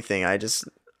trial in anything,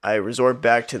 I resort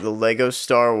back to the Lego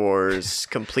Star Wars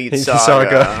complete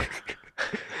saga.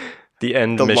 The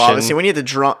end the mission. Lava scene when you have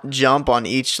to jump on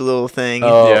each little thing.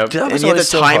 And you have to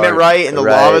time it right, and the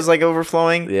lava's like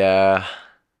overflowing. Yeah.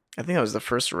 I think that was the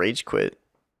first Rage Quit.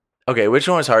 Okay, which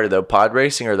one was harder though, pod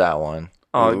racing or that one?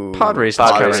 Oh, pod racing.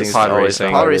 Pod racing.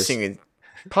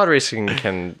 Pod racing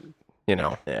can,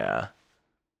 Yeah.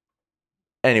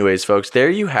 Anyways, folks, there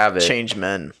you have it. Change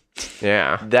men.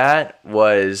 Yeah. That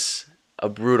was a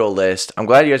brutal list. I'm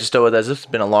glad you guys are still with us. This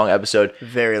has been a long episode.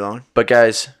 Very long. But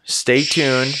guys, stay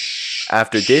tuned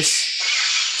after this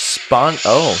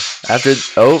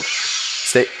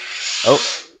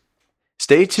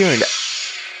stay tuned.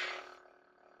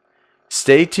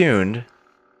 Stay tuned.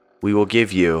 We will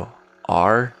give you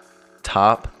our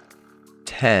top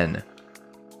 10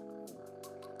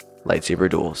 lightsaber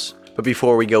duels. But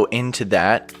before we go into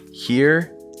that,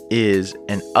 here is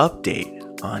an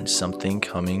update on something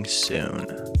coming soon.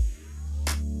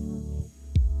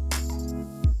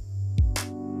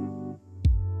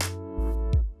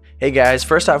 Hey guys,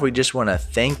 first off, we just want to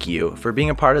thank you for being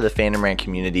a part of the Fandom Rant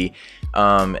community.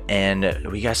 And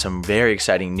we got some very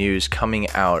exciting news coming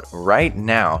out right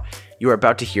now. You are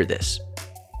about to hear this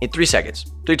in 3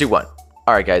 seconds. 3, 2, 1.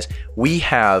 All right, guys, we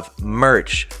have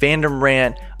merch, Fandom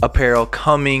Rant apparel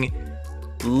coming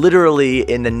literally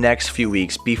in the next few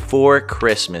weeks before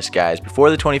Christmas, guys.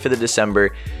 Before the 25th of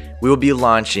December, we will be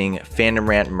launching Fandom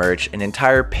Rant merch, an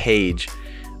entire page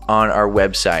on our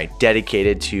website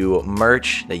dedicated to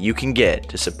merch that you can get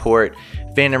to support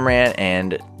Fandom Rant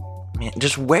and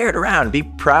just wear it around. Be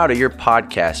proud of your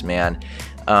podcast, man.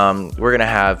 We're gonna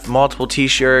have multiple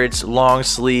t-shirts, long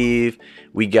sleeve.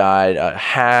 We got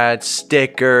hats,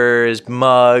 stickers,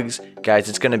 mugs. Guys,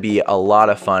 it's gonna be a lot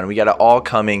of fun. We got it all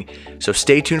coming. So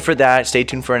stay tuned for that. Stay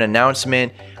tuned for an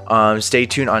announcement. Stay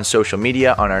tuned on social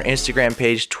media, on our Instagram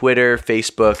page, Twitter,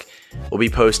 Facebook. We'll be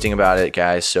posting about it,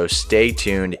 guys. So stay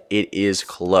tuned. It is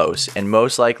close. And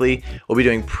most likely, we'll be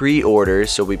doing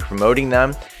pre-orders. So we'll be promoting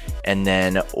them and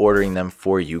then ordering them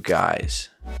for you guys.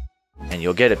 And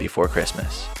you'll get it before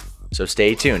Christmas. So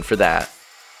stay tuned for that.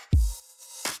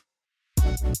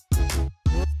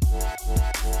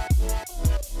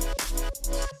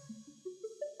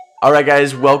 All right,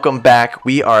 guys, welcome back.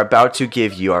 We are about to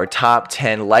give you our top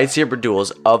 10 lightsaber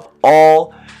duels of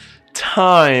all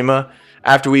time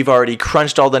after we've already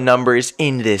crunched all the numbers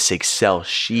in this Excel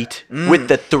sheet with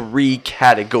the 3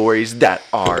 categories that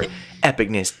are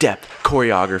epicness, depth,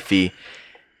 choreography.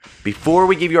 Before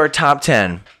we give you our top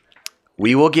 10,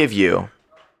 we will give you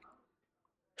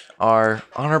our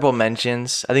honorable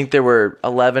mentions. I think there were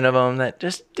 11 of them that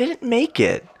just didn't make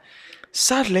it,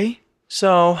 sadly.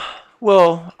 So,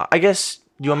 well, I guess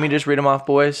you want me to just read them off,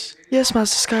 boys? Yes,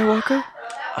 Master Skywalker.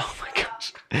 Oh my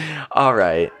gosh. All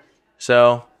right.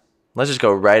 So, let's just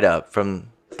go right up from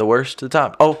the worst to the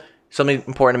top. Oh, something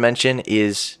important to mention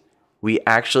is we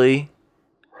actually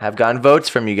have gotten votes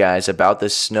from you guys about the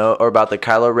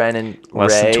Kylo Ren and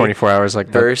less Rey than 24 hours like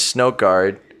that versus Snoke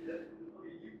Guard.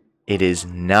 It is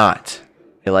not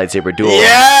a lightsaber duel.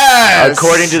 Yes!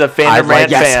 According to the Fandom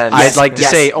Rant fans. I'd like to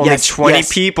say only 20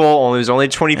 people. There's only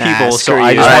 20 people. So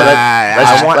I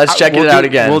just let's check it out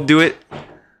again. We'll do it.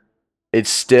 It's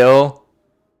still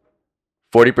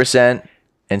 40%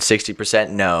 and 60%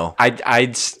 no.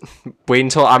 I'd wait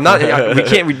until I'm not.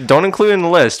 We don't include it in the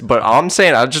list. But all I'm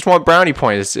saying, I just want brownie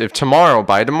points. If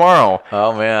by tomorrow.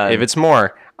 Oh man. If it's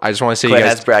more. I just want to say Clint you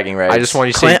guys has bragging rights. I just want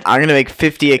you to Clint, say I'm gonna make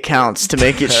 50 accounts to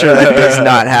make it sure that does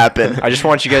not happen. I just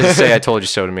want you guys to say I told you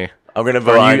so to me. I'm gonna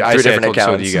vote on 3 different accounts.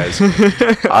 So to you guys.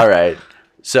 All right.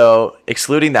 So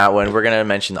excluding that one, we're gonna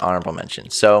mention the honorable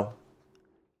mentions. So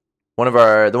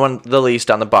the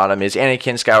least on the bottom is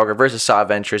Anakin Skywalker versus Saw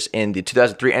Ventress in the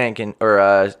 2003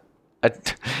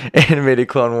 animated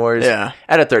Clone Wars at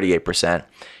a 38%,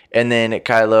 and then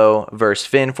Kylo versus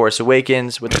Finn Force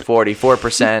Awakens with a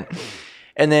 44%.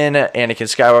 And then Anakin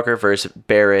Skywalker versus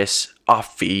Barriss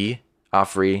Offrey,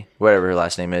 whatever her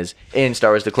last name is, in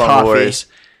Star Wars The Clone Wars,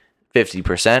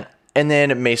 50%. And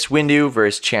then Mace Windu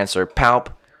versus Chancellor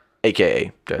Palp,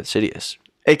 a.k.a. Darth Sidious.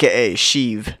 A.k.a.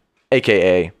 Sheev.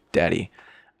 A.k.a. Daddy,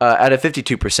 at a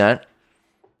 52%.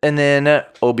 And then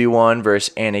Obi-Wan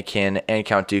versus Anakin and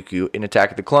Count Dooku in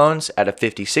Attack of the Clones at a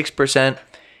 56%.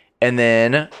 And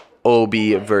then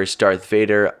Obi versus Darth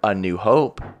Vader, A New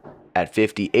Hope at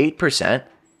 58%.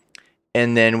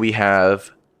 And then we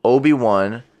have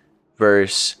Obi-Wan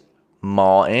versus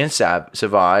Maul and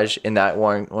Savage in that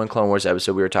one Clone Wars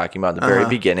episode we were talking about at the very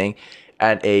beginning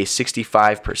at a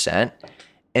 65%.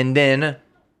 And then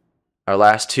our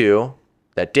last two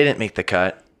that didn't make the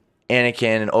cut,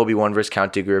 Anakin and Obi-Wan versus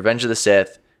Count Dooku, Revenge of the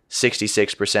Sith,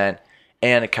 66%.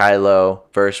 And Kylo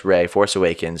versus Rey, Force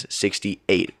Awakens,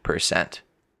 68%.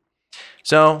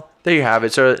 So there you have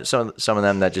it. So some of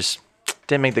them that just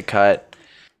didn't make the cut.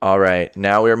 All right,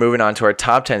 now we are moving on to our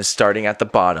top 10, starting at the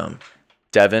bottom.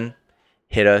 Devin,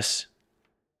 hit us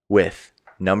with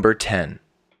number 10.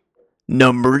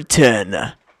 Number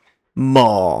 10.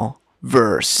 Maul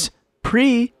vs.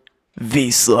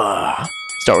 Pre-Vizsla.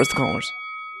 Star Wars The Clone Wars.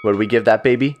 What did we give that,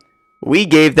 baby? We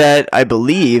gave that, I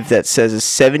believe, that says a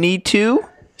 72?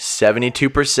 72%.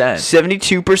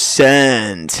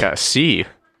 72%. Got a C.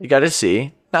 You got a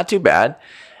C. Not too bad.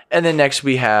 And then next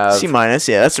we have... C-. Yeah,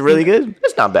 that's really good.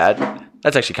 That's not bad.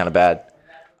 That's actually kind of bad.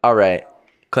 All right.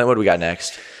 Clint, what do we got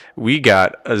next? We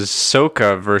got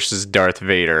Ahsoka versus Darth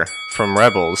Vader from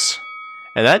Rebels.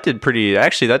 And that did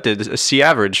that did a C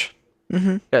average.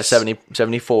 Mm-hmm. Yeah,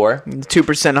 74.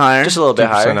 2% higher. Just a little bit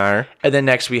 2% higher. And then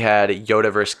next we had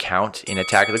Yoda versus Count in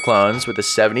Attack of the Clones with a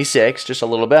 76, just a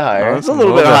little bit higher. It's a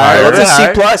little bit higher. That's a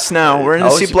C plus now. We're in the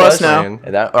C plus now.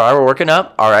 And all right, we're working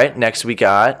up. All right, next we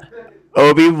got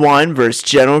Obi-Wan versus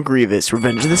General Grievous,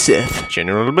 Revenge of the Sith.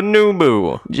 General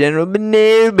Benubu.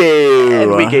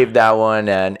 And we gave that one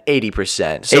an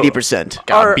 80%. So 80%.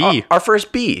 Got B. Our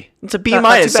first B. It's a B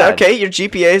minus. Okay, your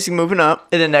GPA is moving up.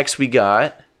 And then next we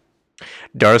got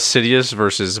Darth Sidious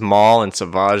versus Maul and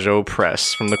Savage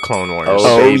Opress from the Clone Wars.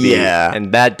 Oh, baby. Yeah.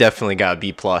 And that definitely got a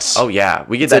B plus. Oh yeah,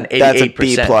 we get that 88%. That's a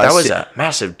B+. That was a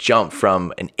massive jump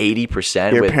from an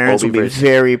 80%. Your with parents Obi will be versus...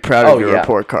 very proud of your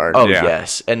report card. Oh yeah.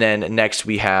 yes. And then next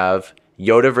we have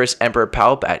Yoda versus Emperor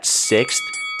Palp at 6th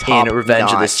Top in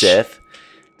Revenge of the notch. Sith,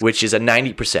 which is a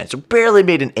 90%. So barely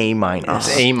made an A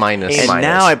minus. A minus. And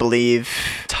now I believe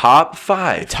Top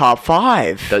 5. top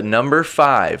 5. The number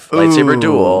 5 lightsaber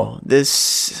duel.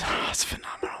 This it's a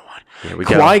phenomenal one. Here we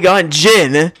go. Qui-Gon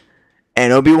Jinn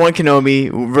and Obi-Wan Kenobi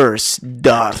versus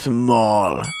Darth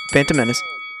Maul. Phantom Menace.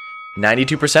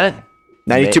 92%.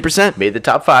 92%. Made the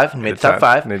top 5. Made the top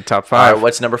 5. Made the top All 5. right,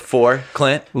 what's number 4,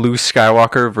 Clint? Luke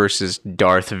Skywalker versus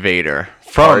Darth Vader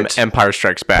from Empire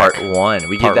Strikes Back. Part 1.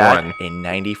 We give Part that 1. a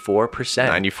 94%.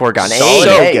 94 got an Solid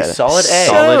A. A. good. Solid A.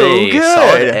 So good.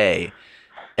 Solid A.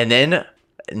 And then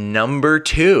number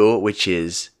 2, which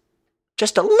is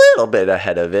just a little bit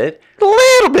ahead of it. A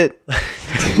little bit.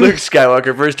 Luke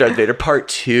Skywalker versus Darth Vader, Part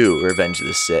 2, Revenge of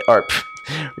the Sith. Or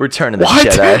Return of the What?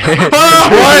 Jedi.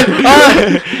 What?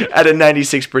 At a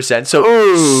 96%.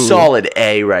 So solid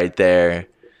A right there.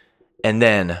 And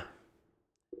then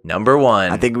number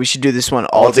 1. I think we should do this one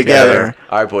all together.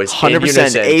 All right, boys.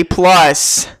 100% A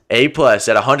plus. A plus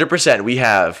at 100%. We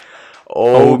have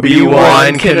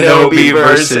Obi-Wan Kenobi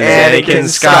versus Anakin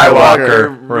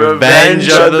Skywalker, Revenge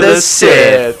of the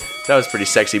Sith. That was pretty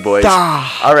sexy, boys.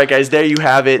 Ah. All right, guys, there you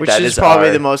have it. Which That is is probably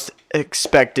our... the most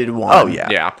expected one. Oh, yeah.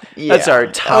 Yeah. That's our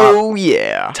top,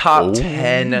 top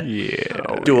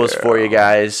 10 duels for you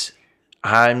guys.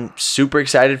 I'm super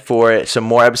excited for it. Some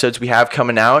more episodes we have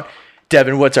coming out.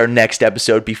 Devin, what's our next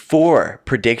episode before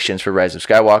predictions for Rise of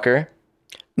Skywalker?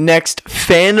 Next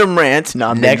Fandom Rant,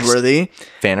 not binge-worthy,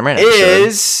 Phantom Rant episode.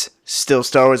 is still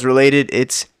Star Wars related.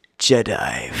 It's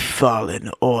Jedi Fallen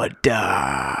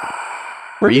Order.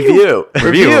 Review. Yeah,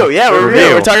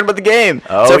 review. We're talking about the game.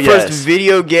 Oh, it's our yes. first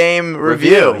video game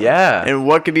review. Yeah. And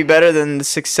what could be better than the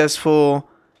successful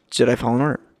Jedi Fallen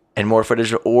Order? And more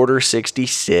footage of Order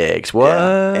 66. What?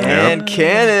 And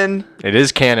canon. It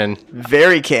is canon.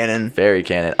 Very canon. Very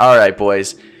canon. All right,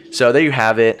 boys. So there you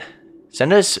have it.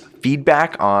 Send us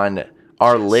feedback on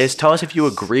our list. Tell us if you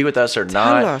agree with us or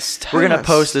not. Tell We're going to us.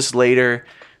 post this later.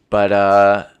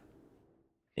 But,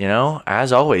 you know,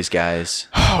 as always, guys.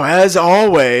 Oh, as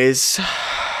always,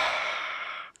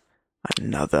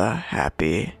 another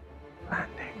happy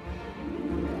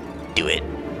landing. Do it.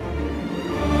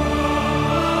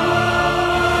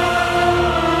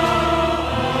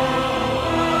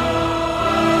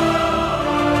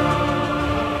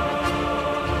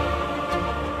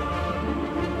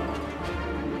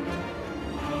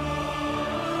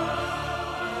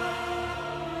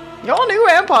 Y'all knew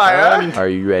Empire. Are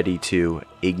you ready to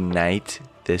ignite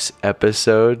this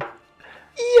episode?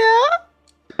 Yeah.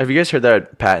 Have you guys heard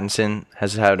that Pattinson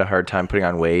has had a hard time putting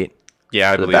on weight? Yeah,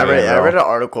 I For the believe Batman it. I role? read an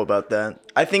article about that.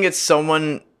 I think it's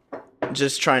someone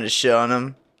just trying to shit on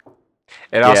him.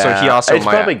 And also, he also it's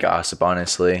might. probably gossip,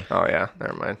 honestly. Oh yeah,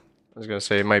 never mind. I was gonna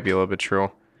say it might be a little bit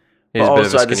true. But He's a bit of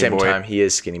also a at the skinny same boy. time, he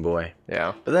is skinny boy.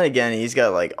 Yeah. But then again, he's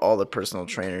got like all the personal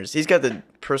trainers. He's got the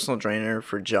personal trainer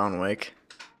for John Wick.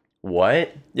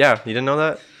 What? Yeah, you didn't know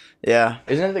that? Yeah.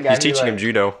 Isn't it the guy He's teaching him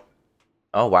judo.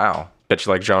 Oh, wow. Bet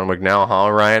you like John Wick now, huh,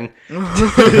 Ryan?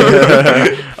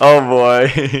 Oh,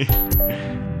 boy.